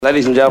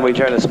Ladies and gentlemen, we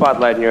turn the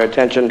spotlight and your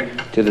attention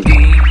to the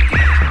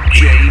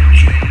DJ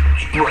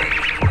Break.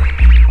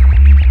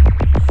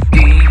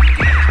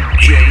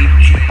 DJ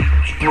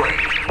Break.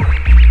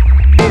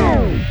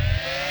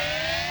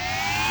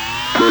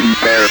 Pretty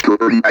fast,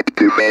 pretty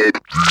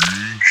activated.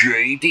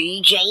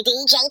 DJ.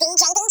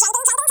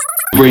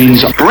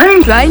 Brainz.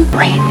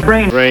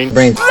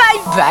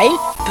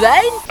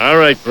 All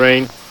right,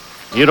 Brain.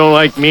 You don't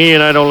like me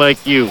and I don't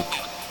like you.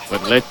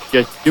 But let's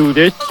just do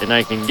this and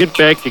I can get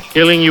back to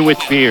killing you with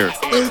beer.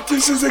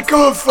 This is a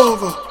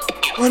Godfather.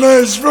 When I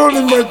was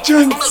rolling my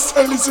joints,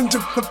 I listened to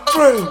the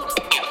Brain.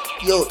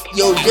 Yo,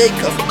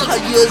 Jacob, how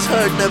you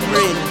heard the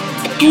Brain?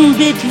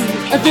 Betty,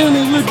 I don't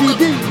know what they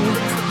do.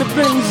 The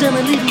Brainz and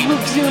a little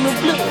looks on the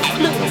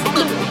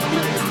blow.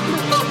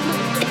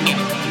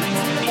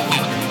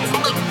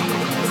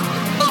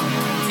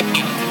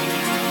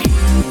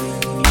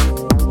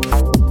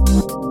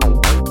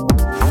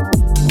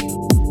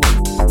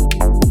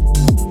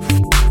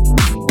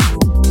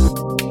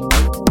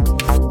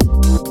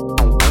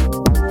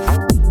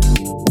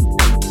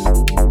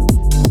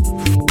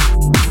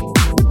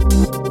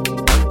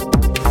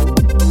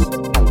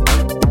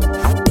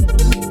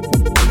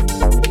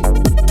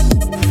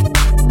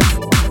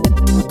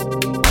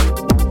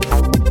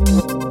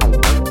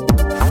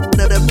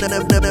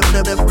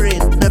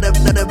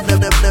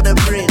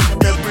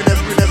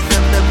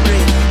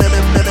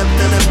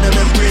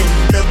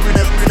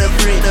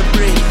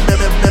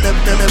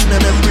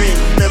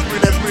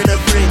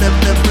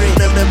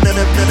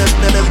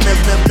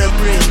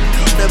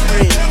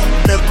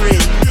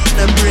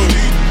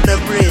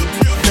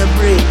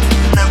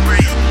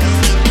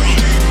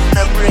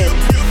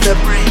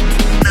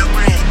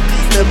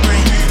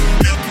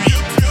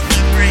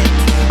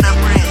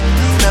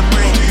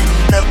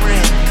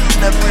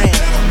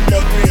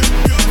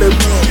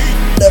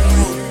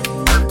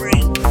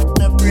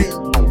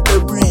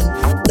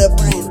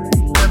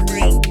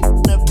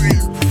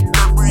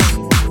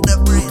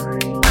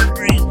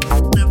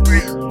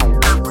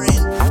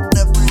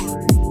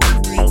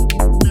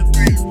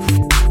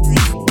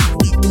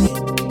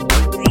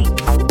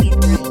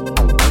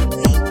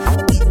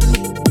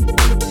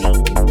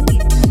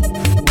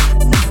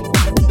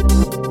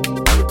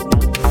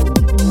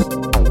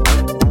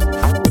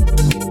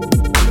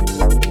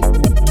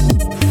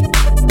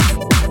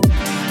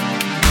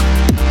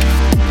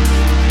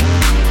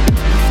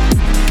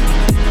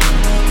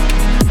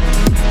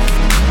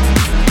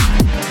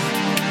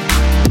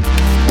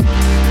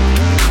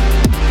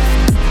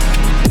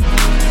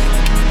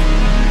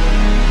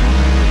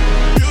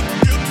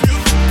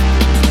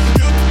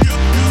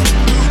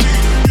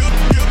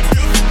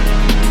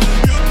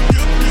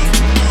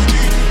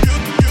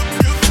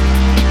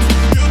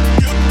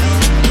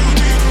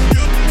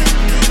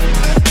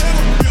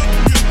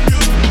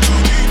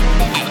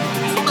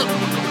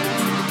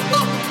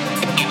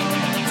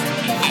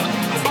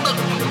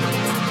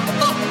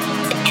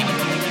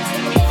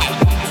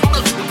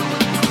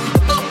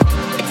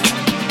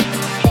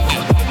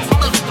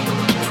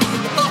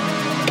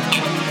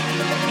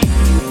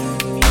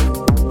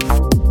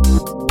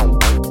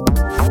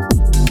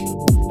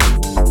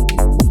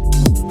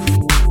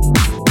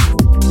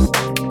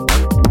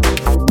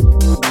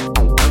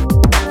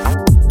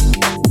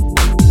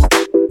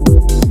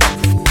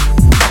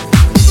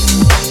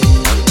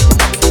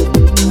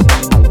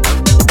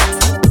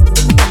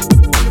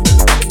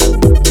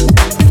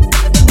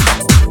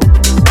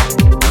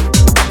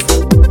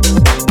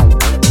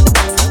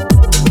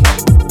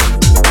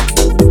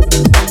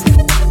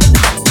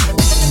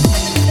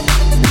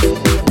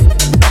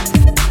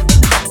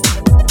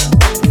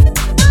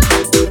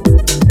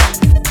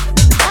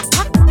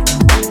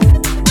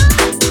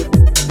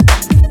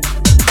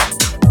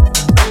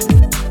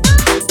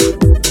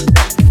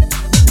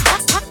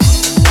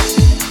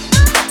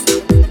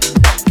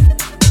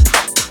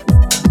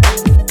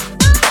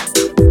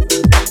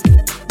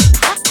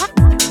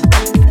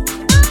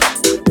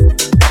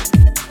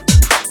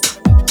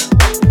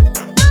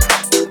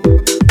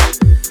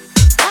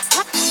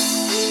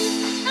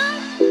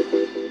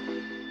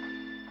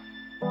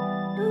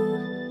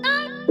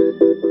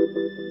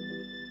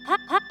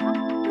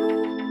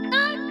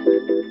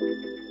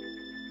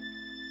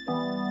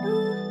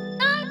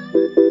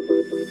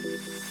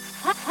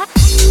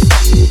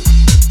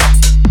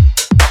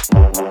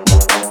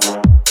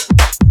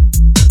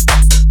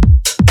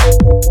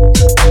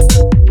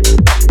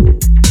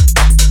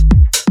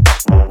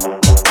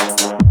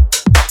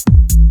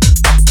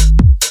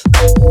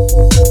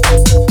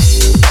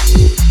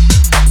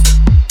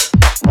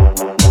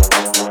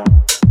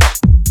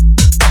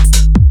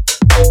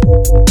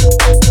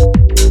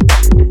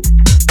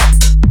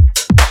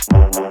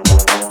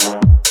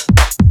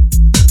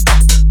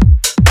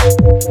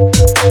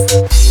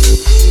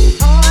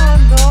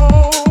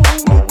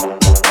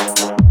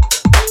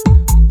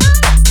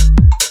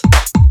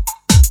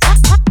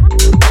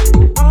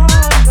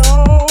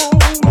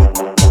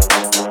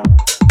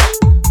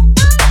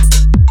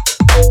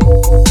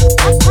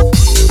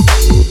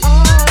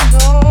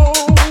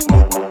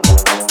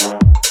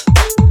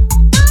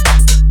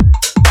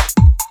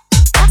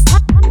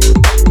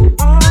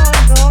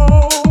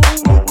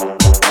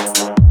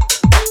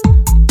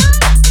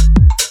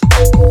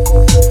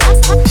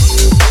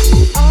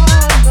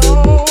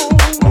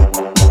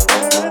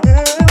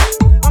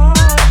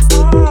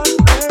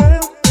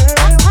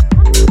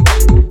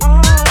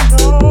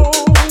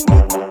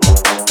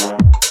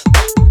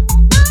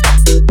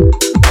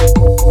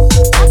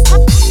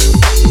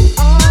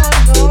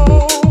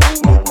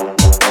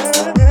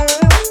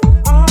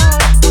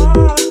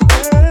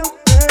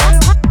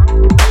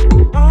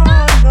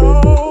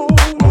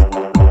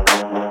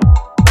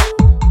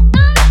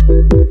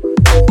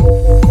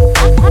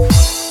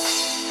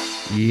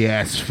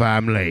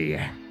 family.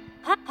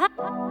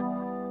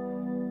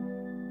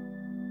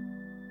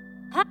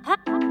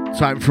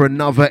 Time for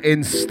another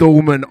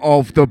installment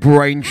of the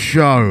Brainz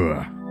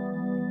Show.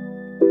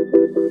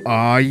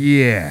 Ah,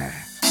 yeah.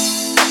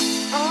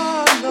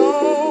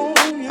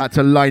 Out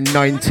to line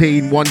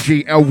 19,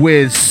 1G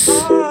Wiz.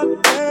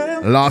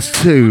 Last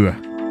two.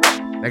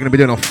 They're going to be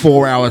doing a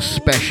 4-hour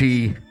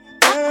special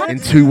in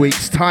 2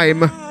 weeks'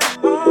 time.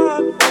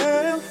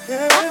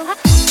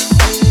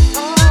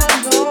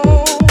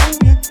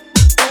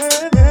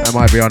 That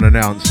might be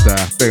unannounced.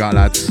 Big up,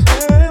 lads.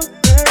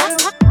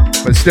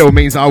 But still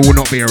means I will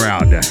not be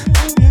around.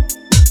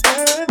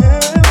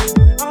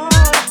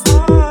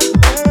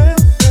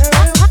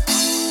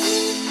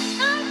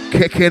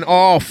 Kicking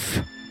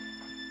off.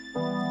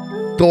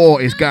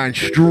 Door is going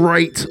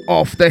straight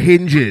off the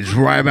hinges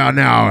right about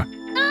now.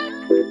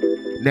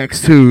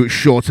 Next to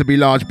Sure to Be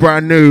Large,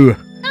 brand new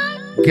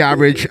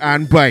garage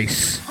and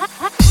bass.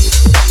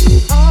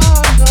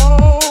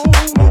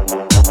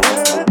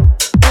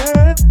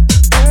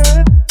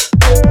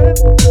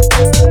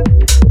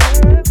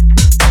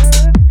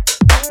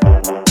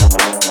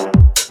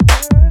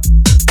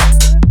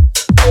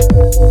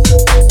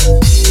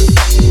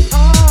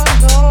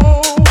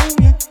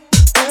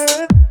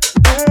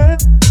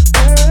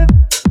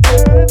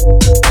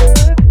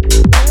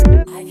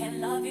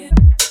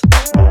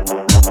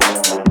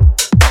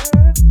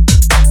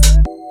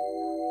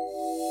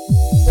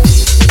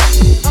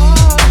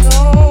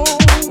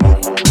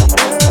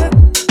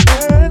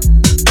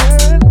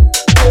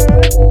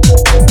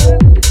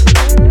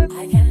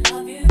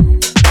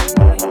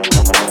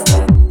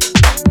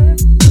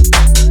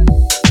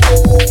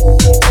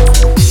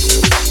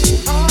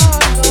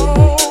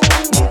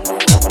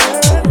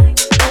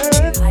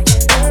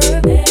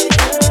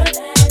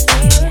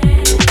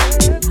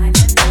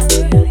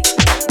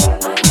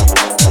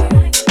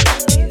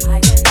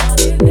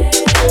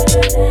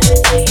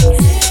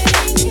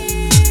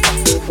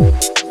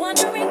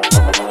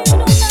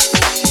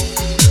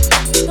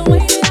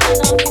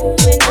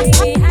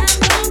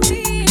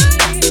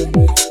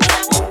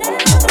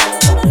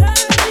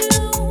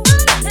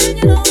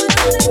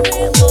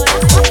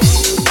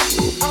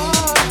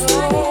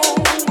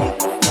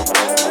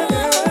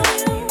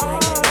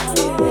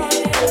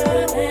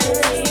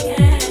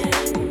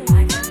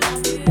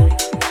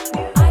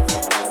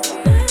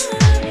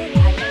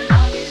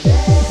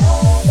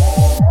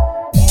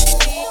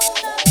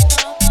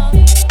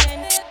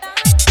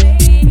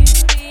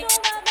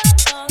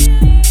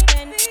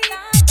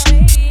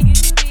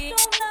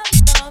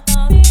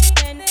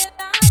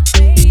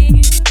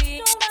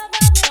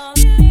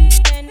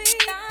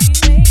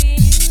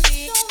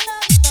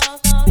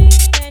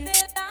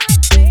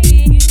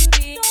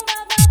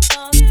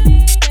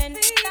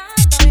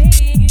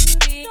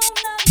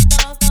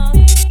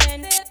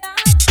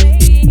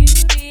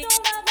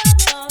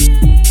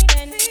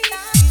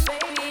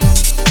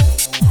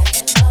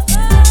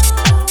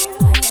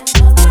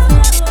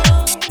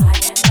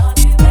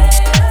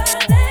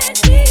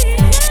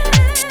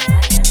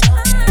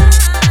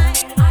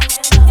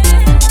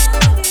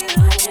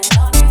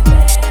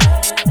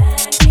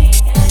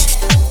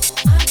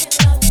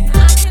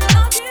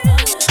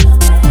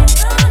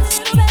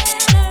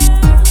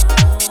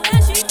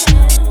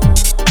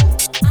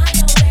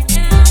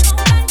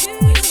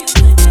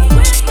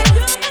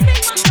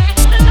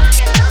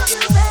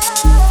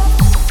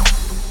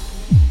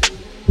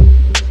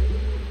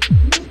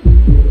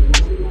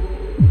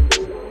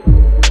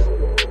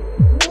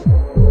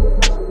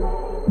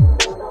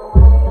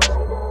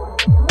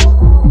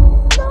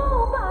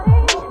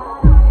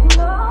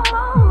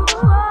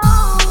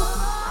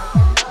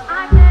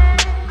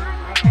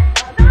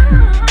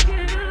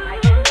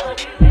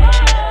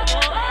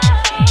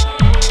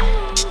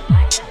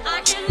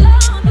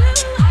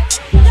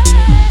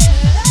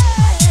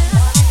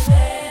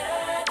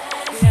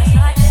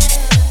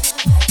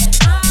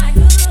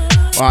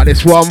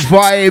 This one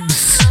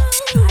vibes.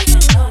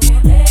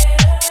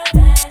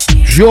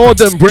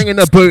 Jordan bringing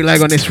the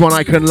bootleg on this one.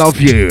 I Can Love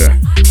You.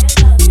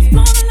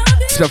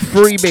 It's a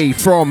freebie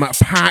from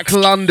Pack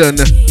London.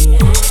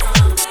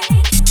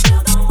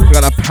 We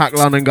got a Pack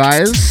London,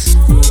 guys.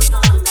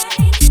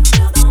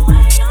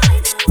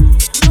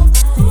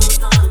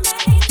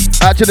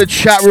 Out to the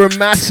chat room,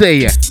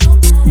 Massey.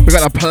 We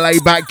got a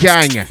playback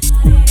gang.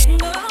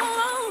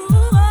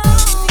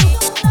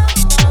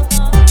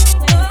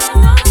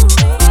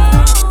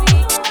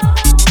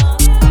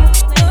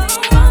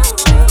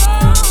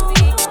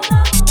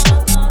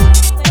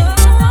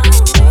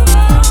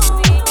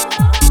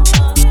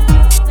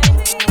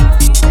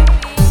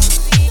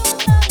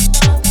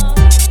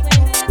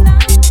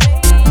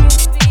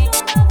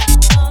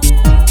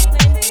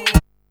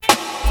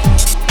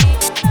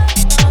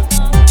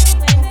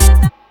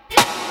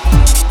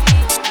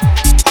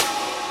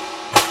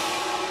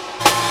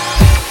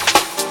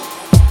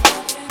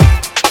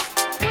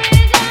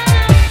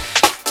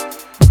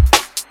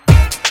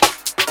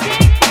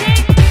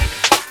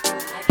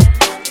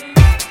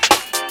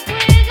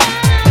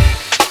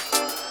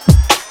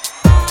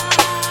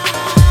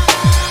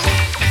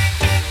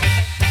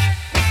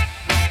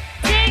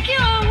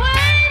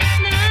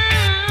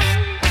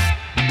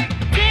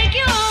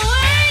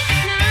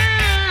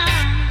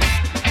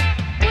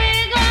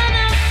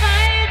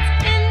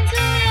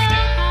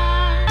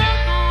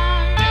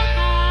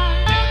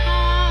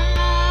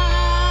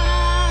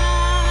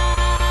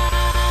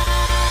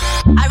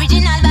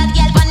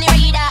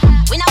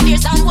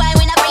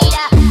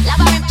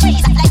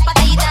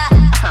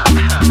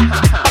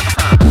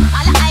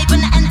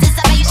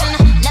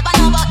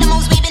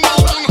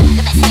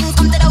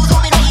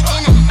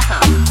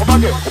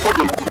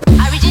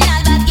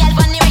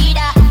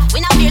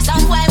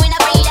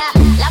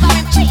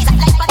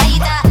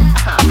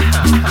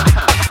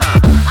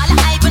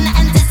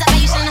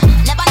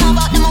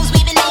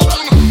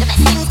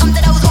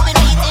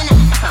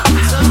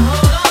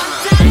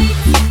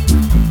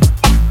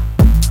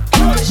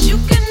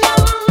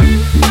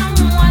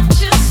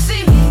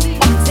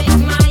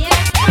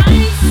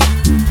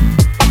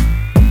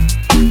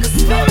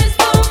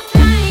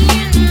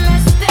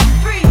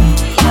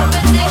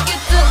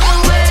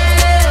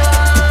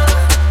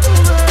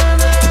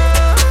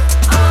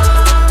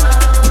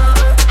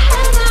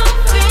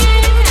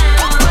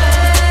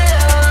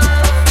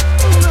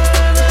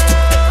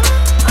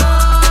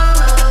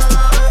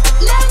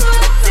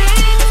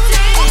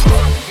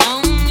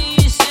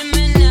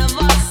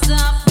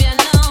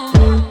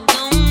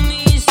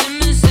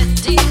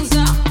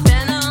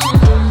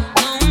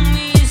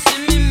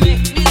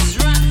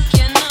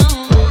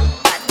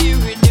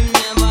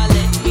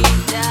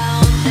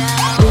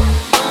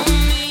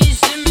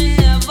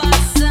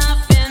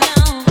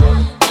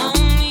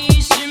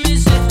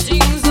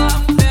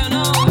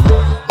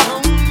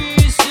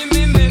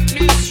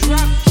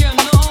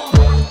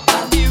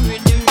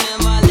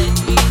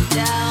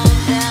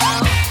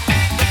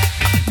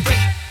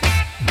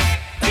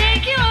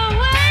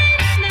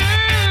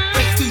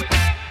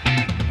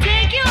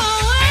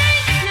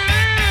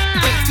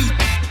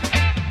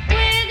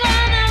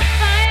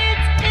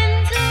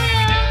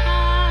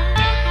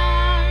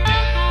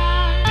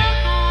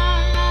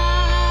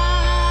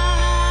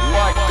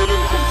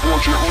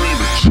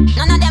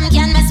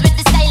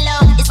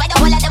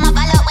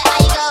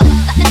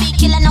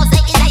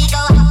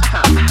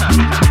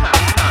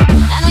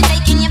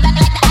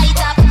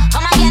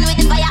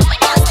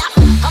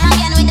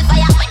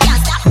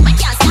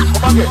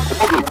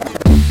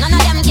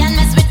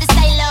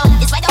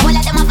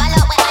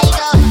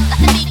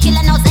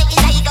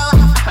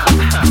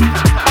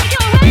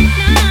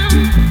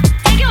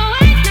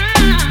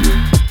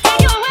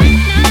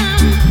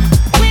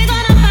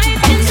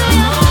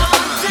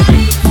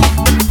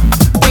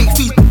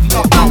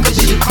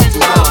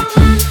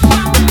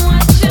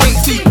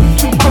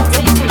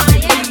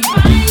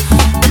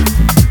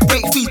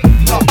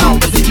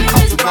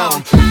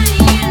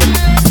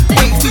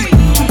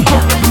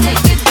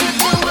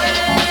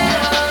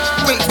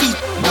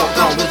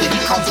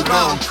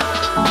 around.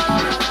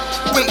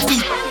 Break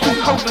feet.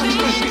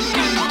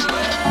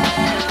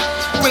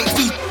 Break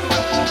feet.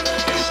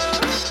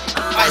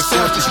 I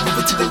serve this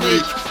river to the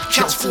lake.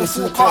 Counts 4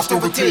 forecast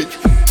overtake.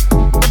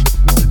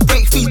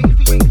 Break feet.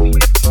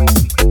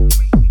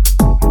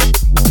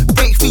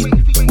 Break feet.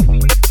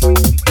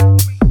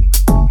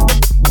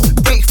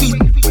 Break feet.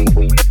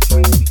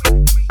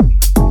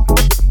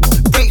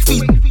 Break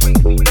feet.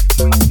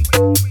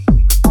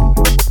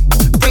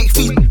 Break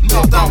feet.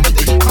 Melt down when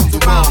the heat comes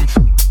around.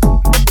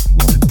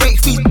 Break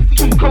feet.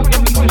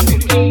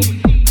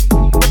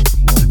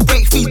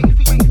 Break feet.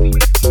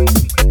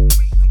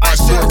 I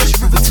serve this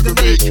river to the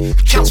lake.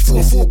 Counts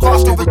 4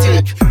 forecast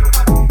overtake.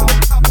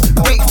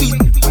 Break feet.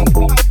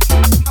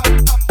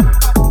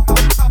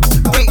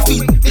 Break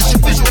feet. It's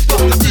official, stop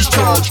the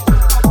discharge.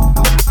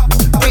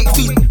 Break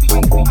feet.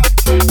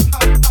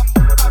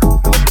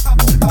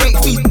 Break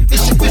feet.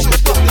 It's official,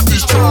 stop the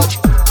discharge.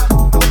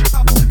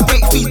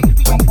 Break feet.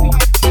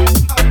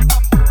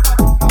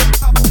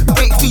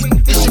 Break feet.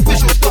 It's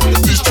official, stop the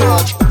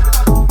discharge.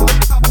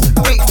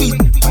 Break feet.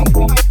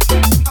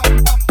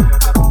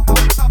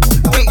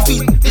 Break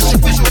feet. It's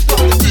official, stop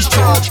the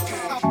discharge.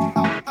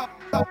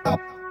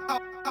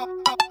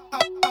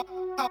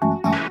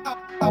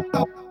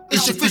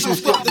 It's official,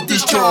 stop the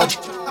discharge.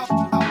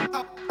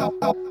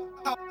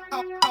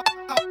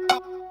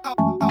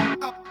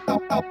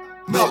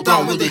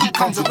 Meltdown when the heat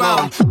comes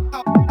around.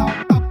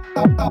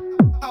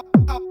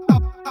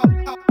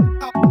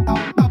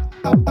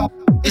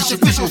 It's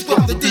official,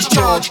 stop the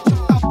discharge.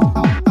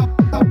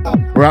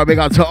 Right, we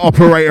got to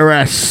Operator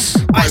S.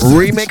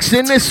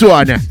 Remixing this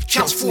one.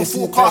 Counts 4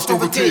 forecast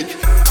overtake.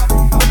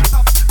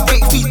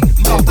 Break feet.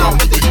 Meltdown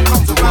when the heat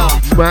comes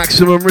around.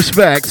 Maximum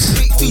respect.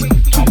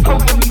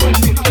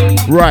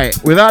 Right,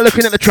 without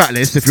looking at the track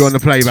list, if you're on the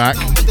playback,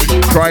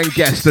 try and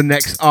guess the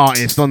next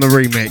artist on the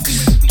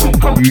remix.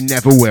 You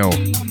never will.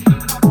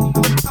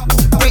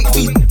 Break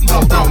feet.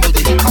 Meltdown when the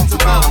heat comes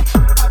around.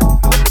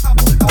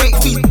 Break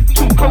feet.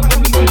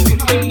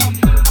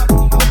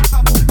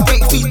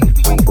 Break feet.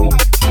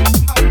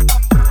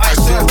 I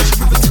serve this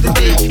river to the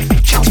lake.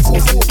 Counts 4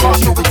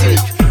 forecast overtake.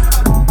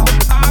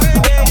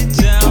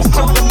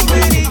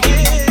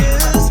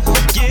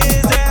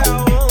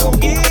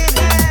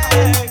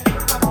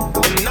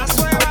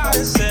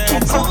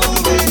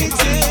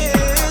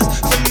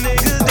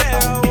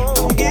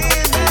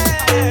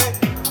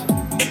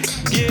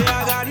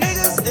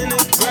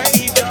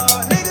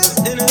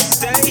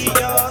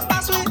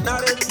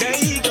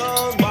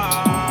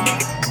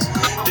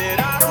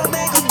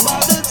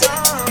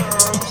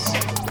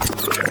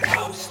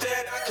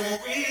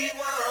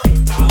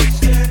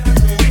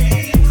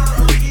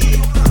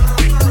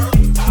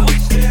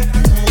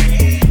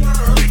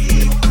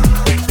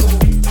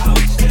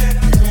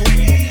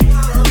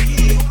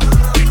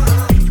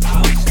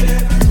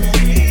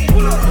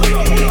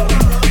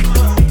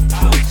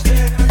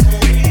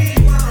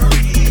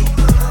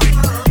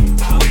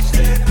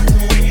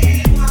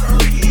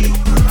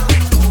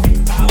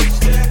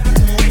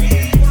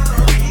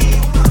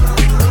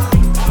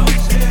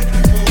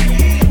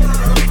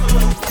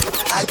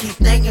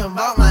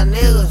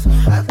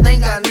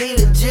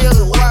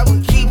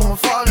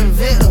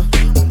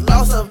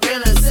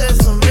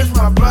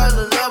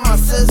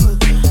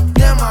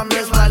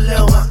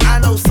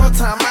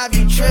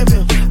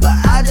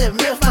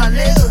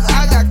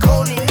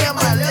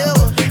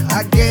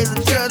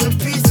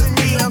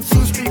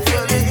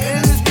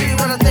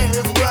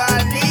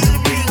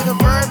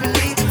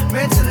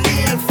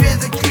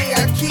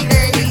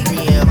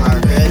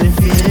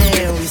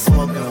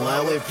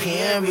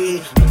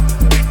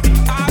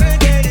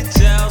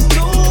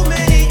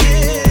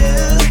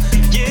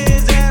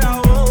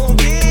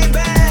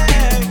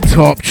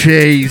 Top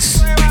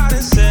cheese.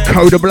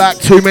 Coda Black,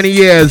 Too Many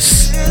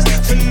Years.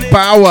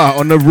 Bauer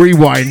on the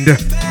rewind.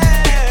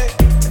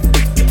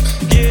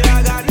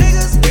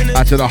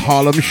 Out to the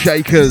Harlem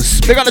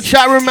Shakers. Big up the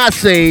chat room,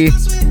 Massey.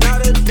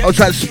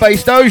 Outside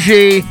Space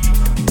Doji.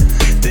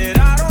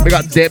 Big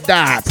up Dip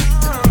Dap.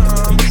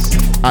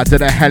 Out to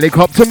the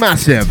Helicopter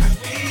Massive.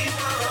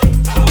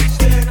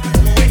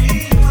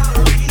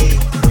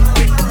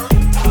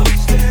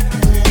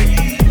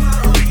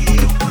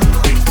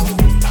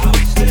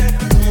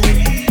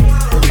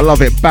 I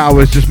love it.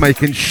 Bauer's just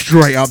making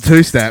straight up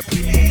two-step.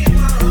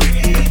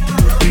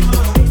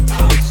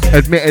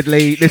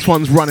 Admittedly, this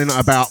one's running at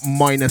about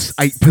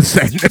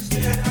 -8%.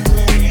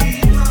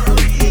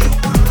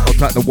 I'll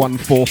take the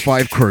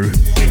 145 crew.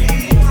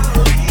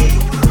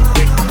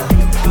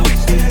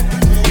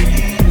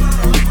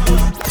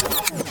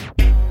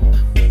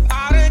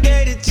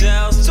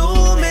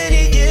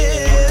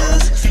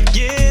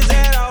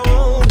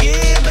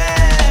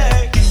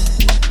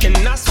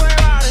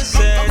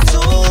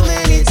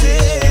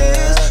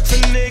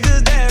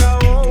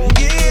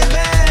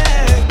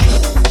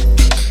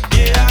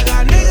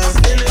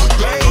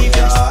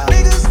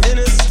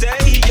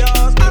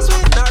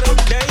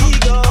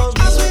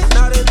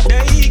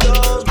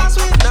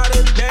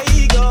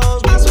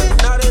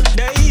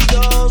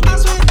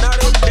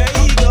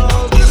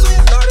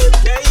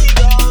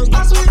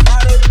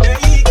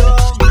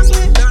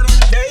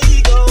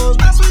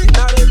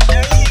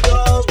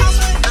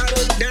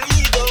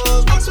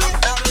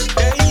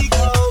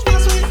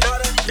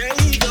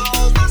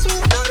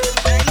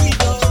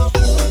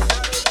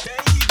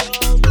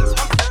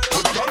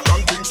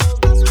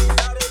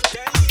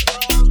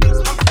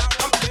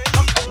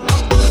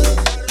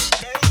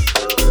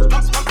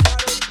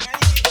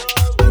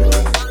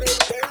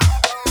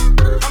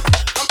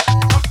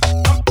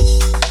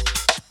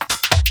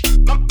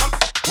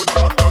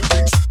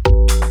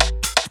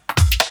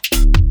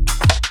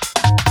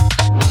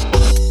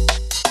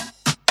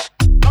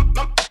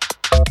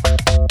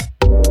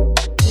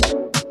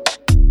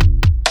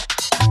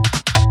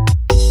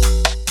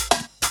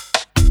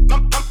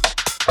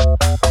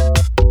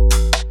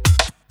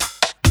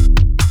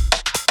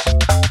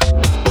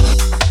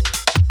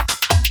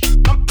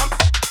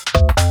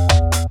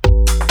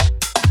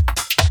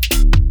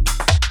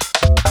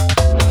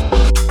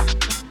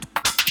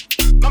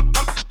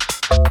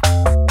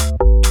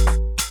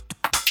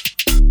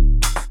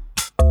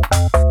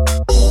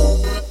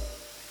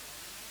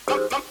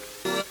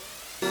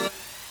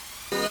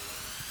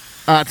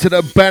 Out to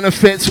the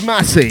Benefits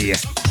Massey.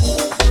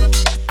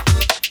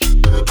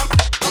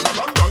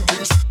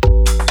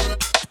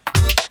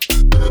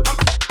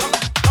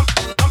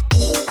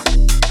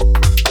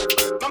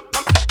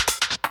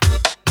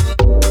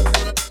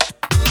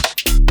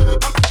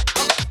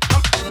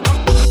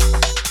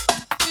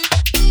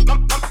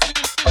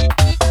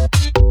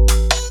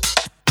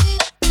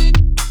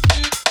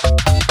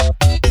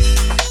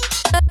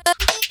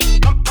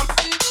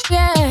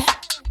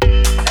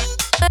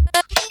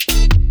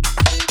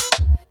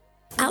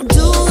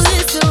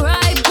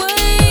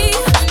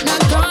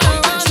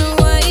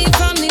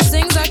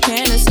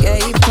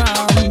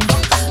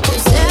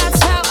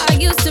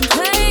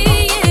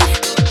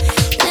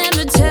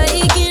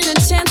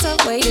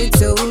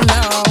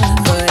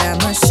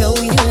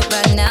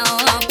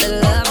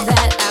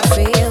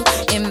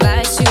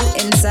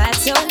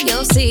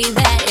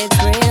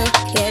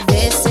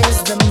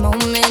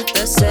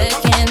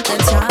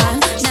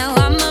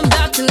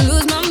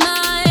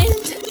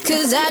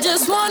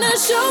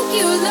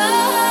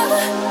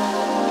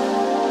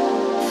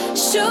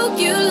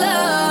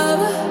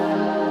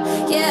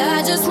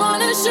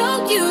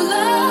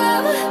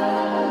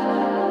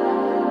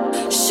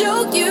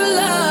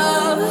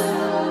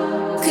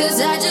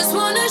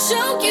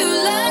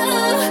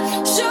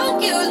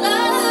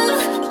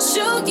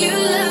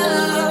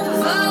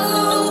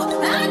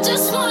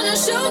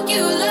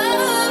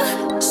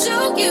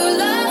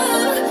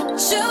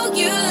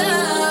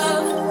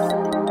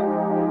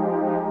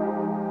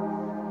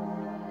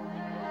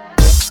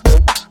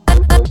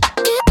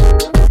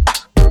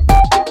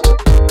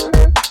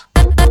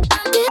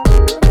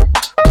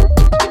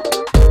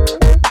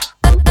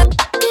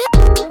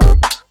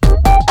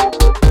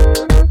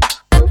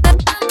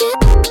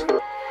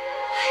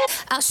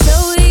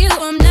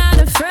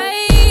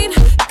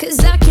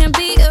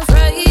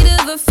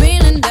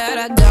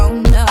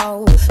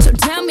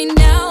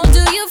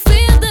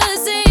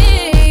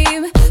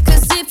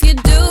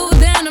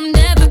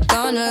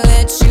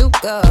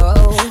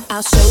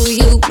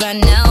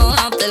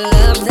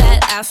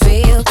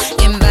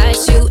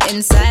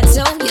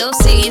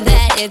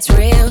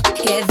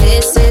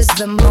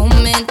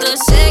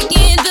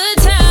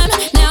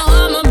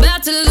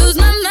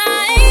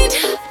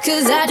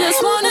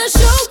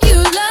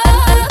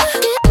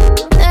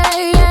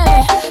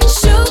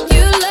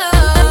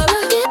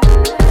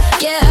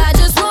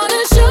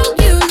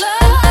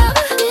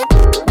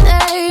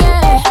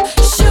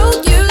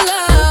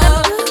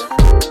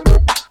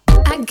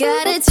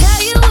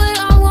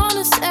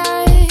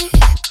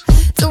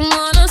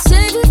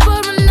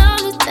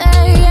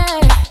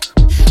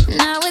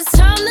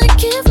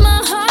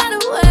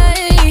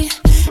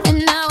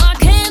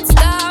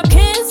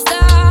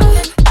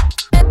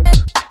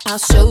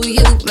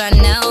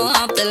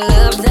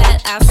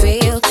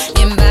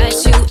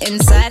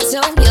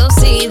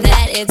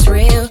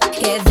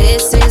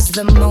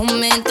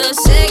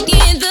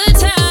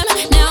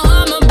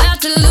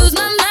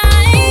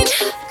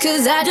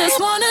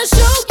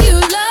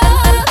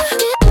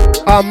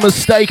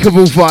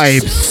 Unmistakable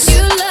vibes.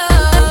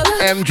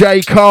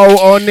 MJ Cole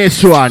on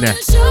this one.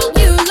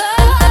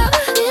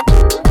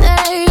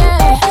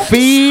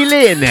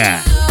 Feeling.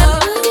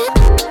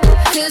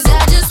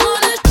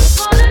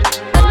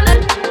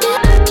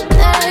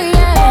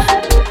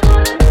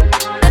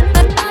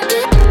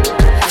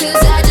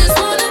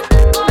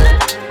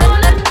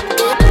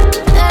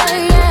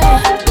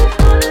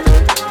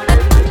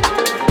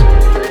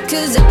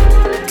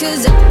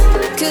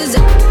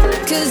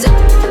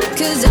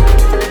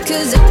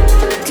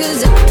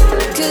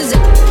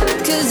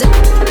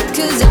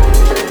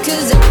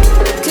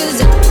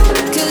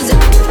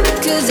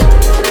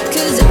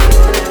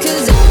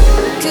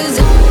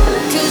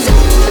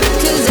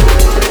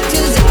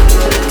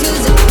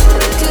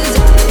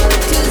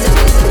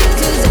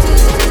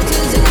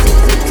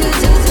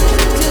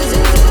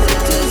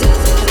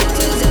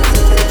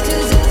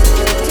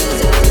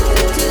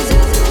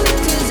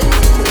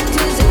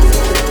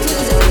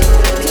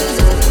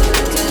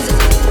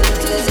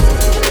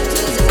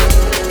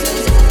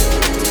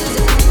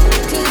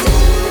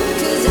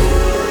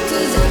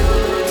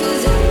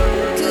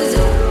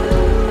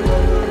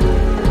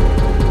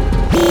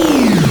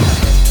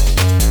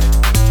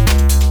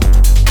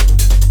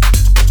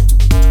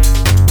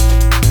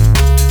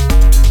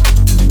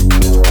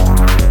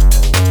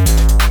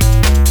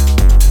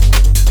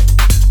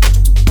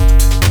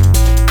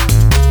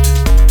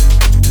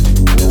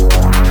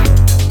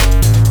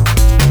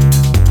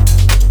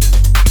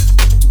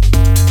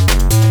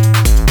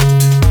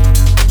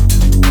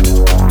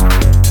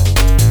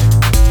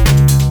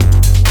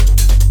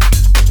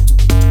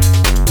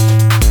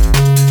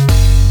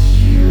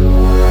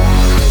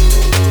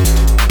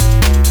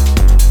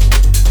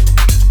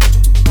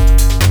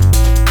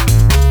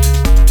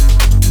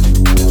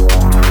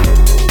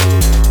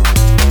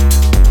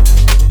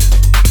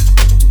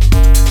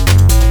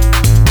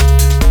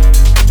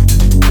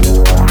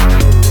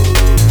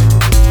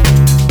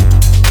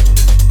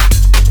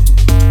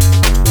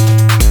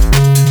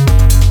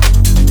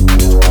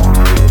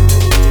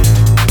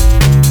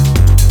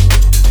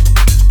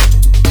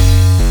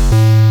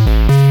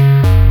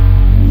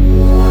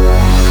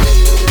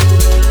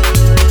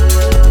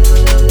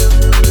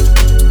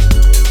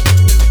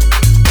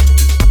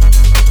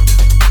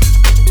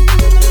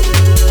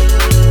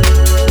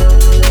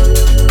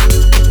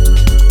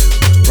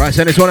 Right,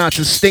 send this one out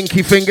to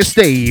Stinky Finger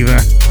Steve.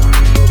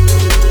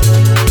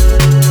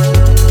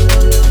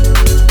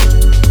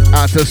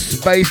 Out to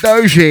Space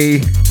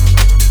Doji.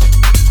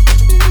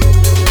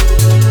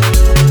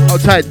 I'll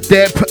take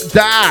Dip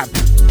Dap.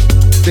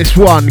 This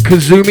one,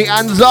 Kazumi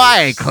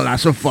Anzai,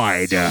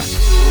 classified.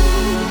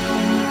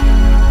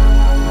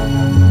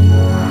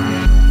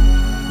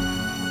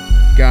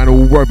 Going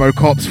all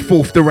Robocop's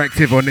fourth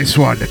directive on this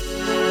one.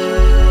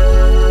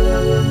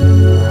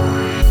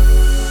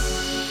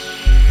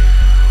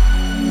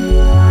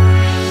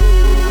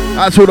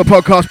 That's all the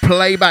podcast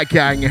playback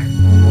gang.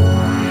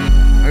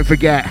 Don't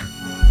forget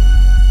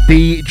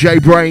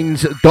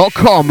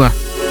djbrainz.com,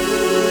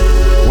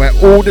 where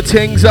all the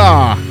things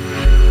are.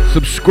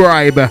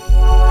 Subscribe.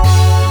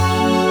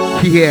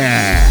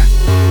 Yeah.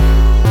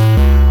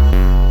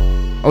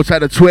 I'll take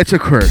the Twitter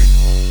crew.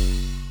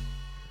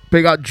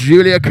 Big up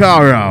Julia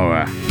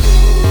Caro.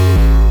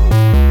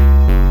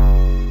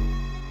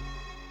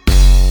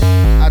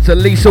 That's a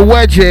Lisa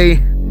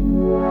Wedgie.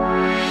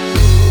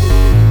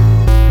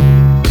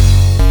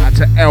 That's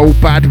a L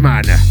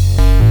Badman.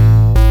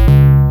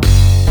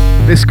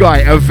 This guy,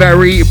 a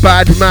very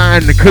bad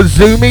man,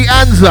 Kazumi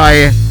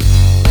Anzai.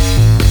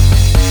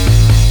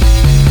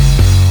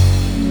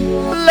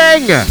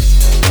 Leng.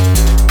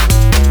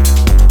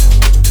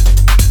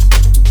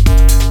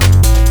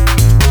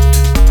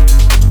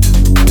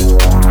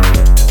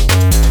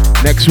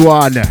 Next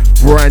one,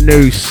 brand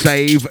new,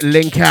 Save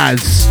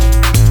Linkaz.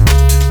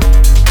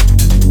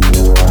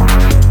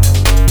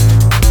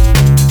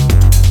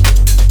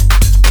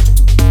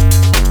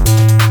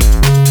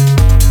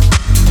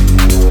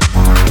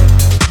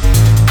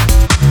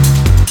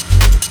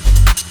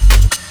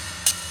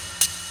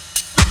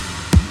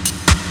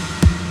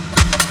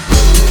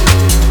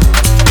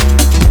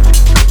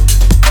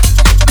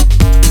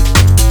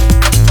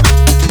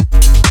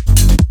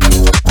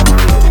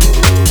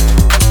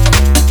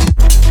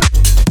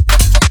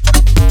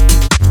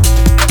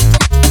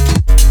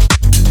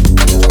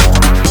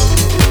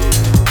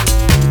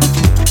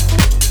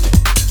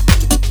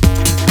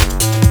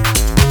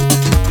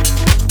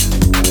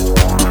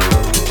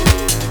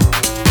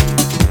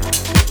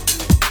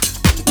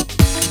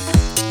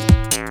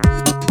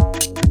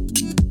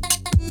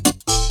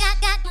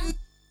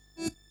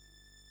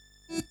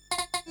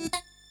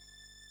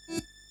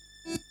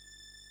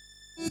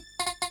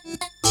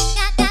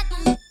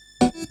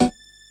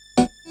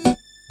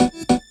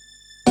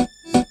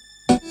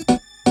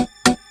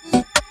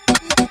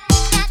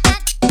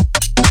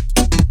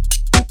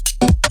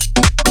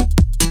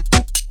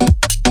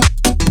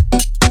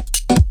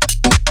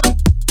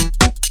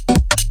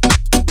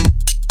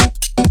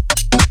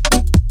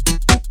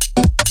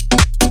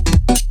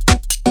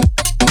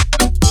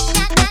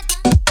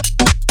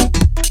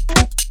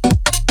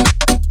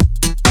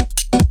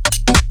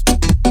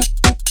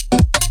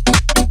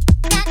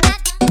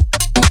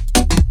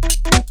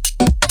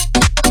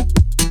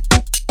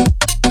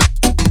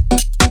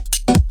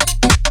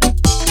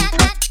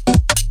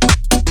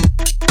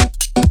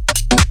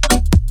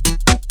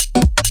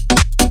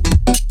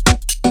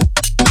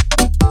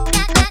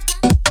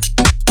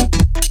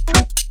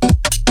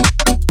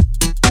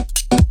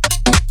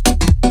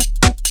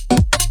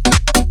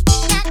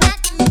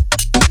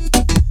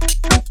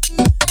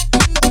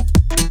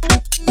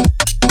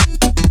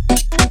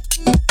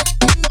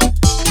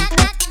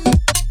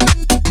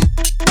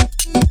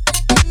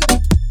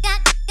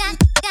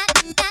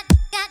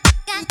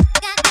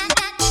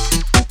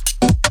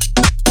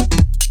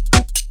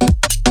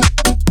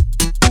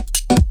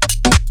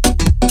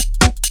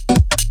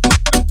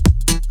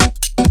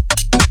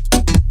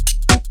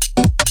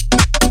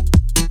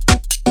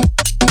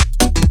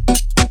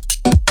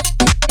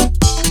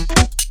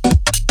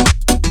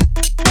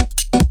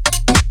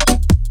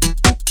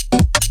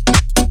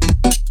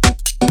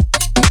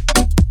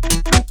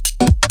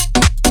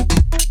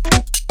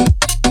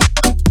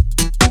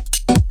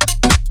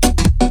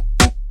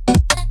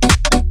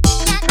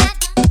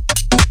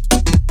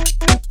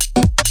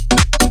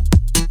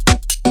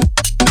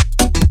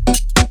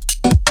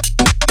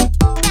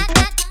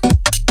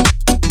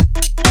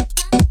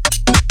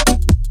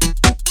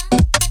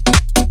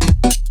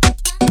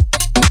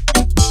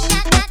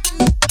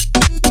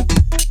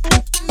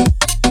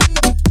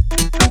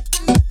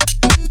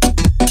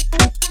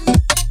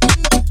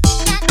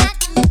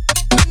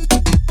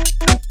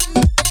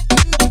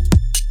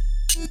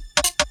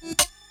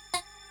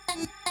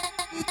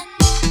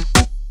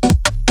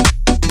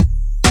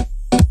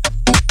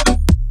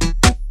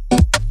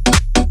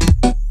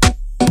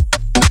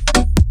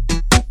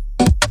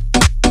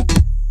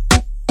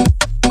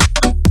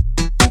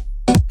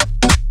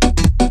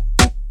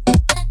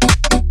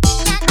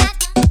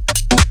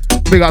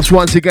 Big ups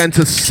once again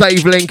to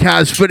Save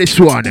Linkaz for this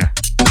one.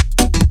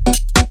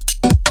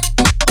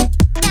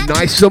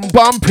 Nice and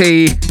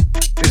bumpy.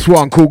 This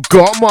one called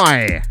Got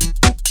My.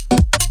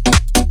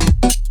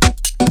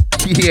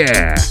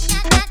 Yeah.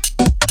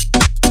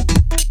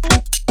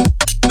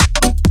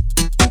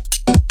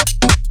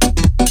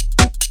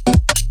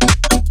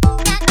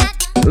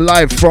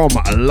 Live from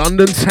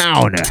London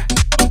town.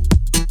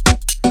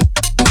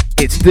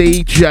 It's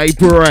DJ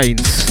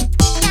Brainz.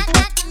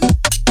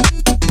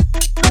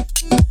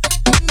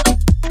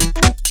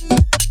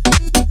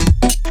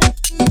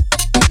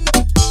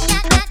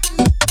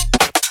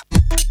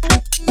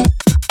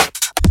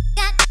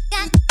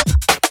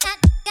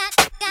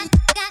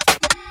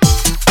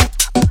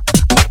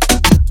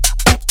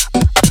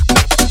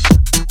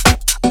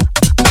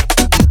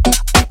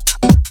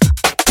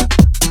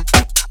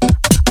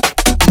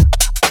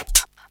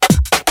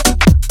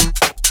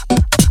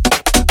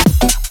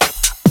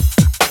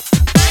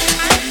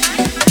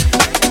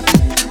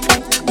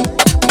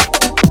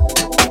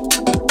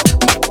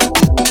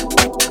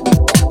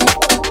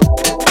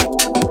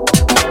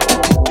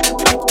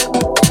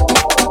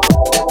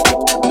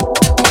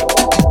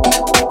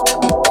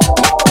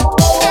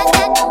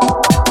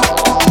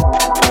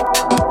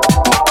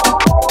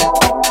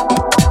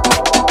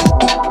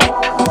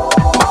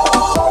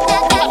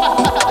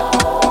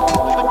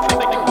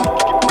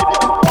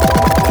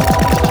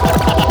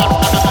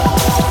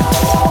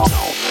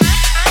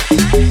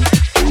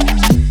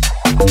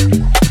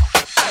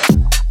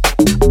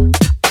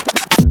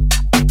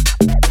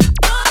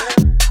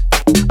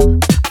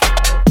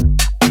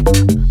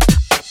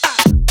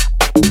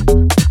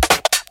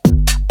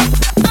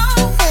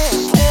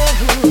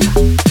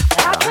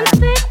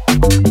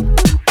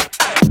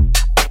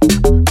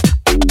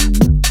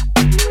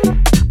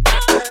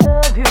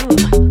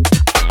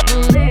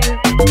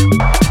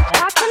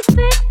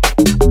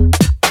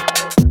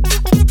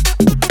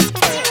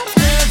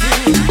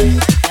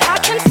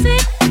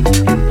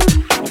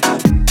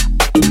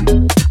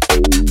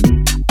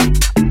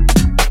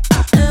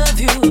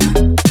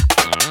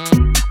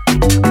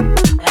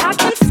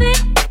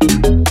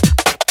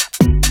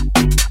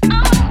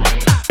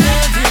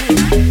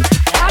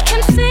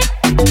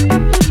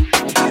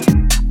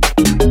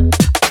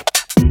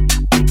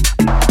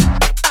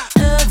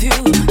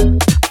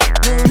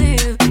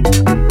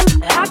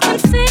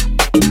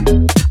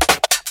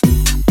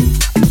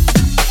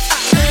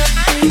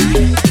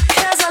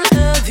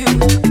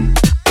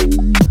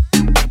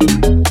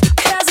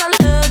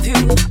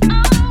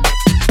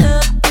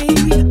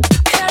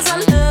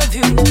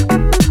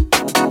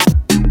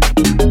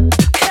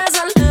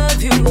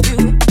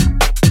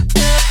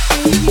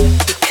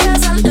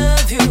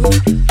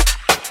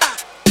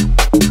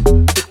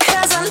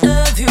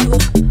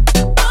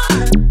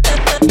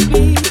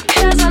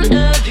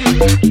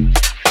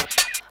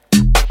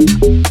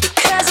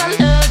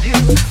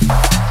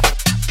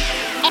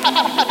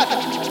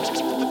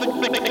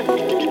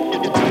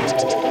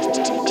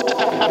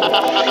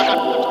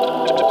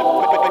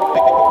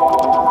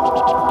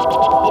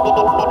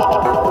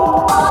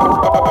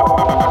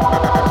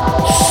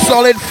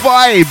 Solid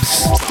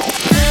vibes.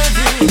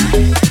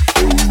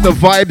 The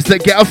vibes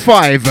that get a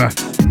 5.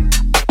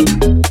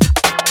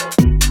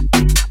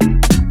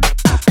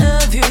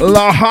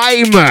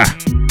 Laheim.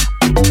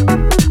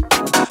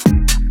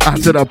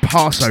 After the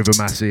Passover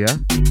Massey, yeah?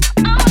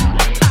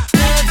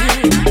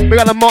 We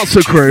got the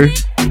Matzos crew.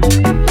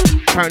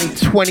 Apparently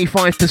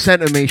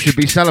 25% of me should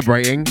be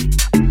celebrating,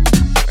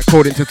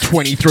 according to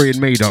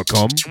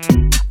 23andme.com.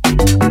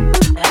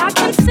 I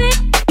can see.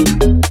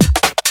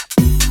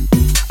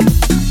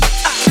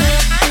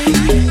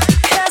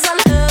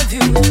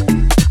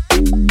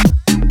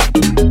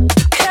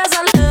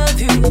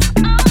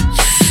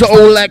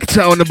 Soul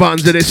Lecter on the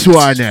buttons of this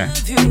one.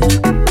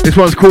 This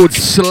one's called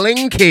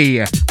Slinky.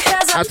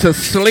 That's a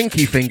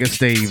Slinky finger,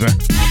 Steve.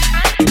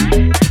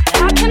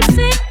 I can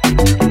see.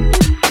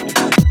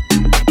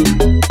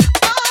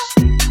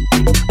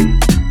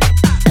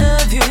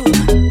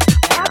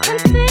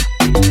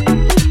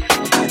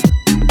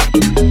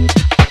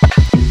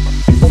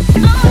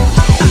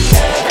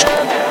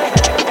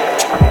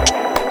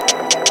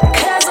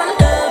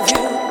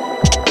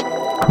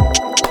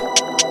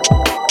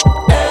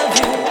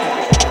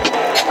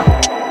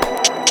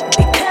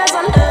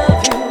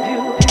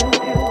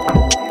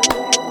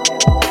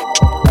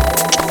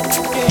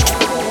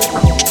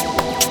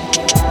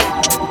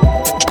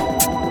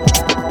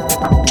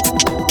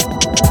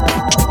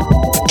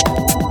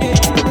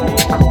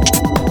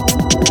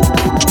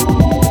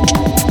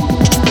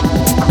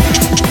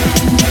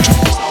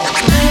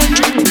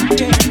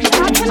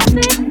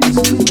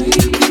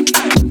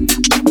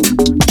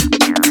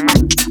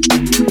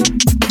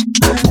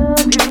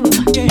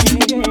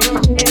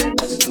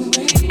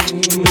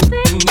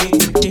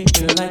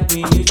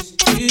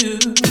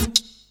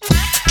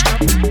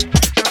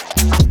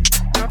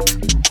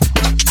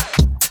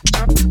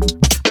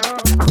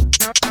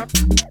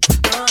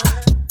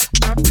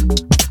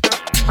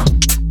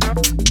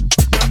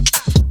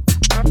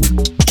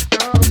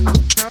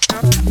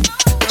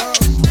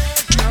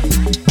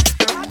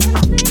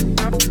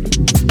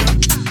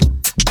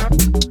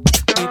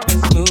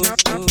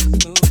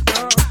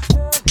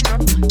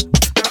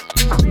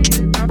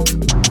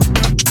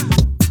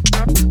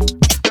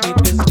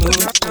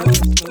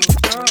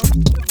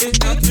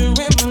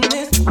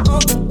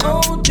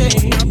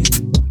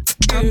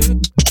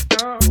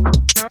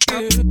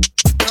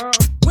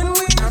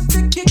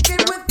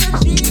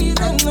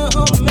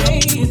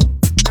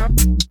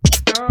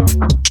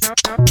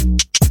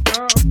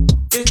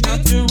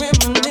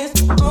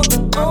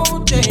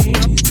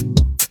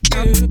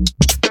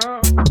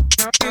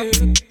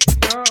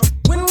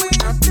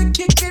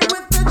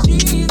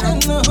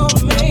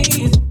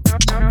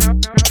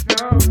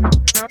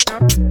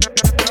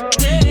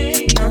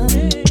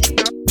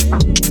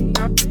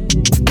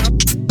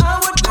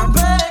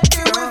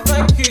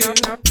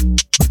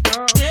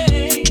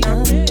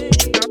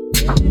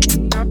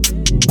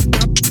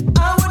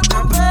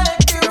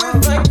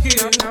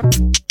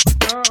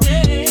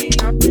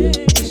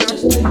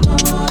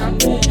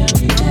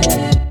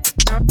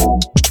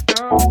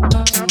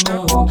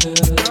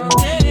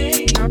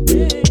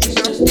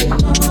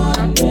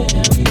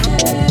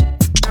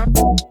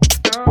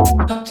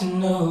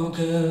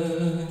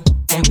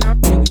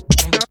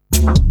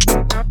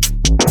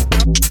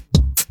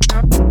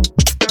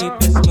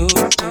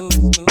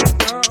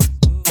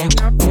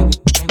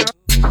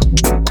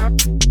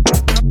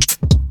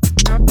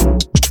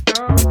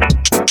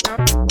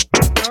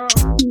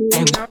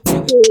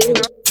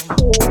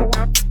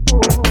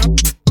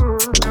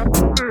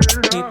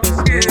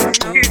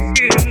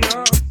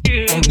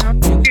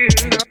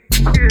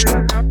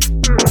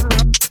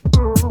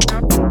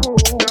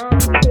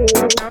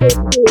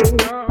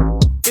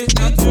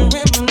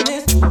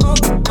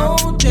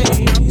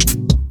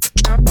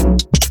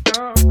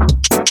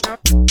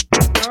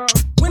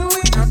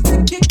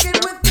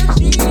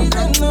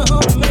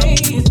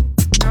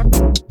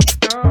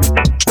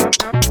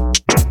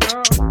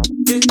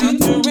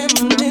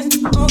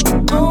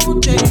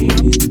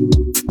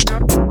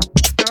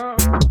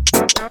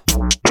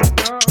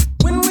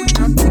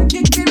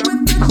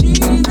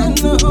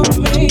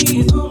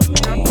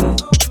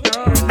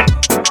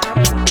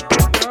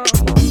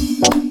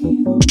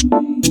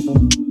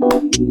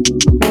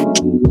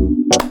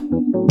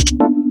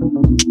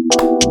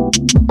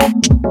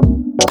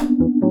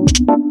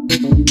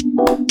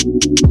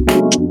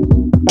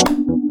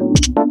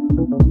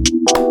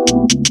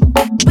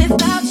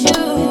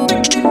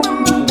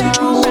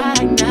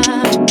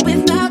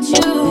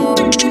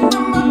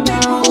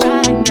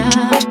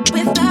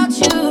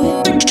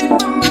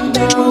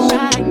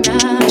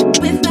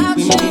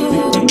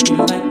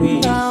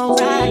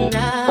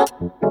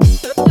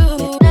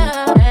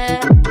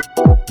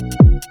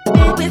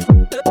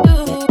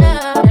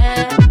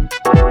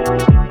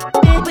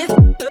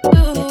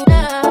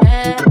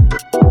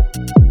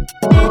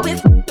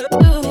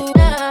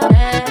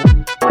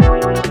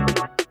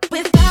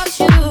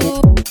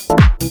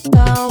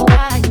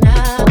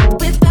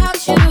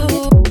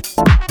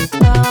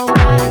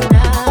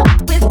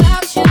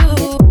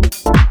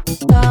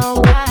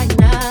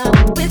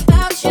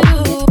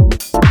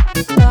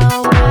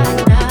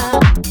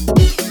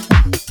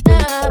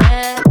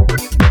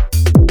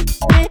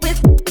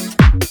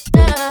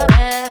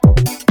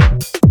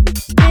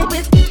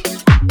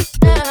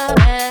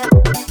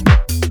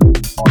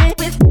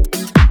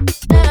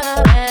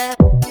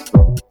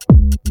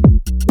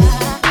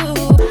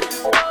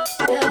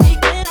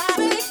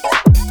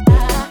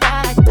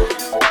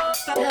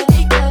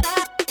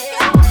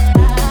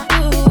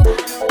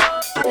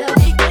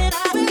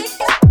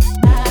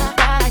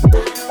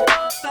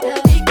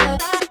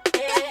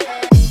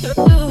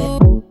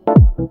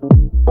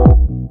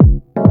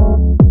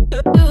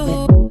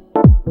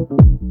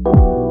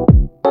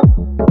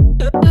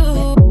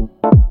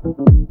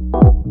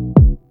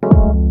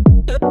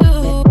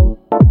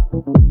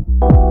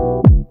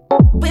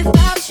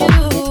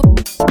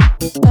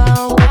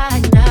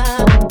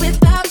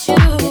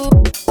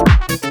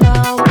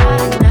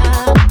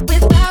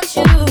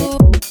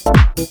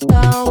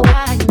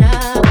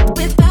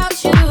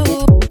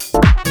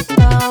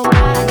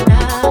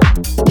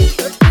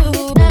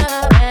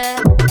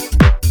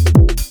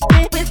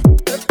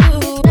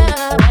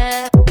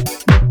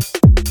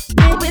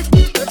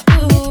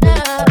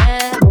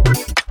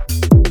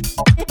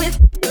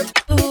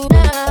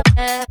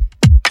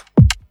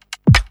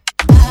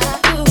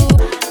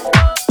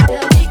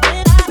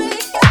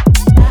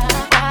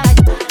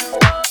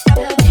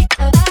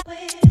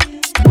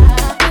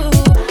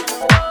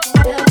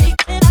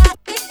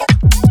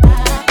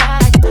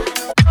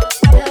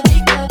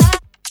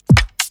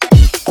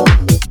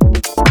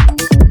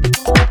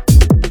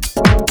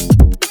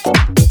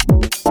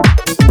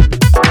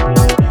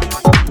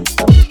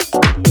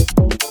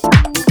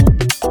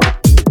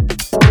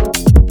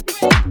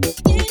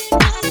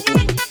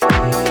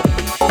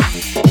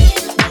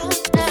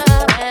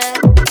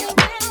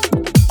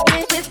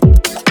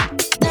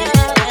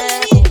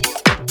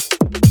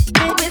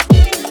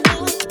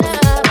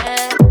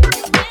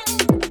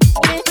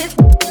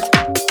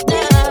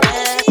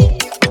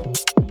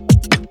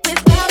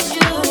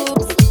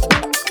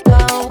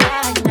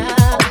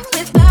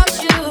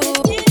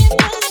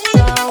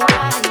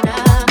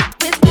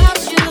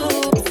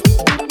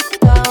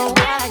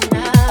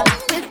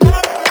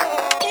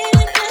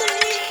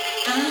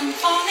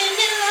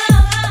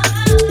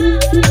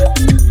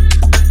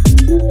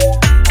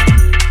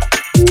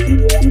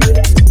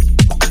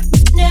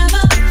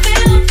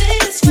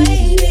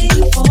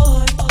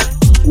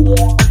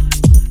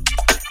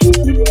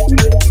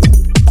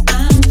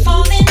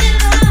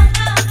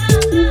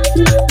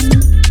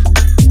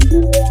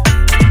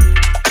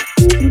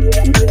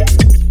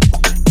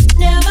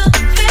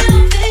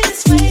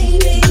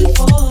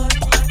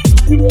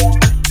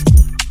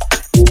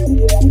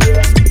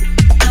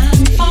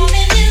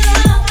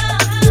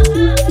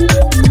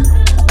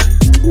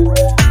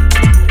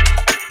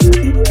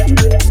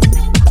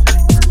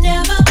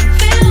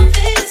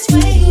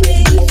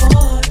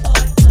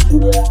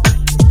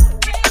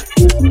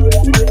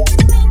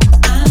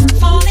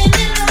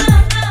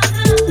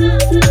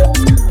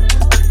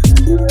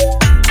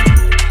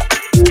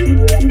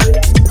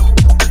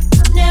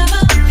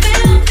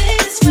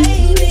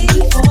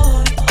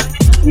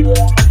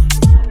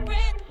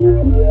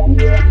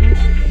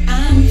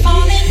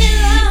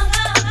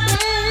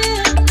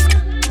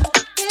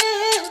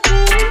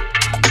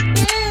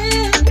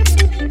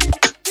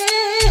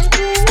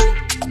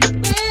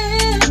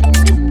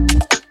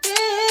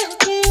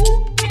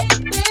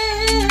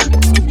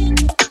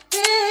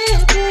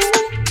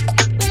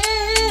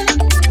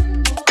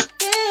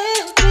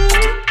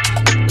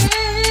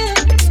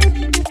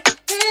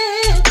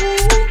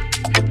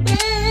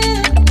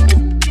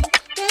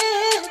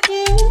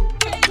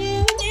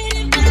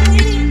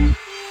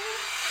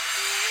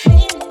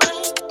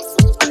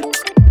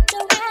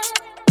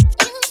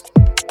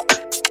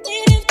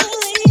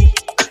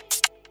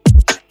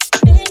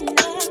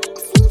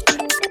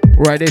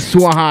 Right, this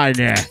one.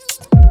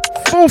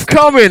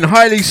 Forthcoming,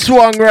 Highly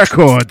Swung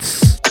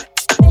Records.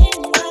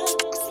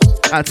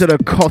 Out to the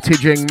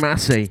cottaging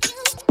Massey.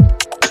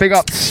 Big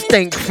up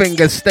Stink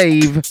Finger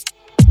Steve.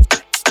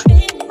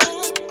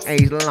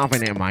 He's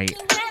loving it, mate.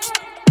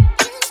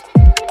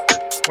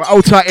 We're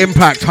Ultra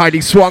Impact,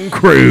 Highly Swung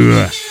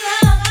crew.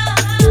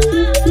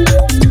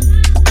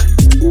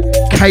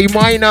 K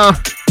Minor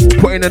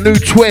putting a new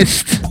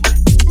twist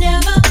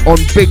on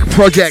big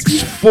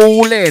projects.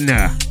 Fall in.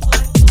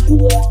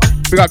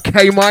 We got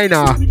K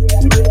Minor.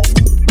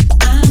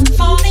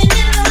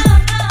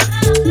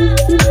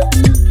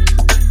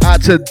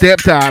 Out to Dip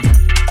Tap.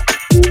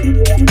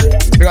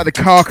 We got the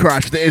car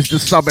crash that is the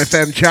Sub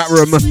FM chat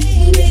room.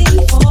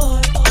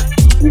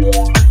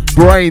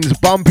 Brainz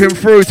bumping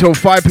through till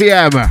 5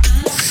 p.m.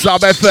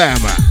 Sub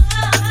FM.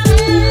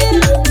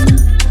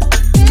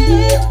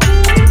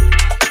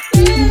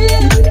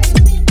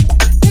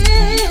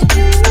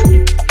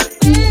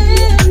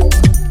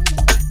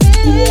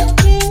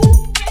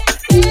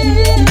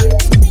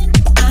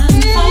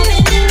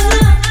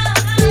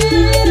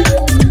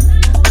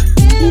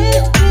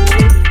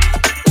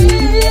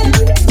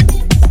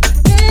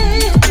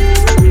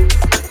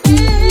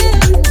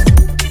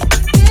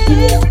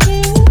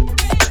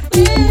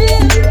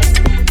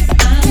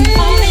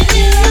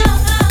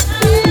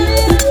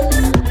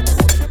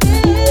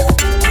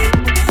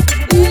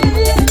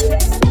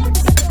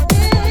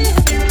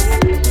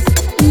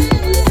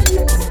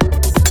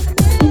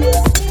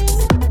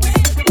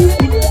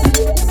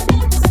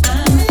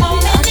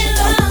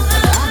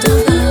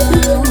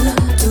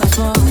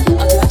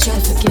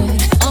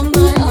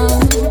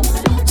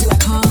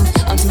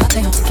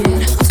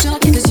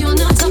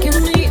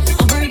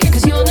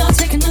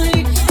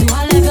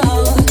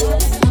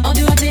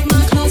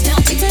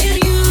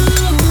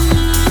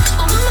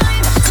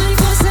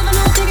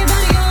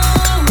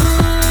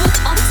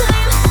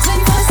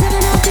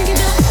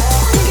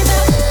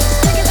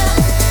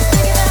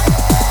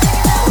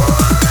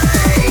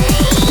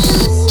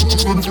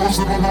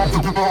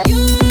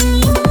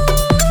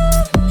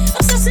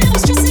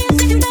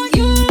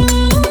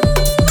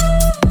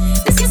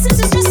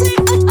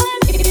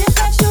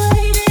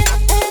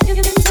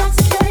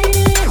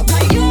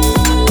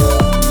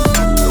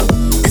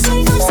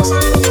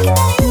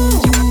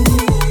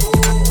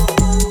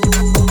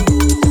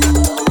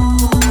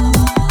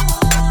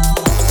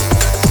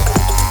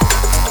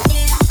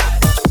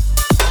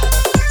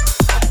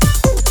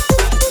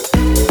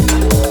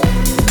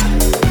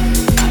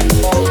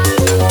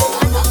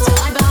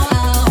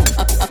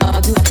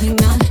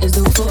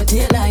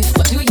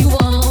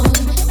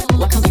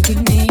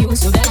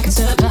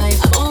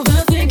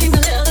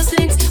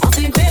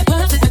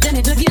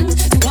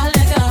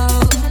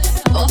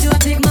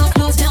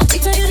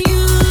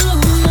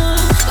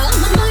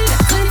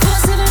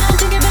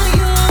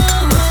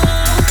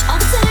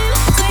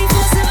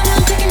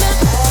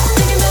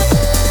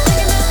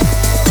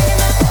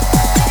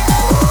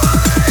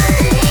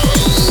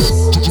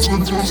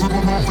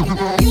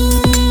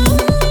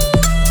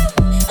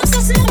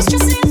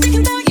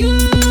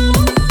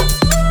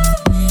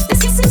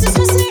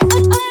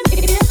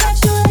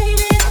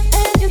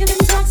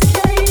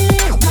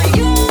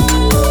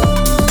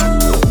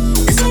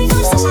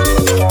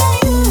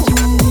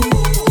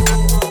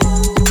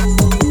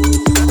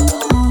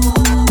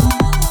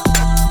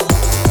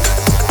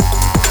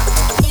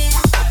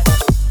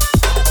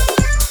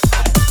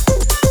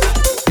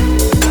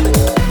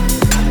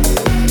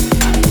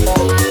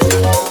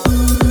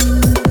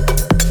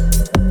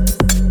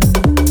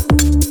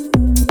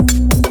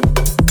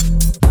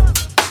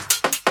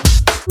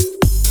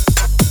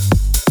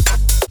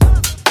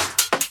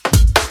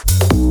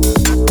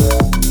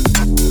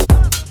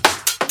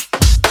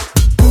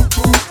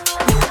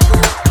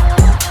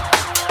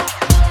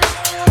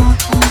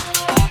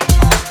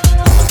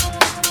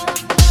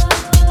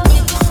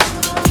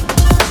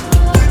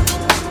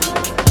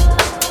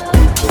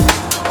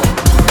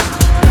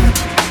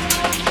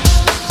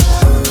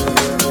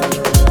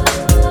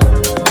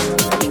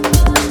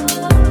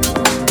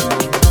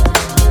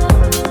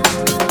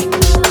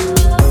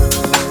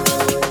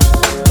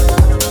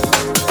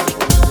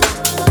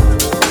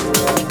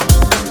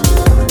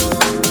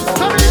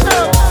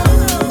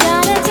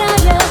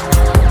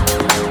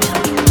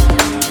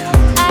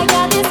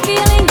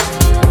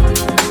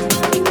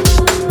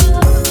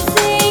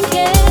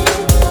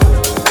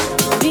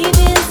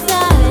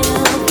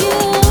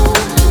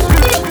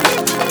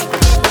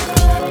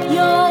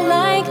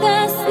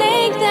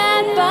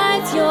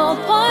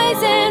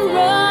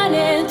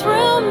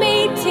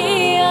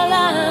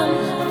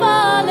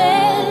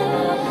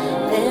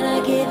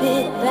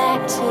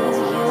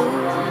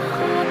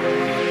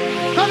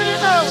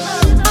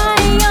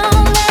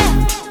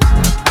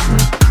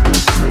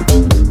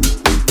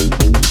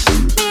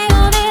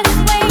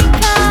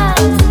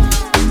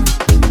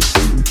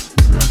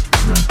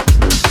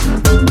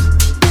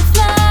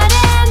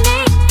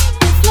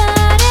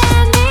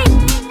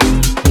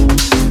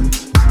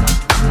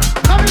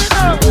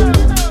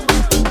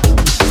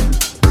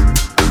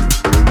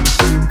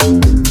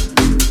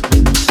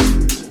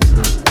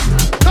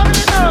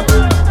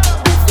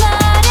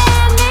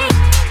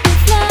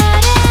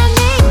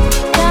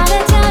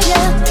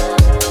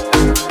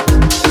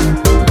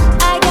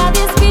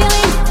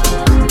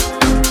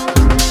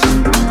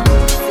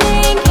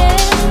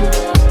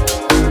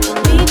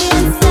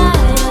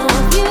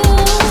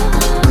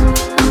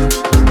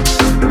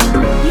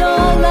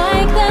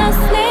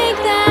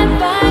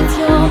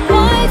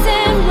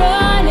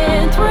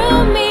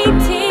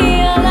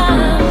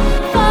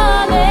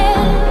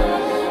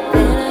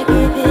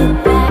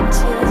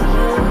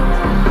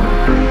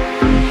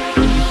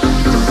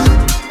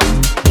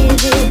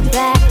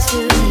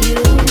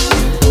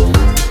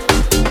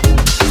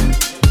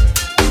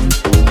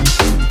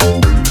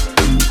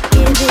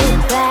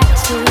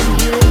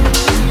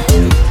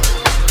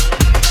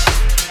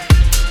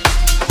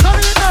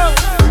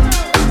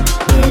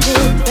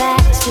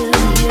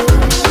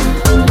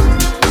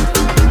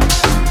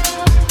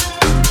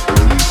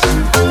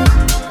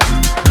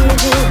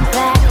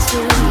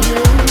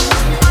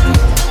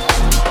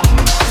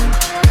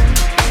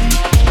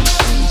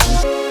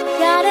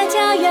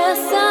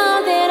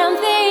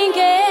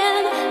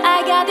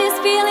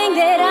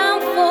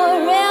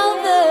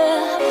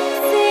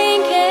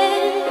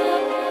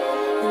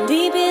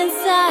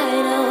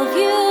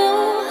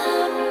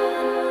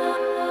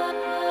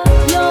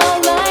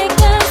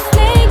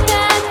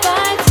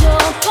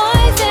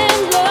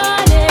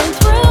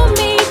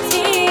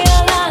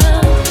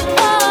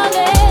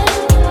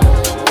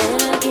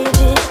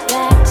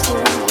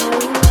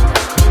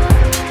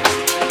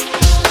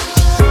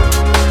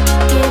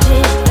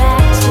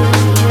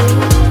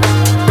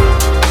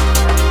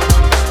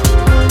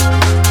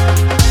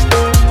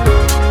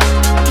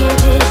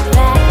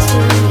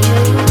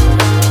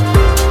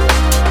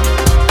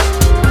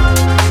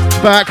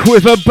 Back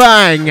with a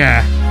bang.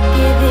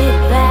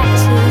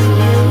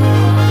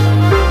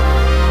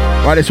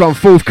 Right, this one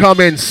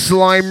forthcoming,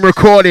 Slime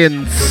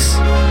Recordings.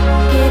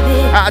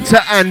 Out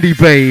to Andy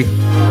B.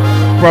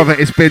 Brother,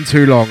 it's been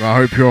too long. I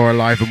hope you're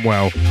alive and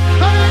well.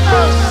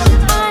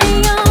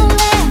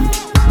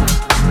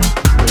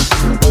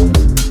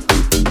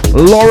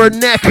 Lauren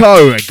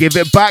Necco, give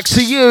it back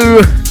to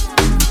you.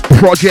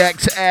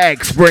 Project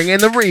X, bring in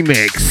the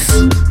remix.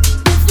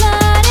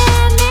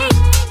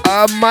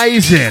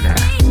 Amazing.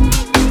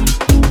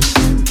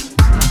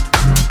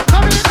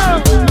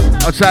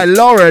 I'll say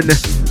Lauren to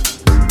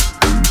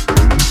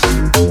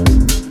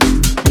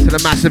the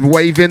massive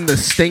wave in the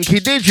stinky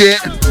digit.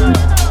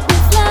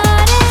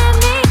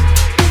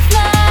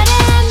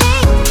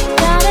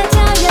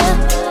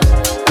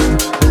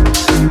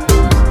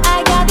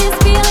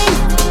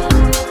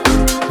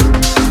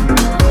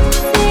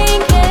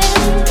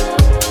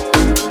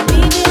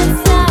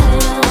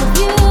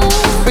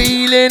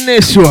 Feeling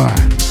this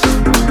one.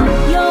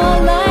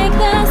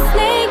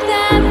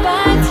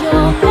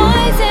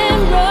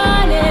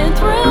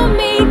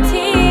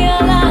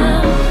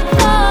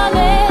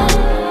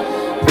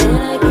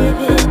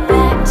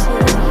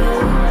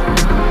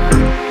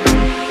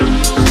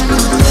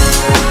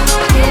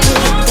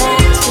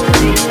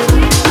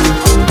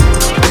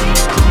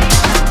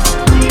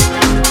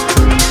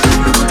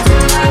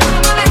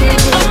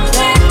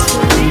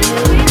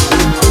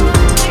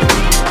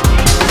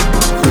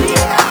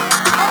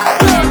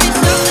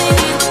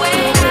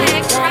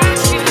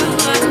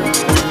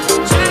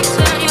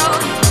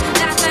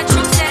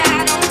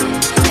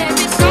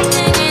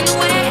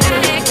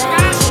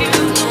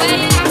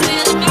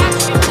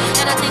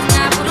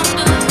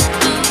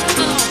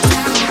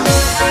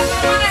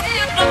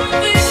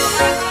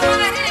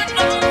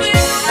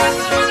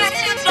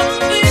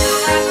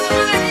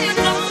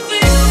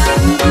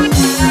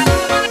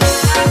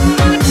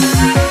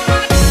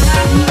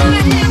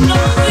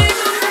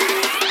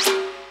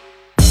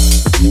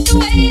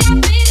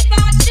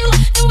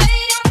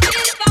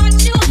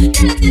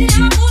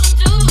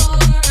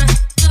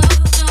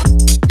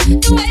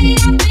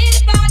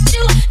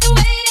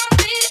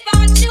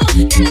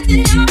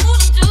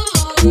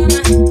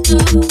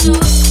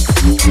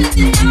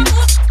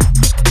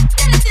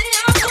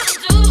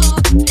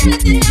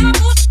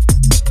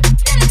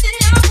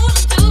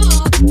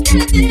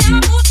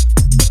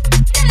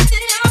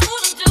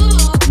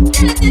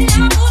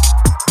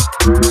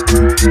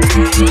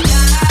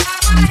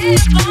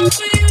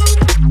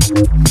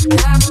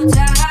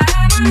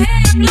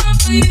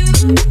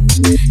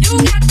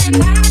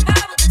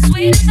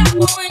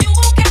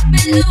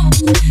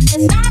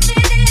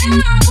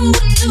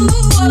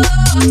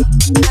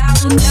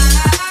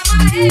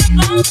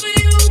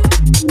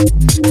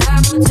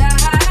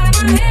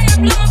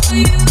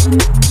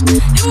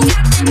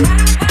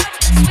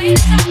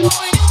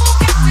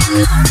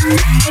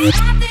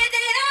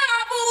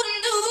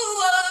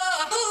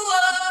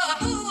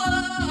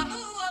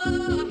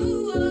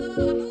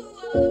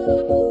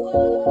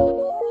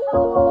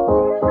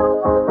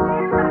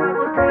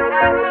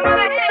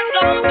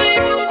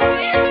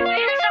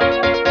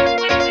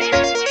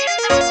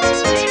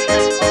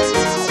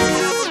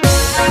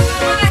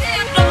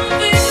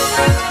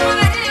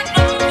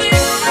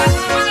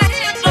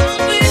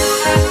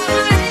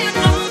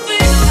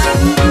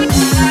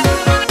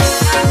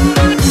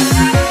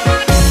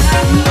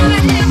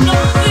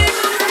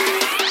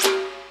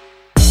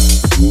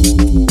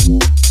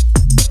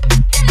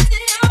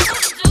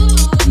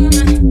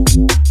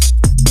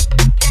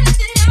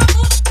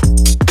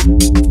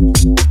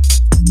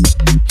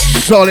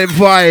 Solid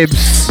vibes.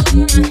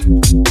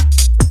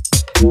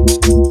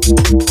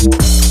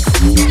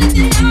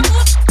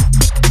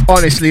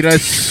 Honestly,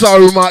 there's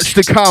so much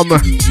to come.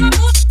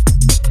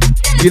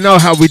 You know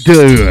how we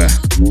do.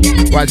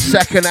 Right,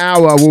 second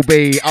hour will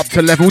be up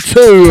to level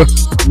 2.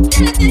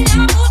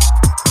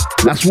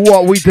 That's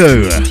what we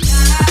do.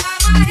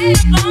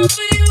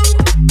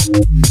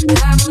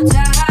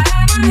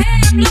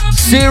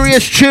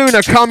 Serious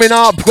tuner coming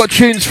up. Got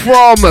tunes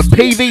from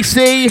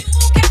PVC,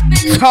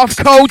 Tough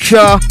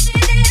Culture.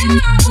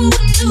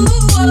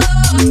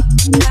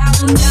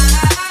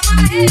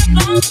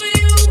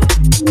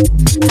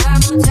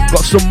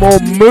 Got some more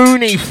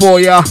Mooney for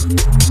ya.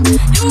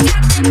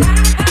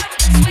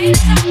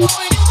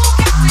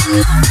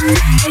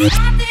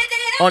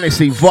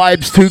 Honestly,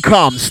 vibes to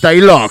come. Stay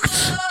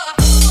locked.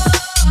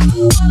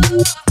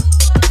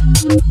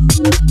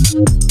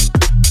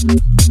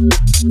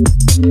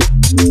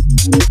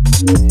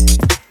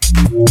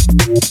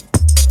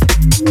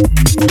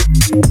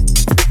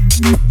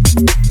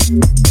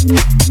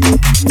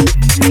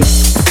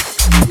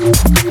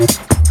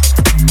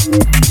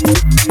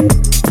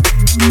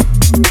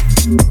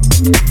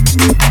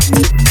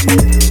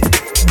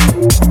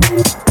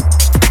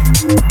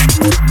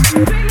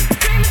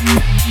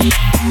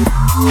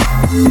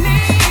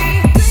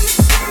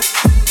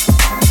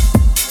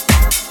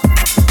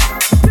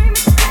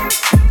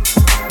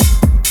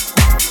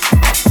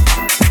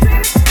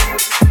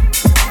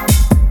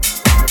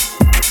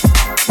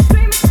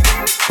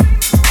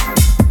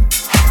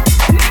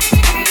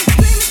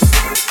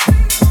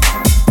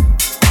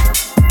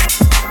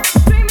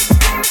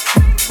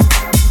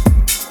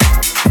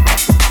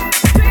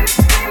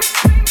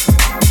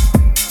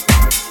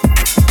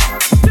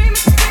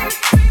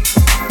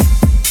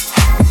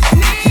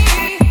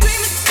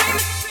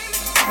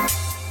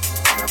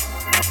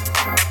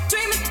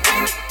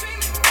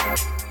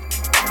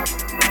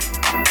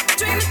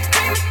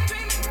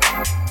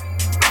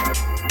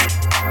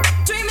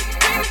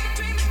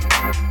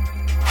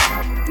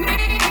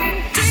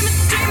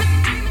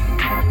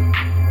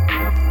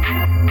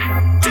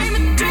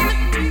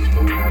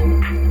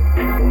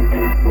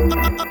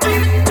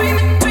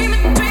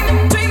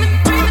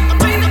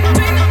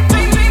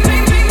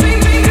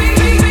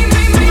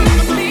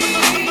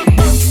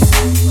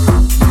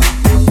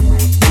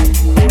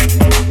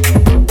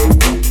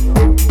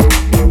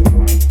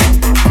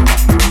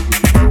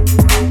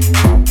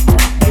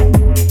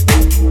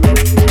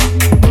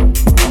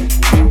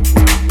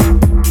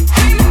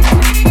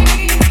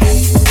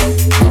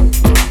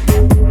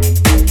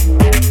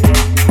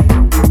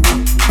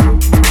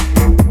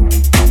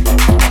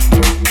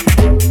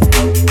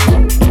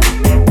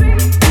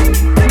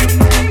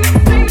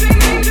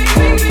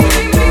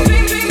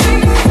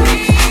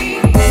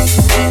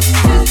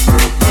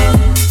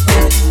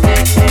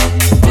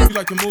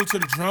 to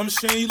the drum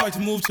machine? You like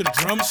to move to the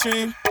drum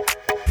machine?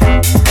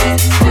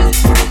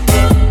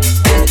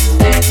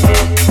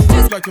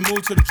 You like to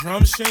move to the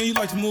drum machine? You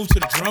like to move to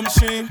the drum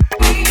machine?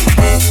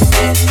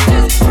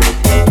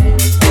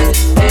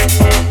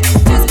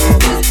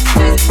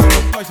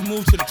 You like to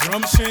move to the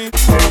drum machine?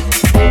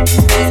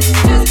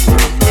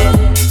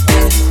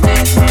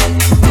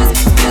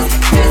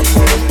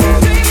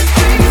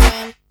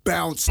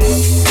 Bounce.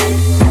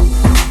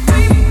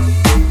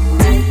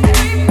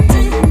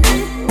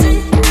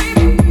 To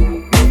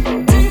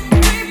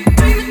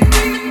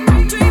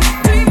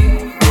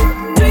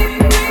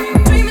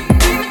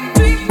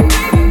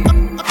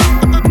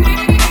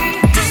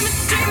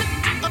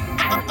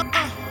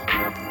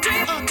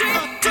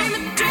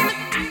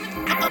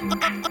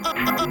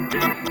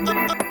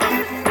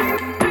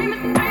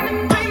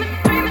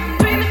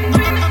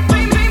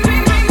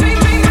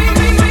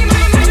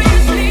the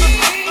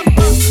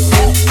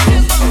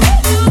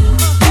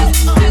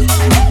drum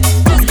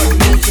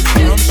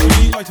machine.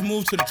 You like to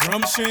move to the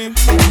drum machine.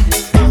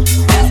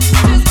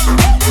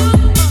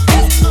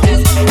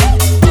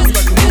 You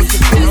like to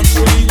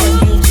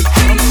move to the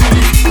drum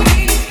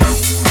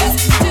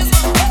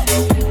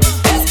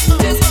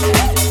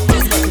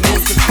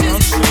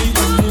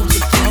machine.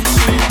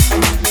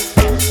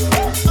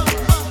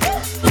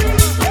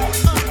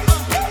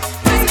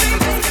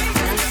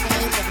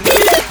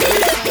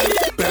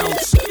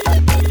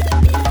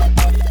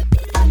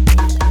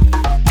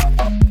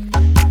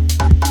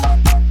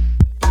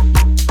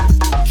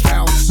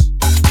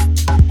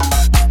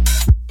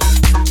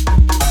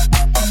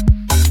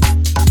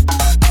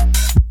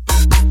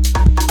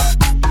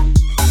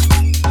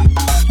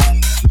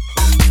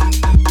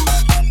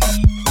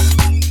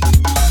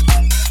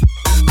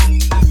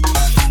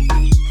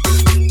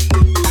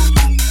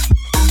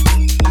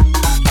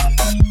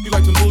 You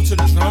like to move to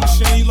the drum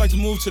machine. You like to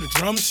move to the drum machine. Bounce. To the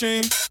drum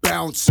machine,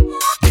 bounce.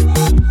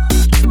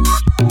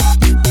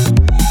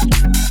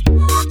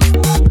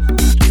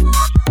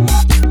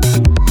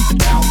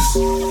 Bounce.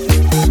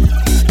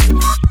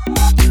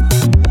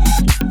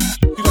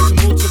 You like to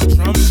move to the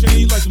drum machine?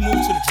 You like to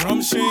move to the drum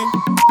machine? You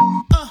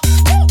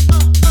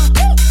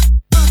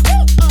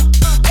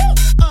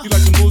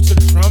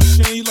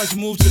like to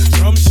move to the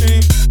drum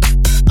machine?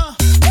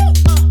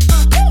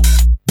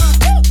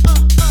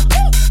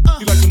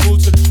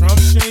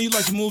 You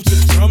like to move to the drum machine? You like to move to the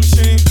drum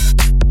machine?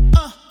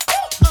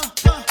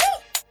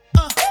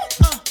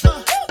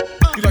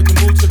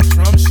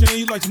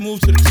 You like to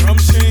move to the drum machine? You like to move to the drum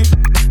machine?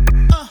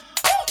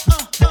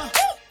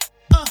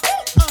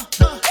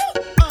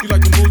 You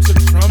like to move to the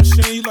drum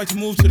machine? You like to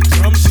move to the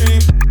drum machine?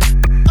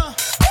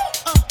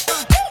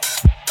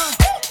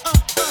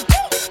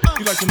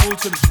 You like to move to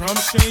the drum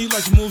machine? You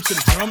like to move to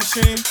the drum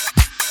machine?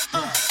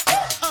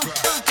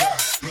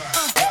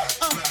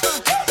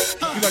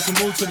 You like to move to the drum machine? You like to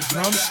move to the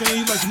drum machine?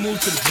 You like to move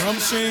to the drum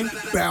machine?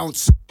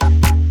 Bounce.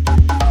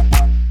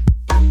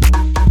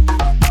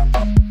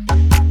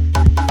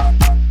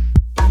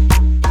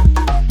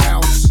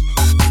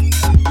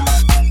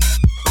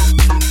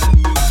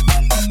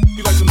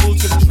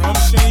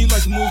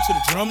 Move to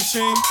the drum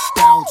machine,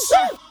 bounce.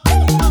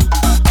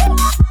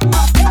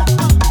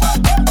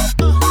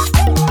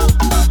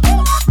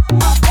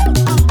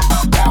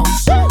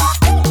 Bounce. You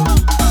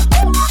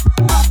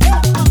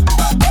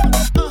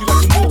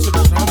like to move to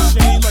the drum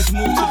machine? You like to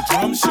move to the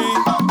drum machine?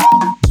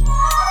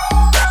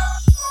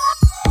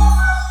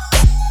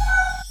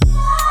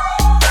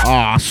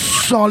 Ah,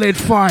 solid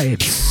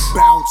vibes.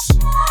 Bounce.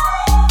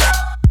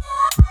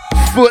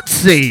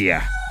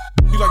 Footsie.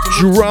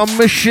 Drum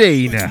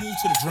machine.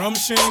 Drum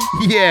machine?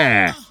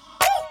 Yeah.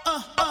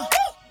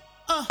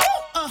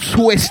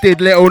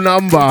 Twisted little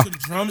number.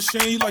 Drum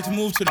machine? You like to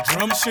move to the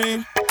drum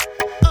machine?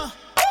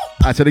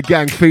 Out to the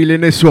gang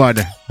feeling this one.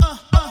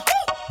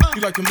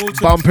 You like to move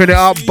to bumping it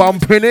up,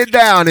 bumping it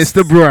down, it's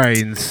the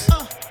Brainz.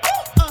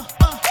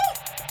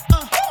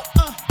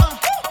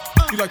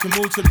 You like to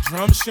move to the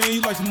drum machine?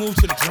 You like to move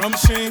to the drum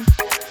machine?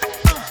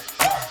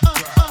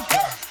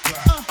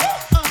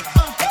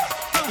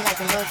 You like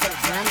to move to the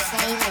drum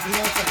machine? You like to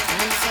move to the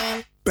drum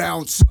machine?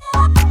 Bounce.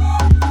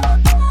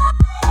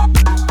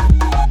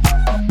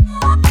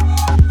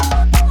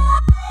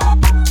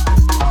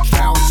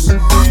 Bounce.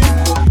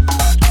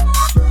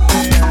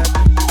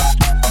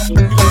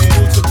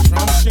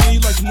 You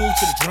like to move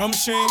to the drum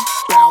machine?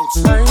 Bounce.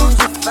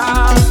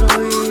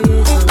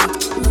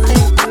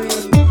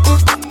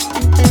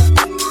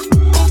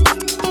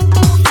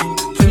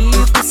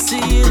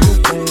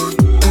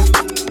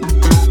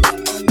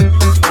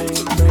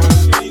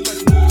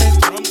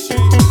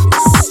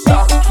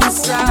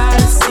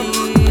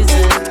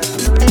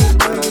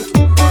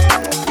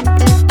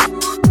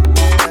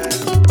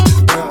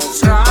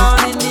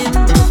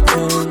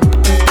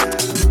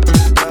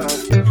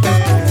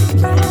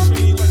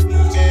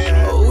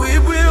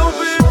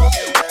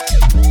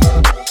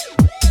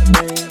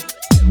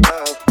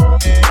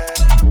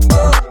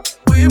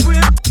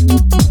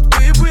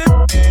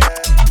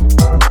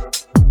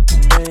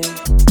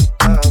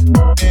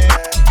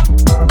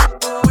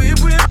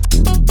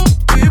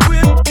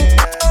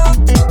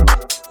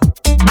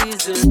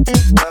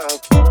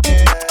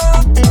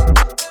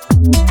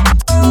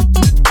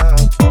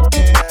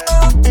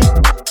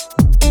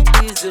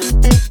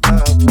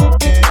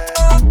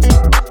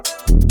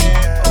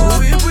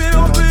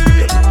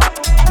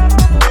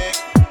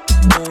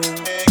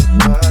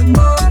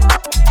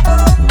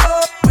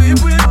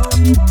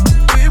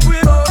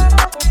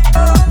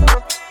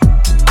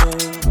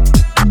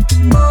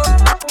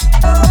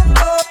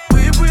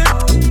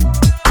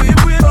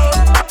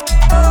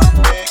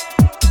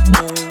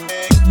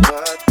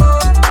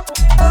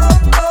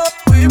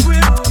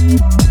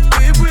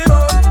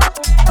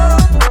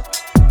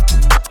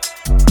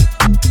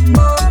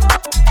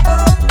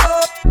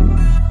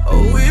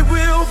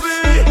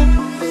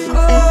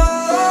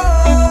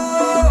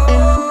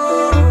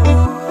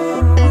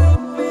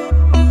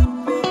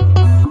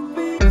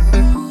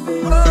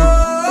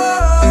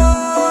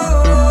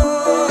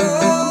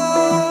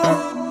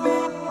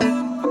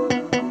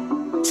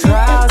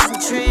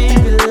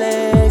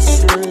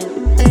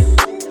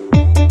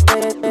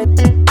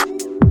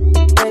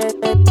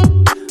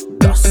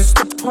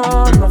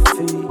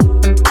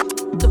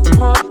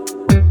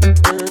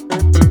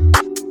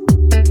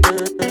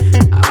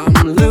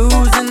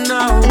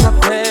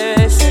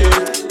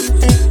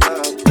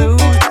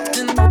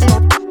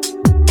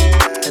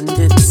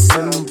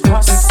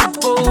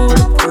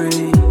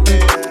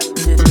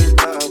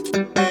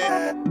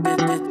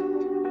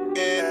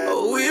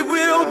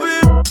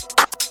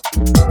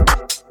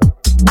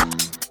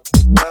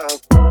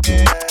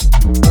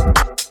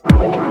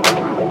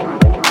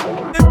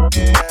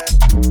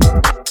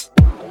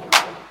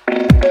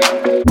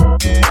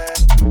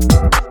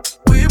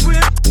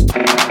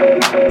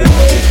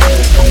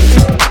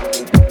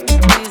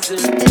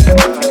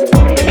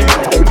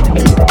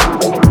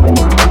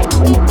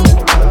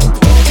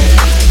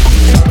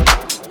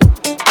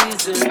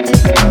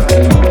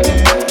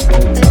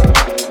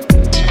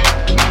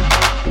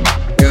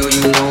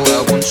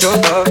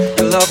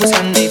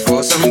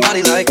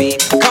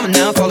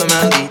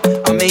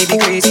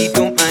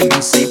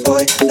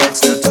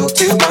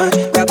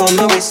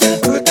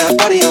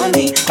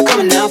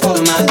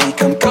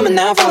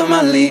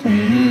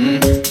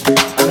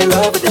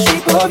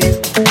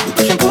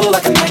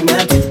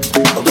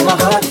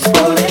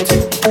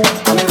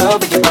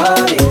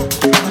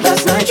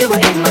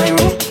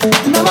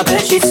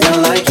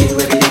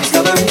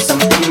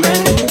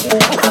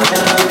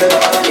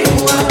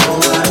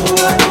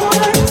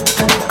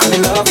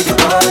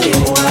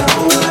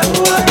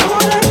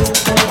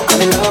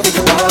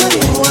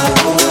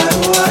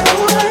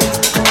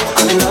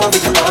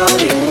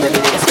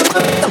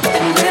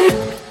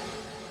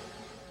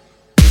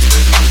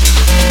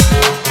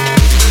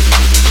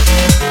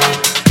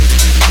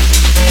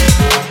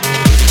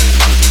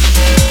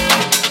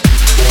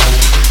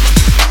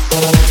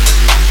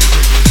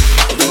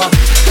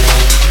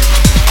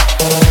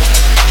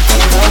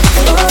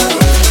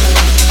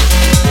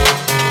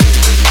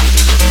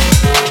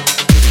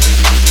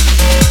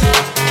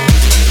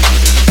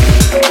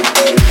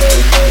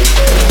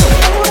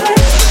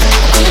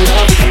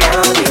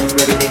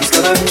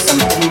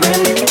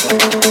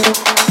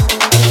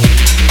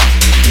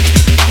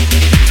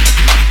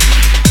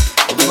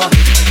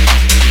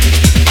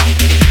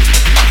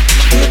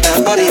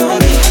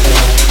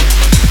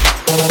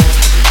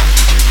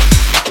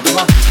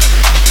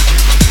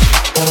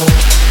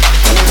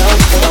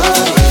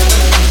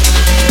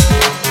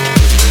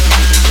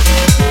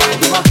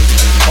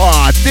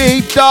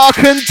 Dark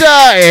and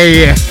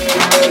dirty.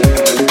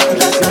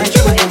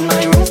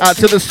 Out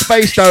to the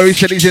space though, he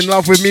said he's in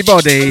love with me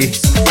body.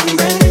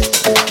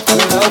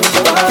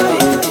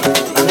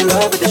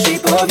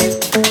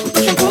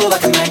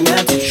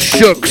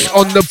 Shooks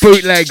on the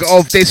bootleg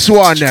of this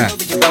one.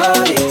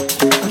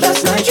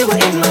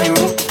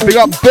 We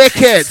got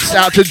Beckett.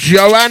 Out to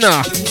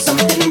Joanna.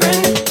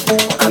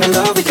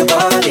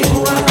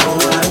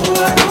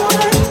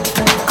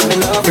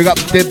 We got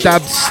Dib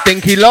Dab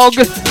Stinky Log.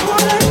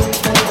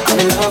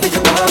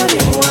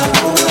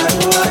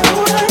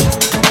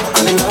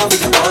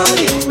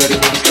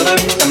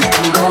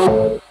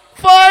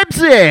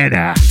 Vibes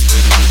in.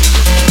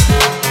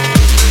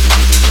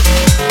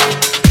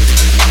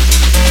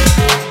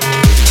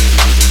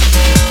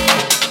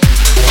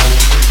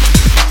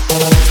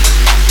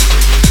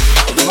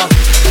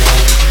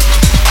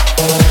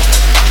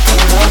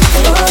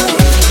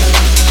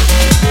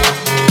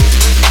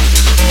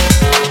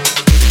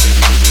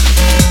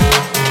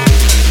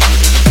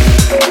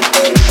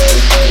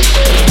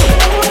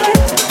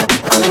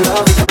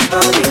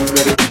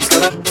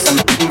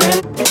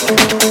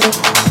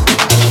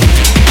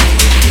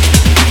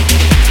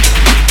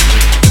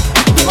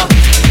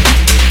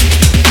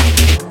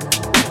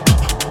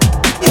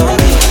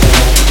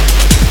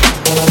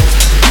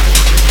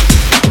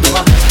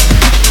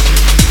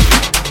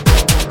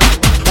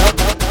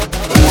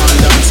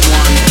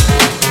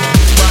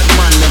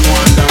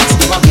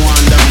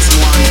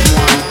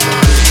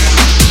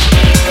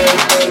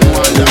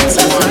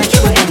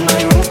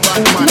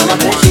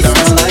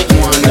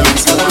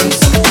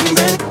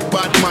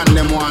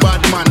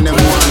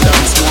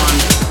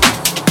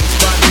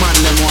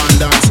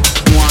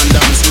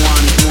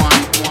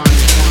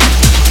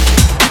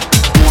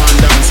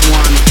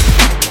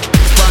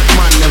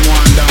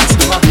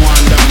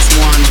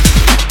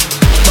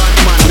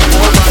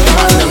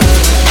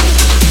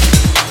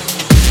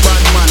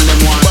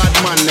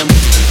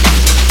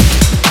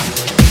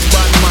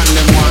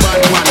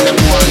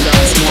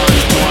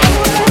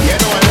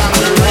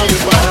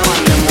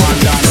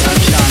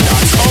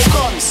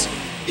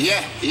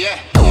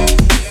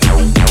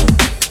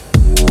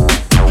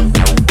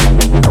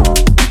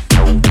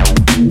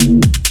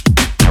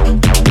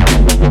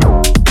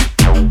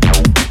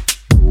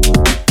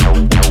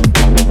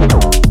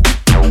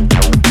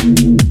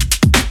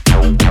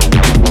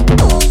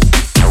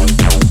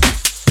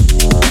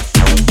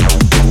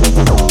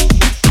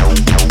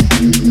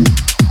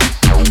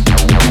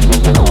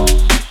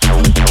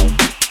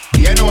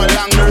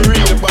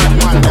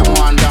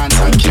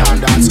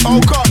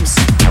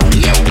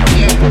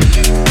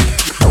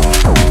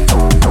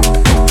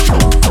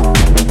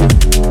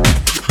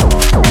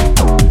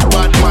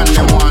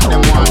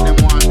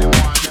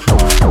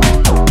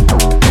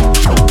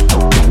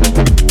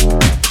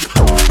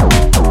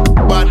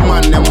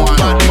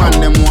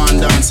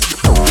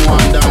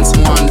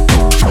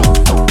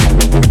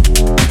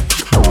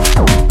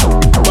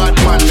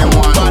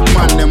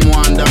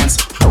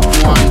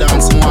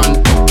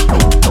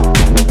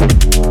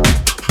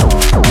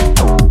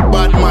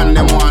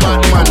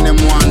 man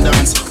them want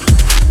dance.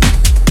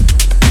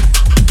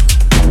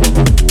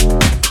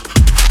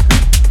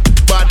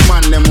 Bad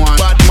man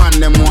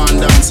them want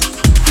dance.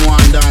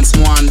 Want dance,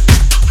 want.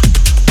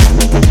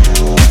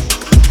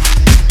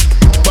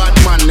 Bad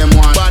man them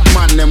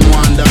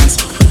want dance.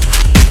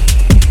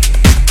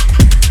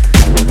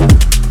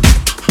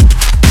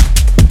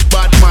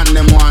 Bad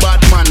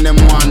man them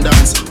want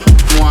dance.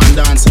 Want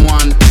dance,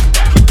 want.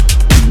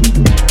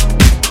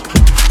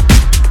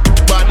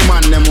 Bad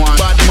man them want,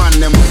 bad man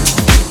them.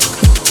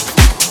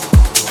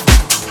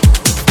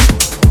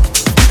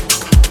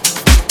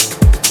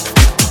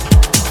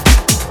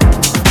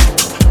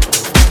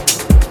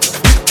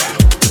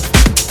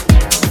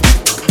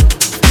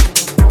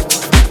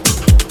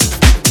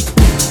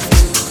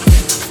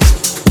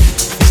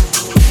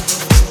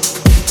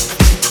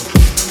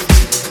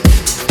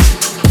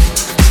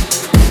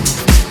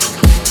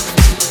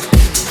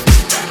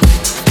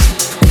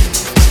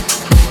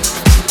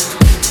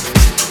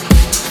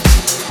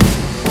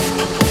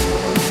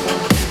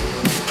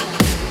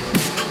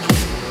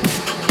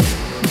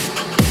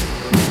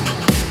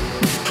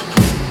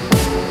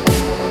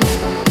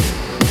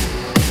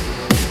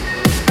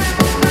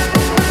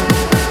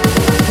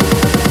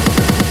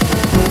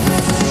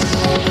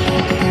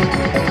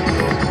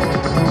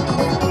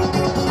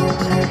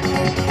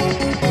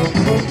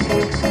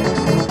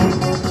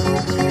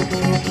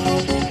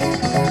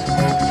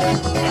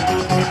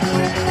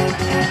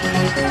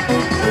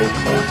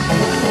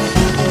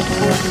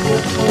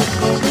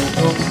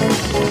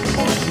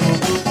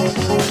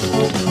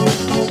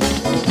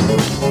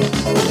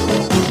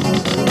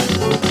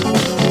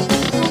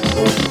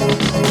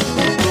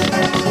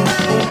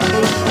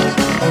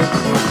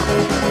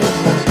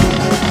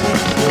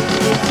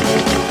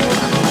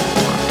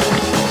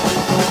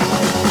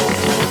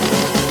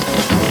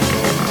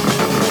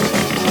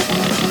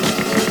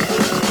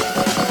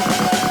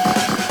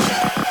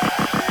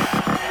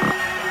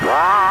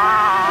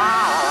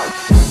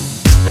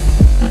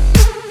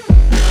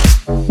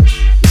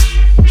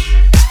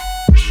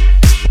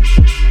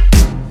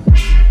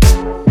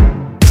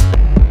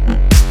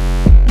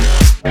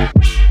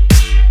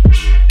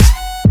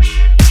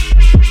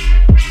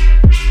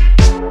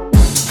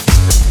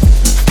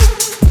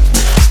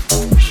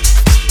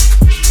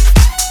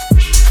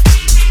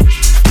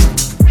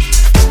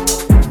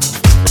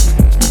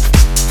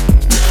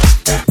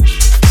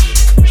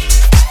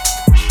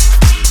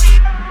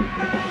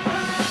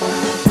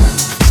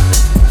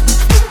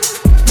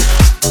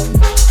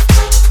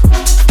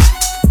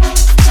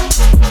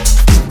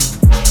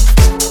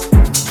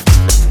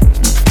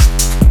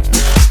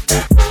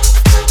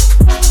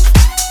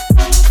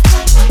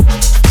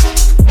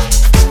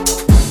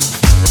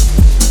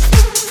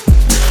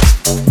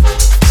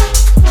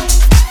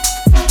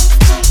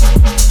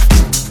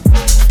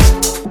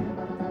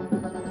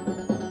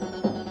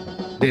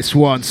 This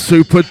one's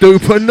super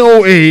duper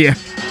naughty.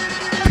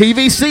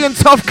 PVC and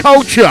Tough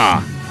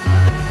Culture.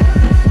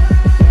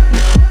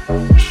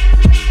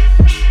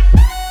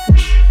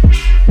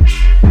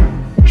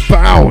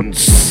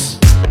 Bounce.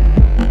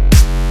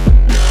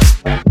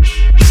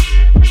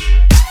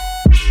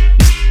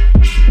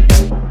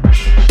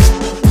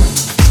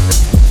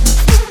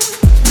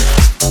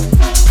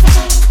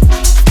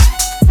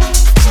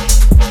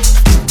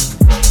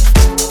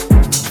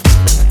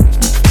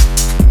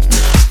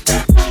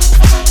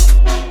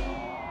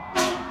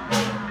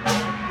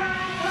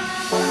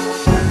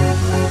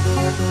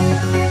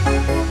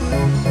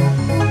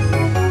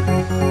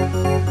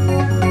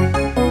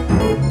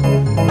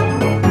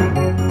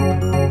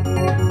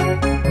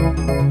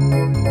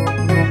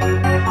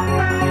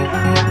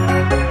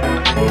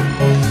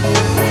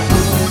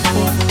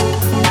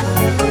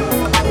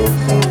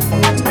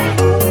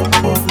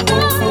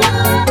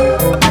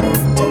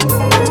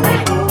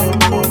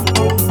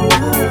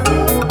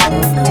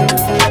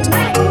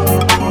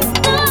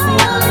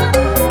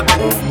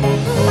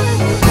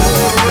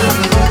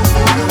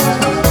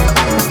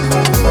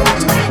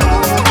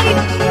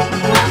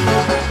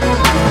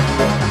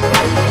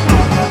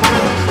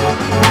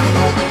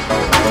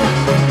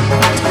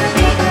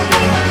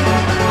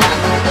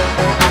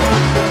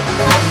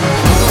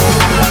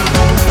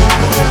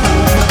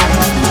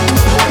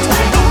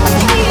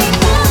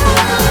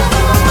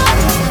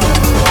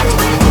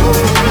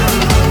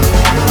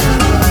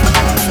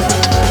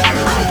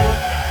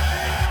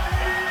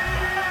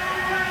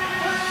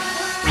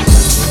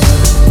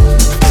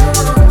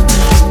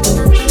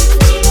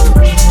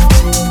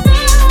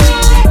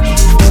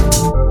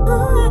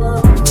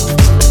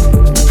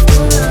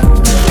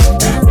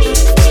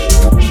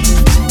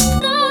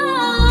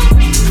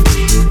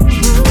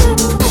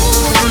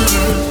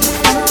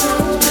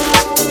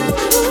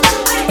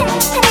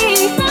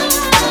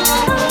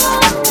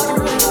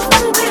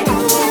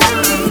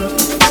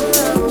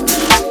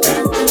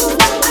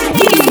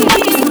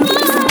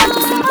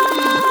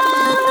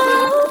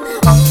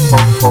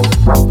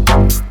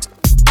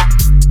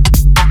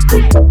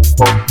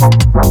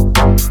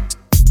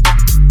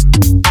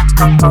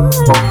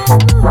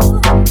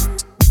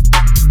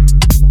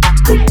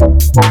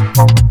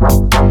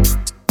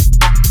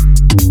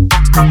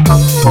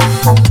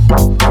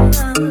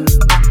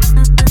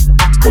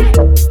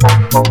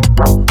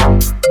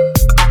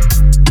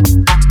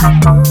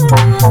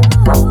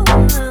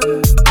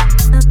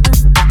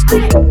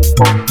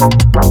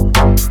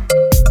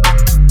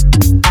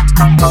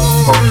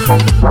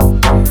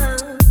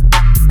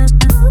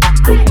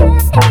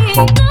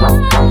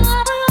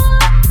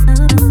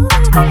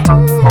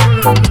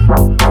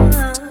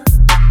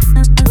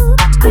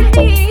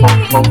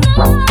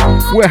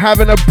 We're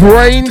having a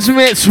Brainz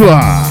mitzvah.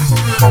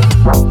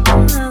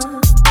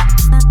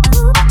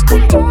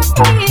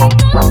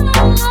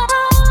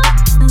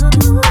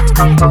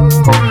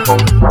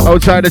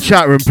 Outside the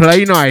chat room,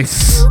 play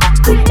nice.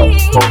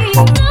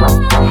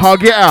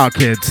 Hug it out,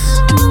 kids.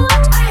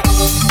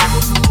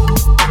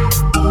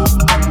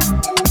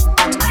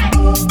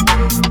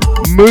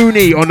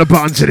 Mooney on the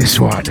button to this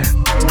one.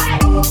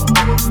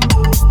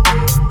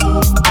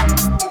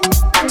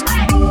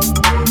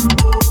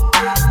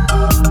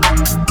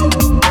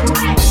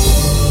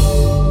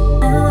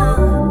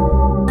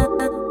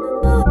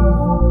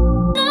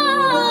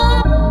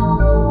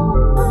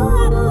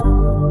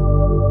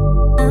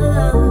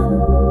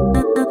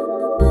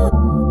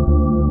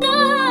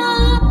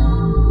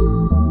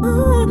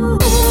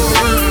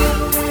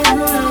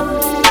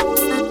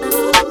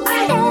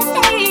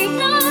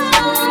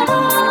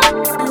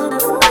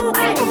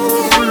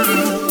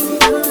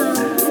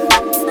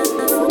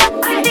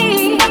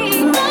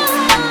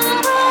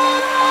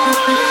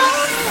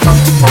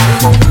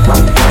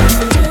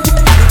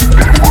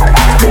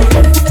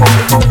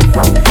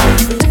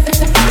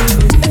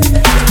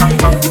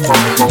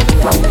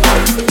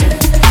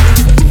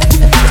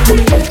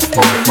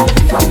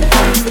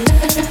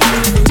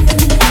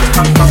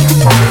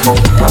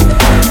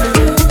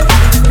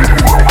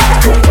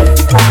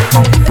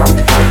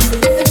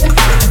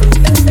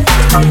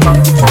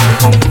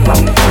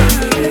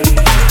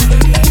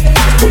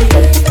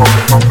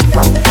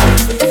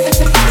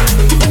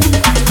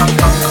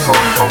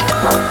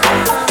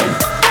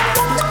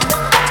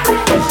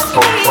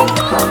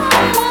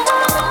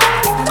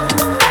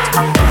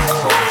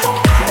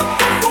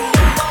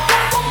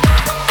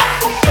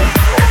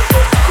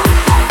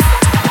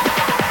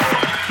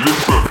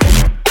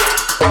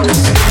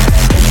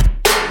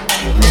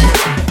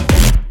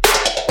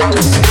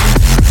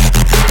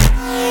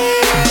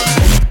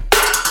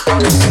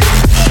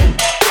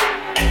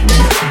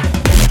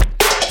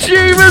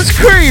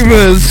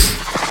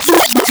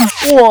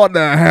 What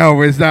the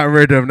hell is that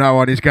rhythm? That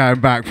one is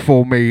going back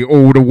for me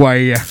all the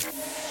way.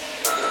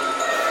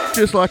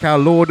 Just like our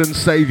Lord and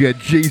Saviour,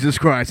 Jesus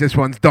Christ, this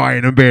one's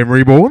dying and being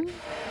reborn.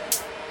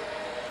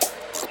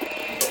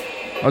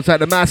 I'll take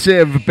the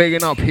Massive,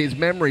 bigging up his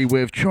memory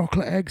with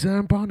chocolate eggs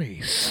and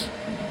bunnies.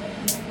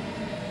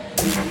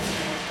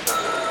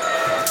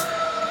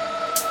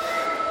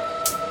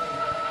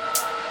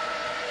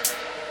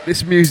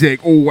 This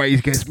music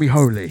always gets me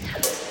holy.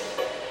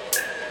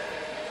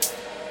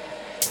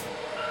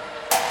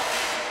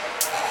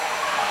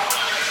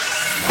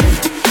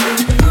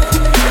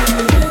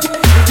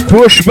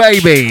 Bush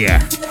Baby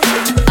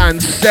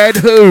and Said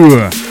Who.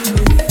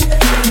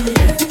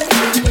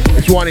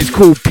 This one is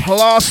called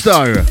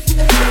Plasto.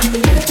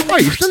 Oh,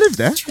 you still live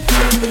there?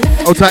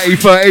 I'll take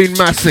E13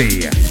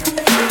 Massey.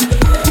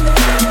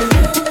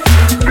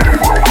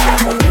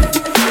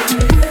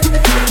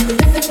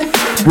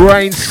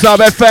 Brainz Sub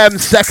FM,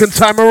 second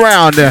time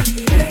around.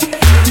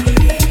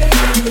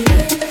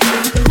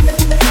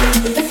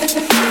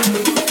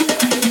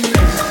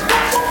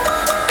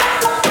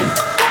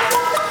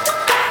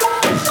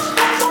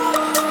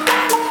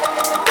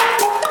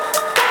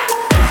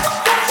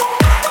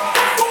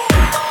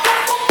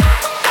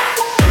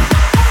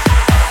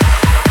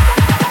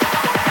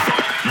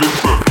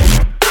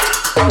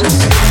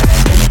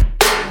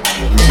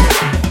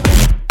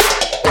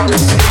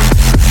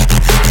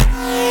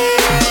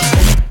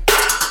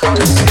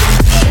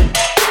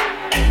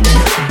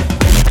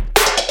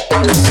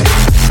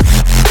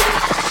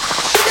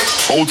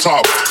 Hold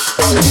top.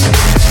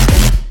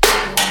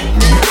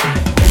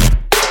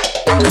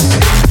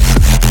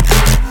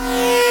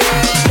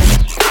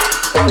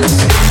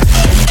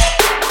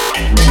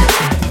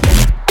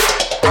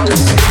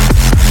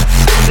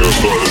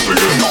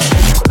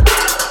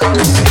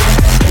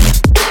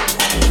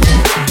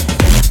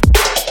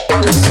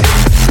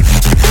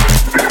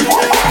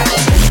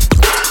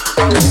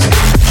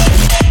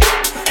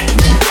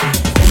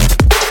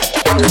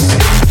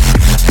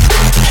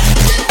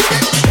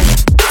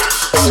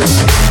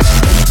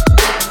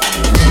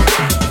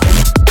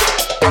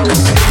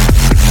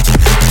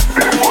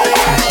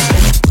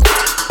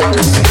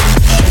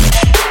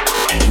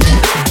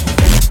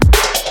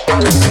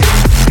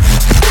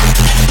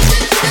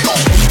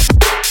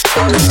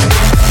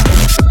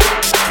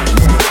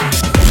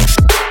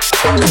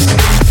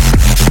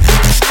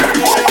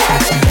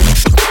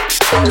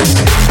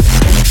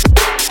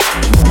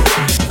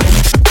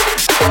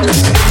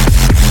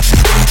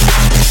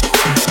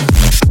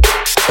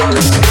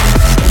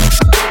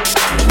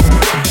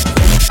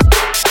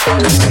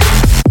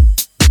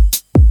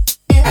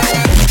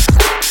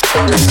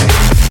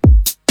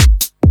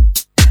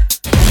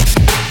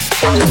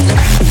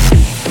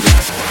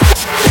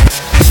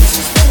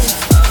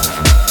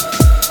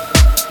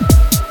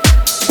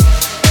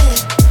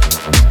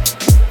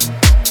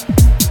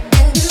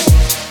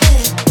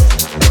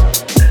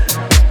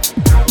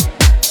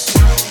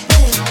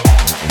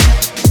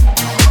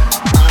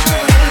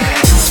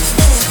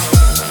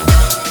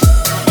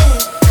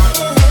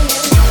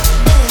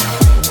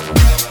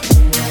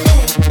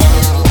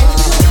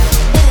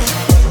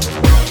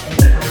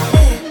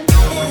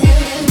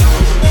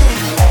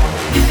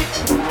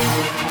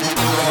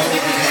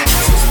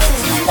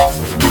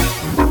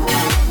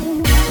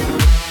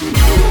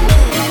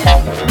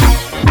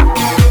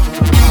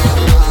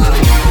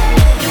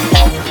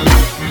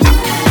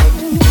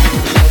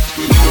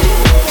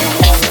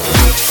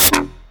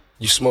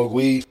 smoke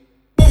weed?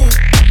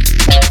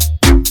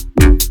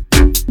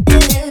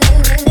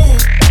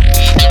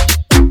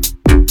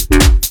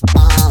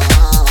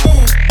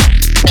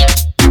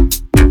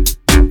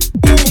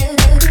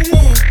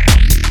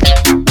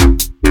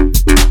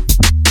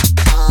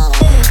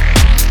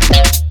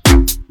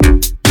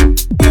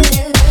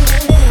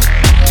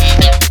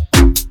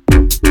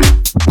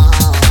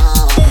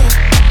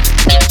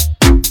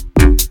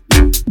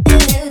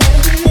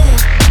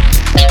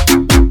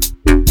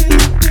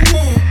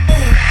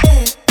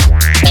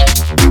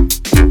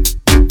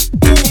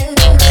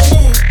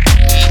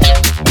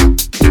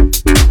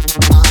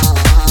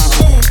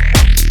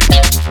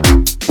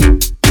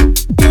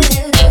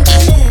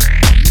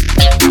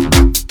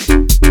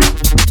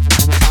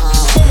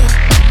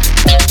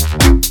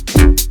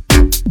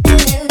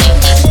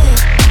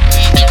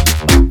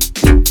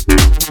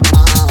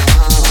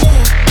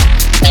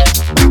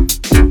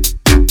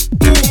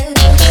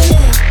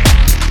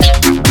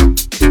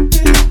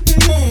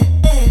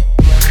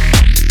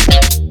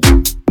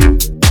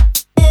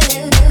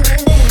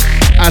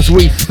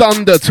 We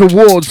thunder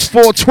towards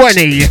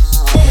 420.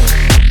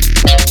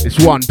 It's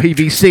one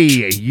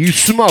PVC, you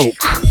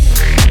smoke.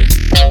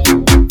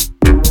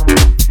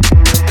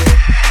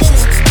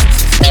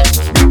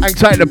 Hang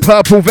tight the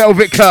purple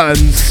velvet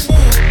curtains.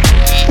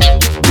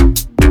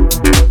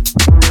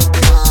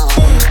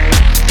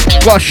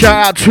 Got a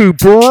shout out to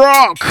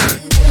Brock.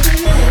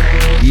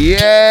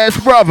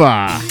 Yes,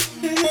 brother.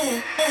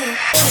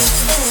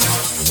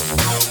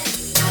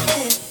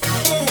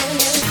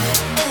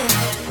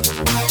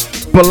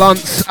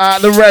 Balance at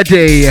the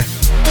ready.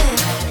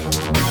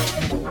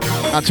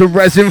 Out to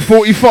Resin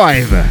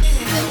 45.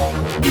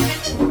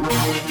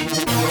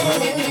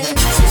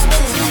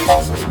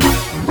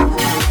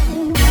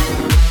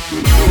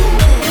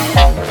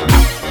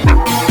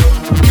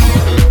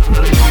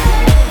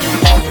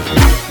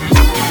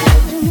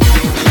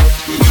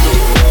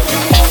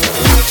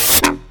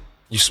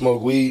 You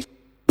smoke weed?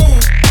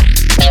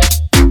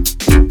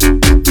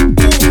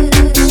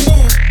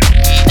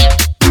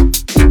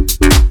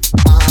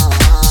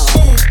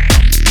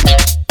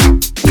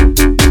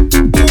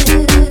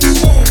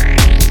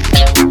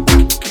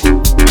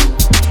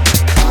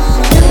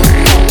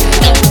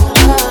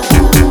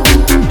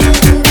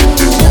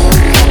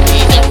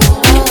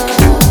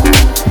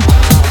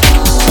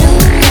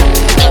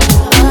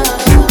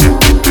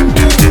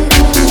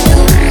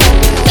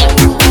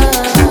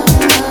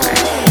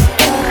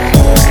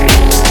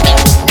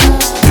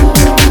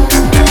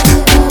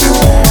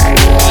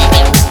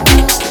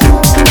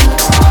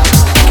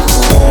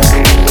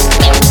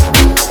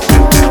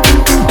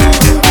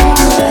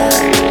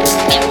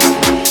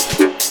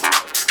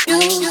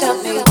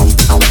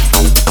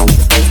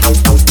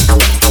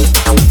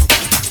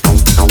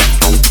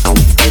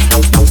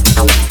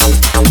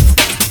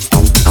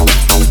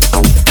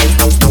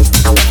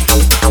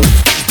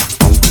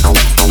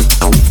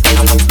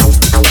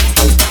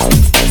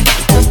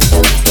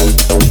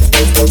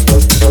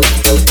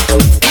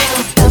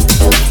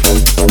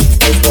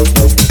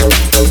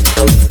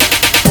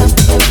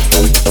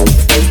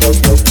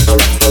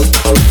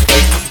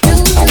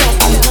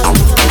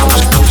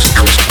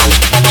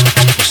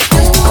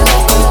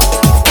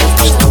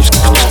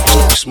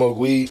 Smoke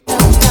weed?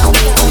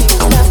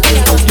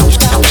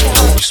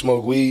 You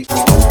smoke weed?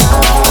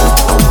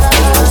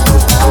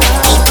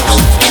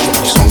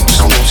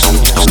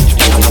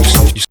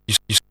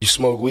 You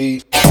smoke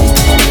weed?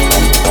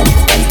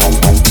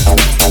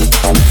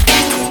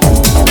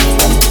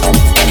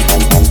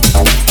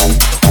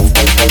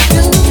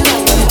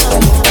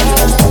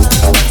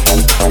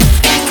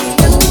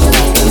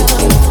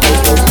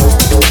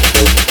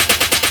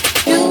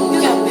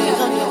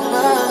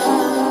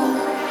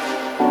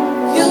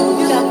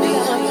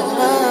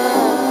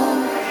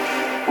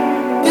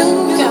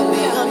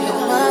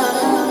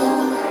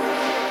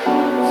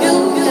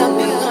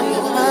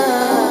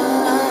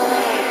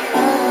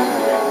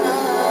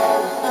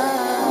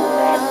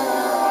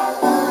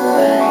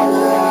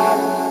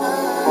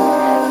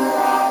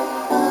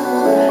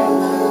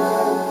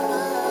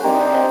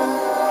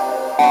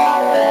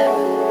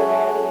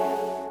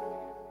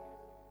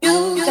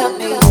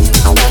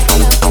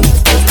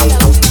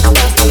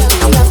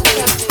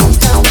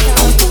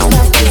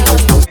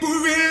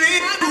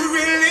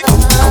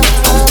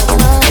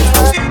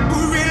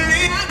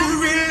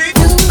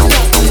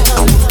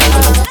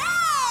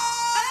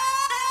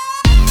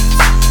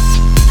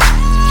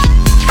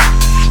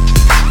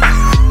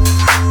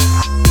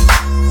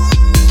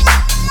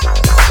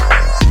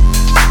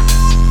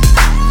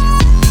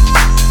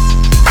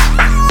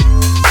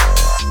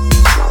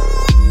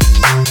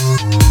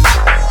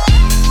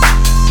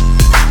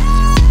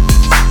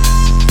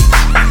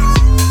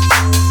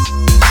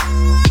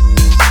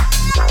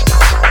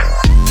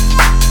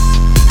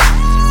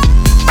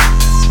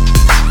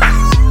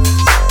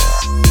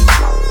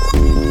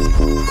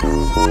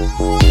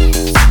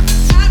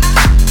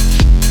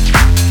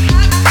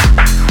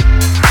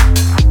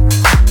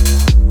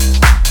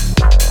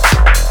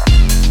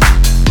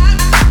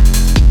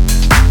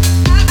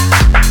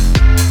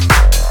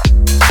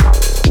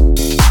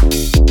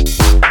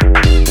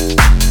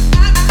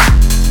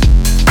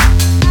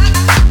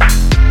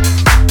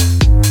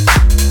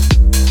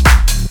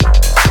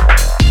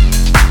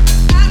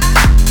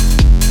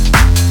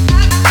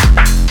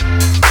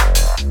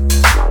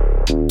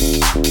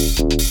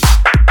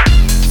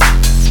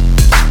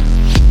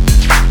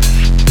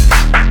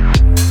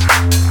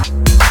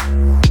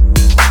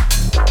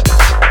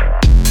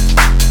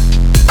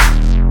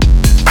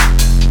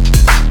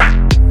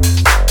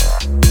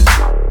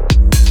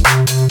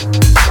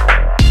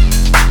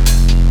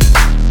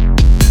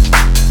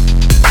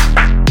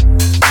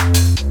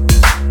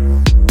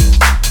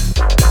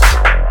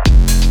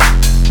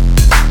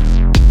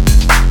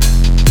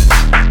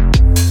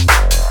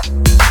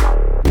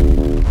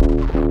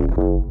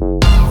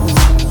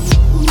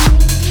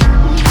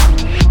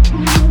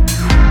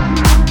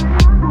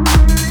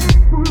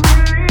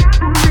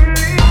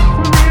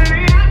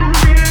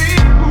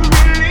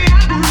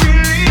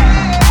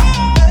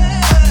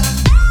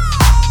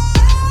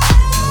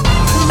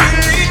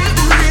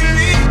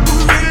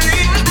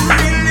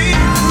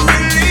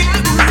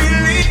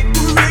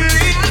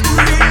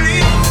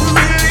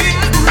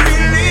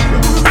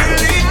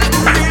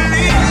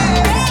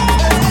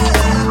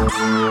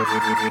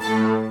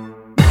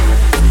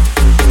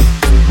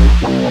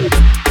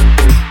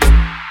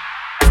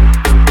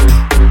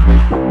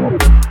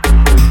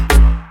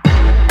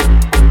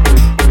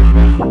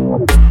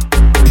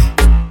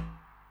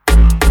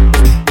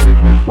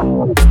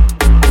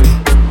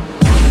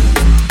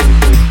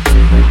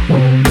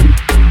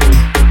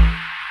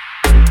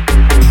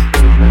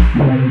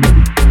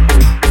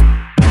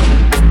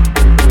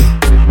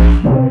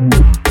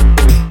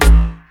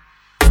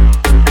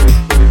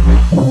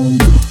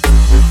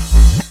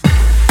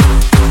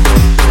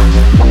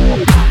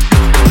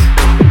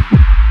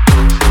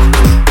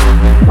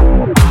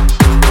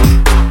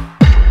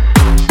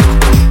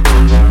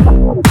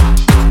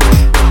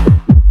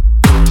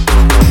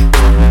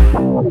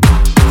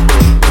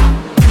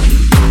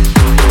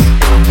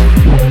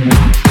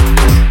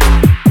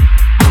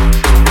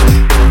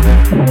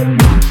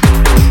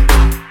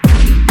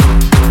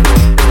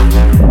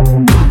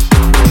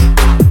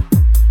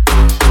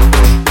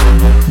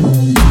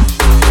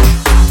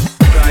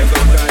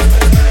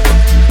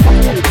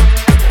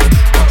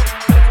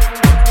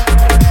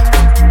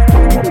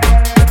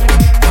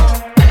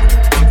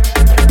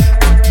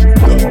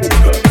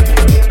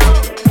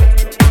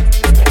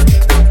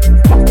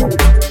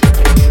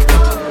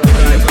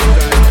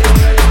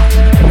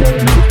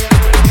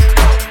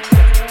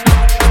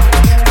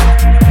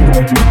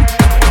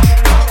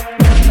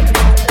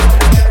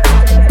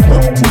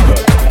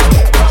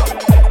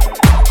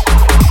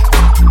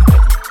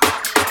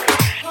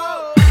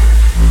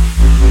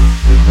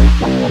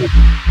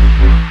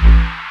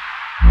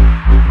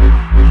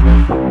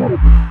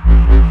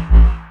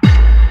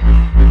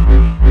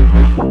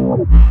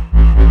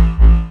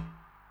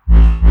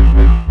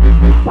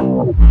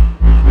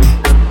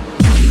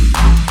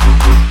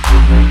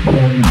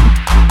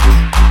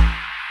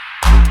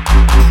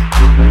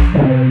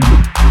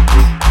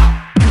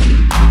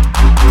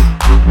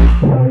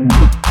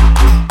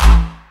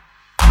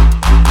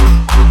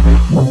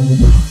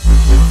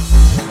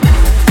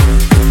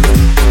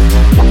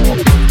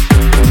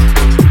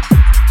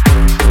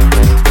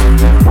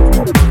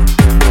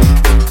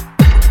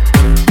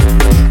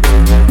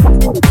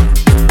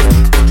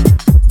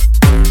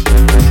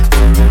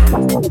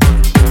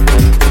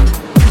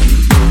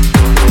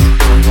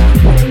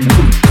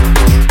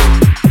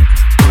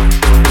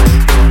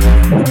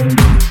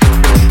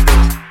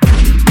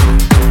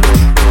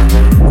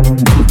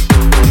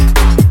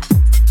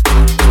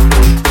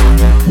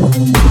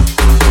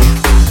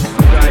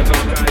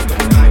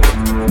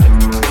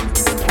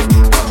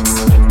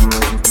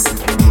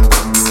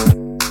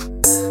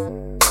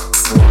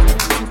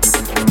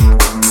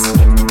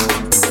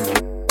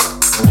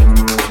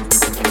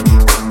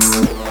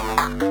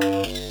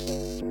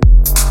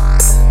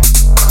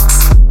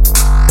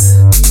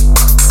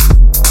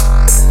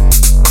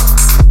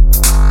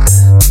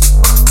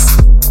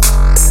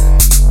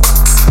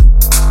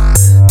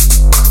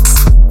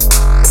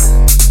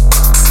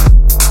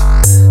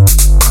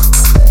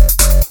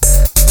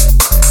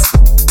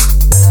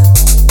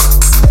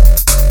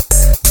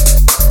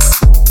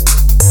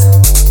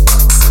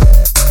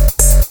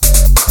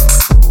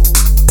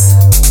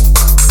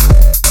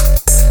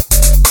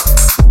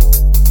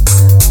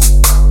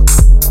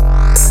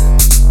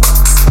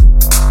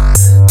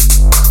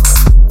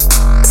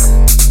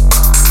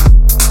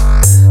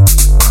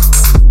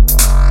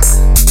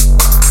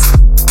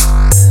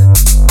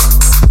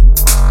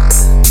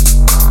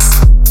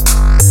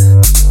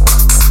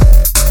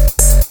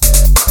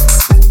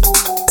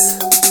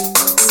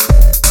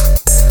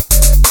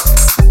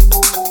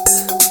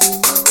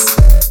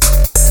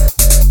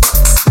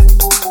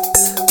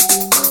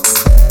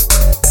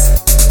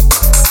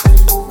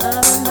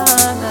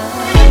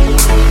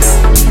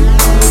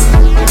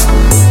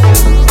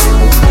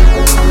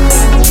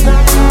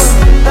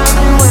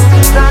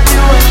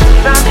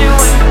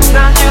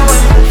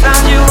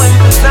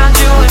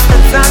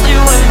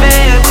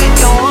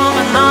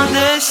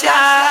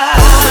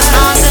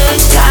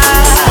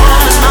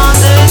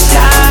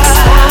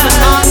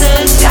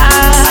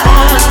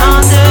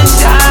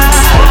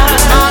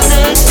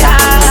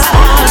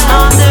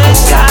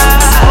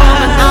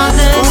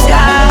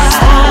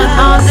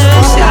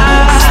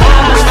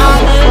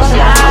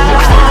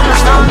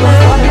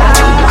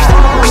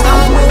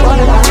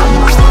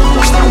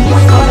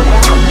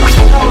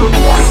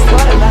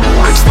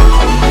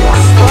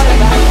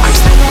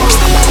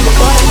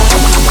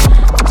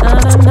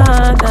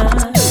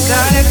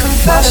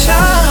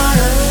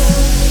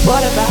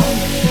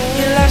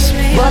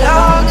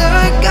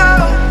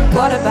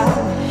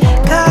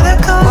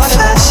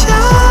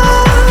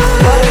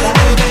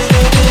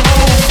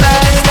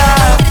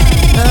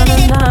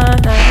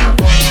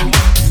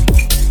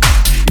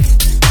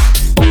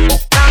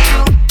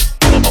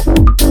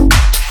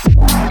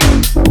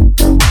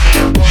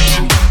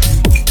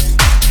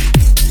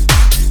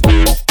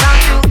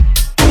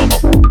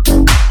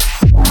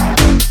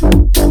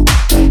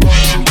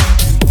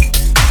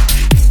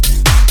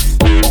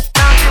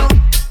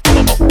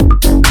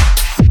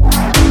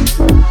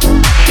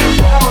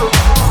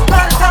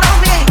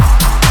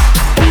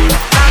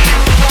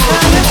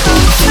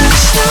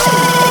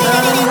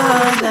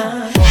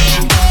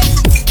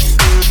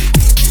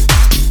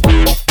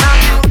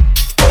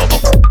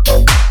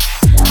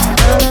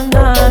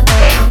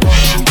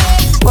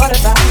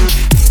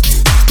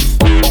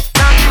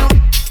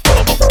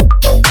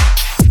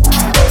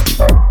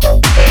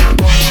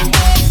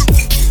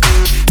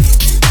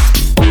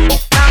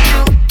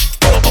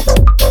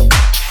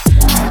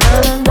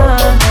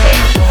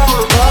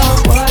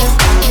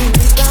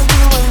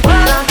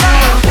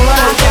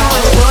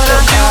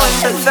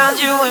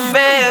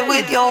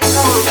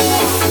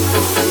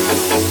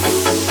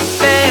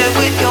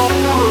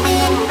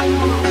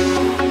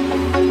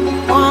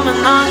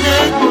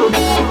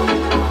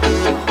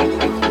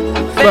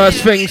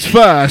 First things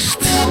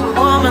first.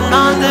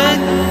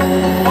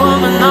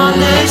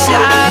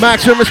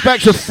 Maximum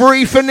respect to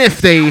Free for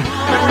Nifty.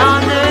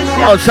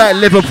 I'd say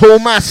Liverpool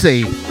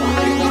Massey.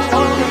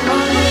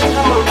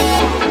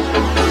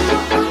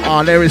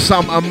 Oh, there is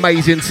some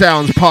amazing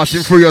sounds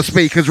passing through your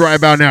speakers right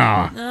about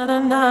now.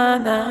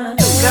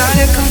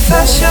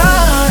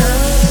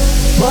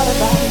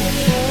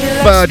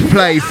 Third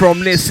play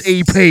from this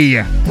EP.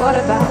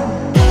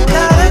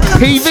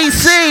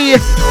 PVC.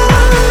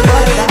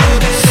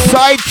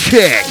 Side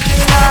Chick.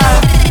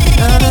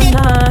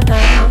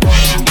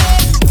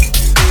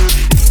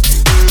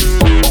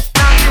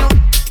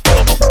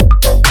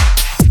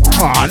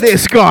 Oh,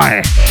 this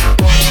guy.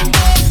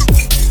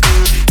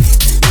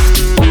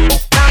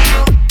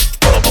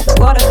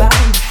 What about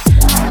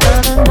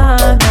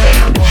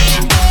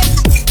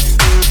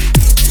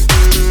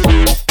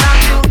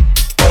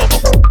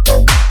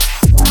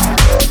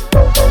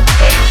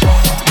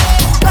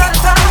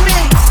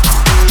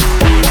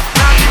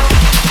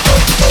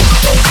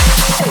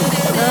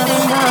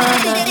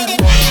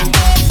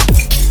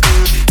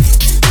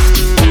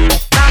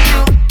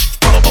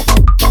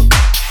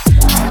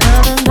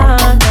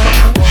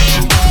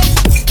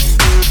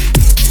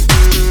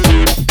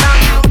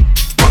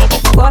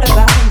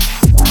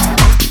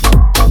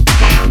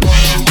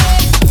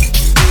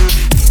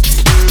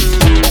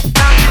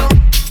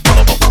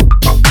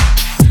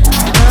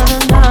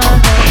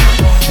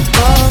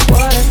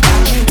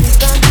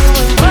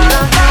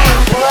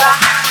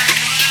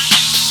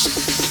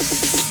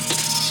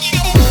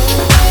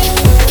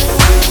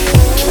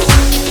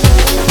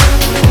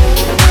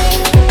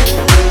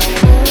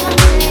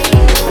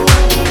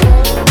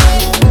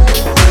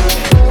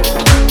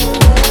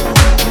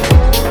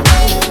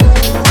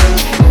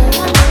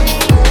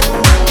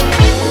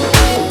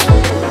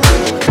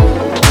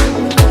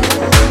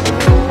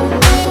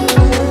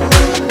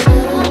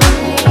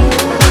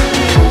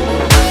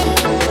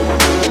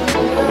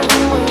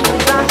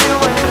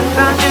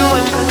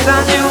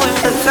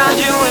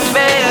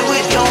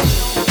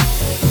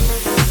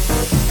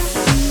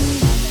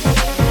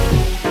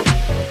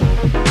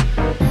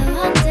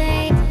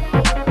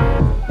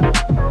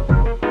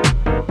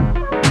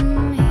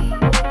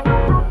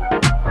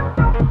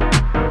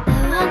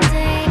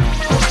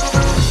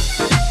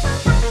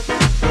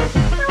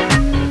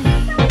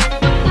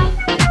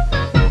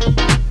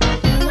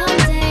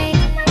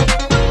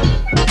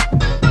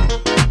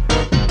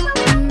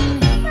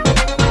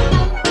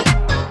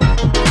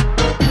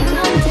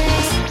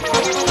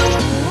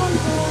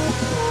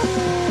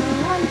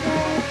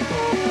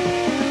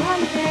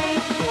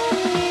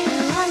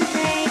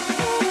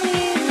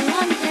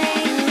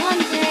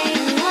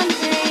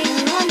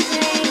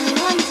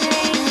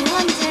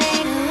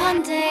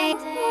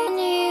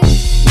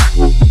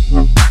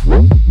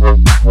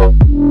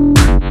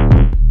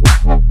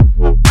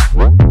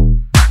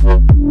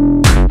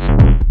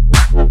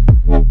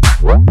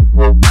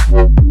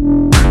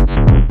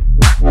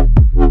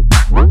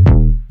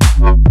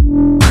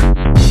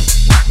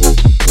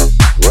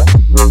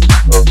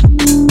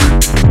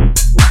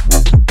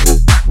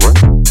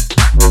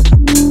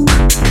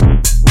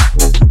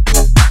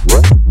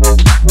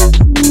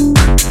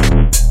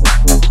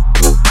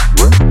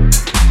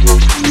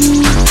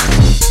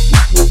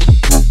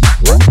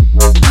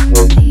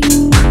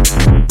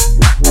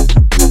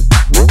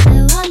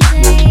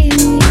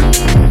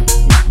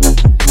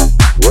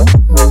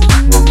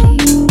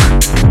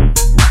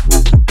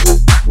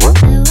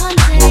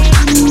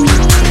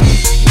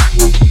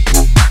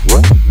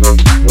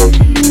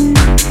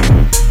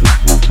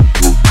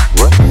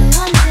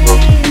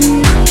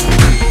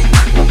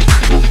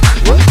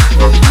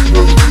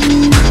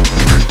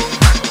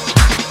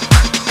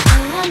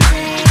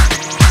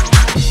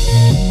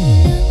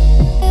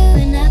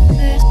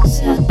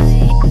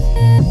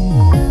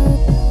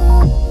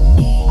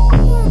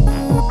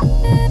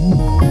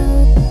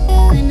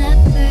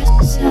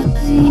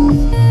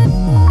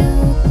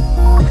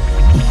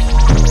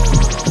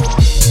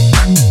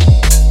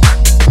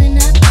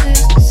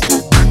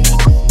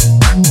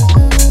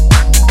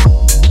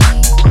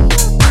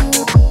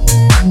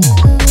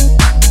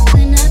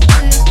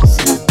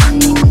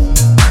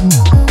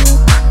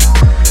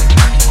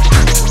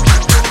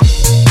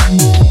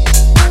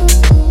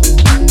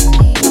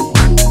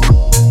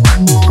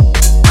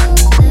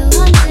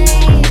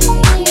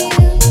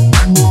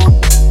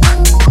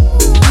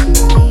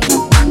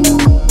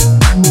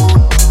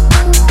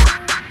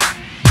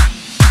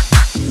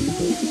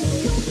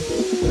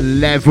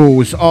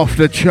Levels off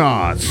the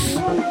charts.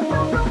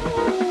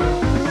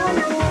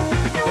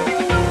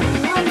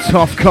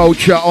 Tough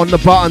Culture on the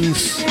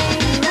buttons.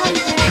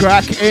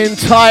 Track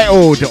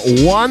entitled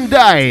One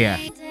Day.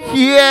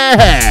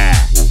 Yeah!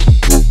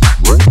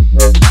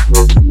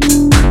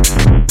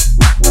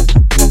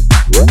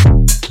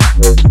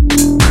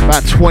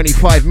 About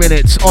 25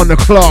 minutes on the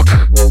clock.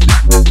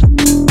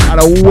 Had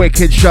a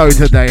wicked show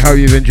today. Hope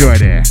you've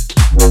enjoyed it.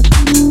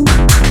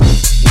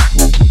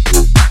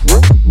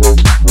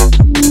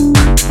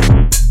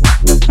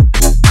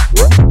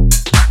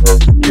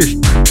 Just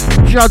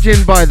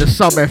Judging by the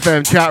Sub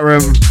FM chat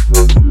room,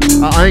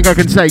 I think I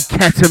can say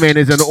ketamine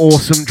is an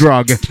awesome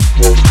drug.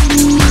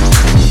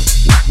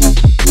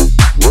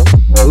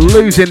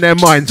 Losing their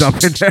minds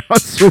up in there, I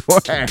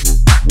swear.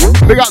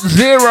 We got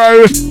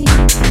Zero.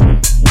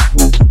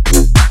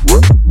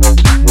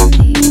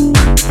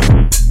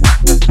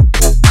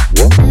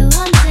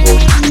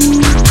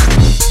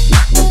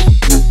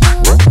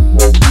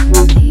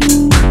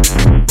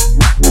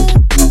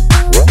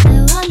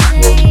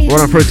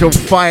 Running through till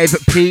 5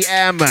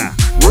 p.m.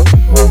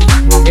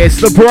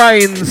 It's the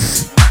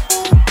Brainz,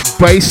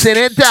 basing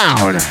it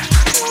down.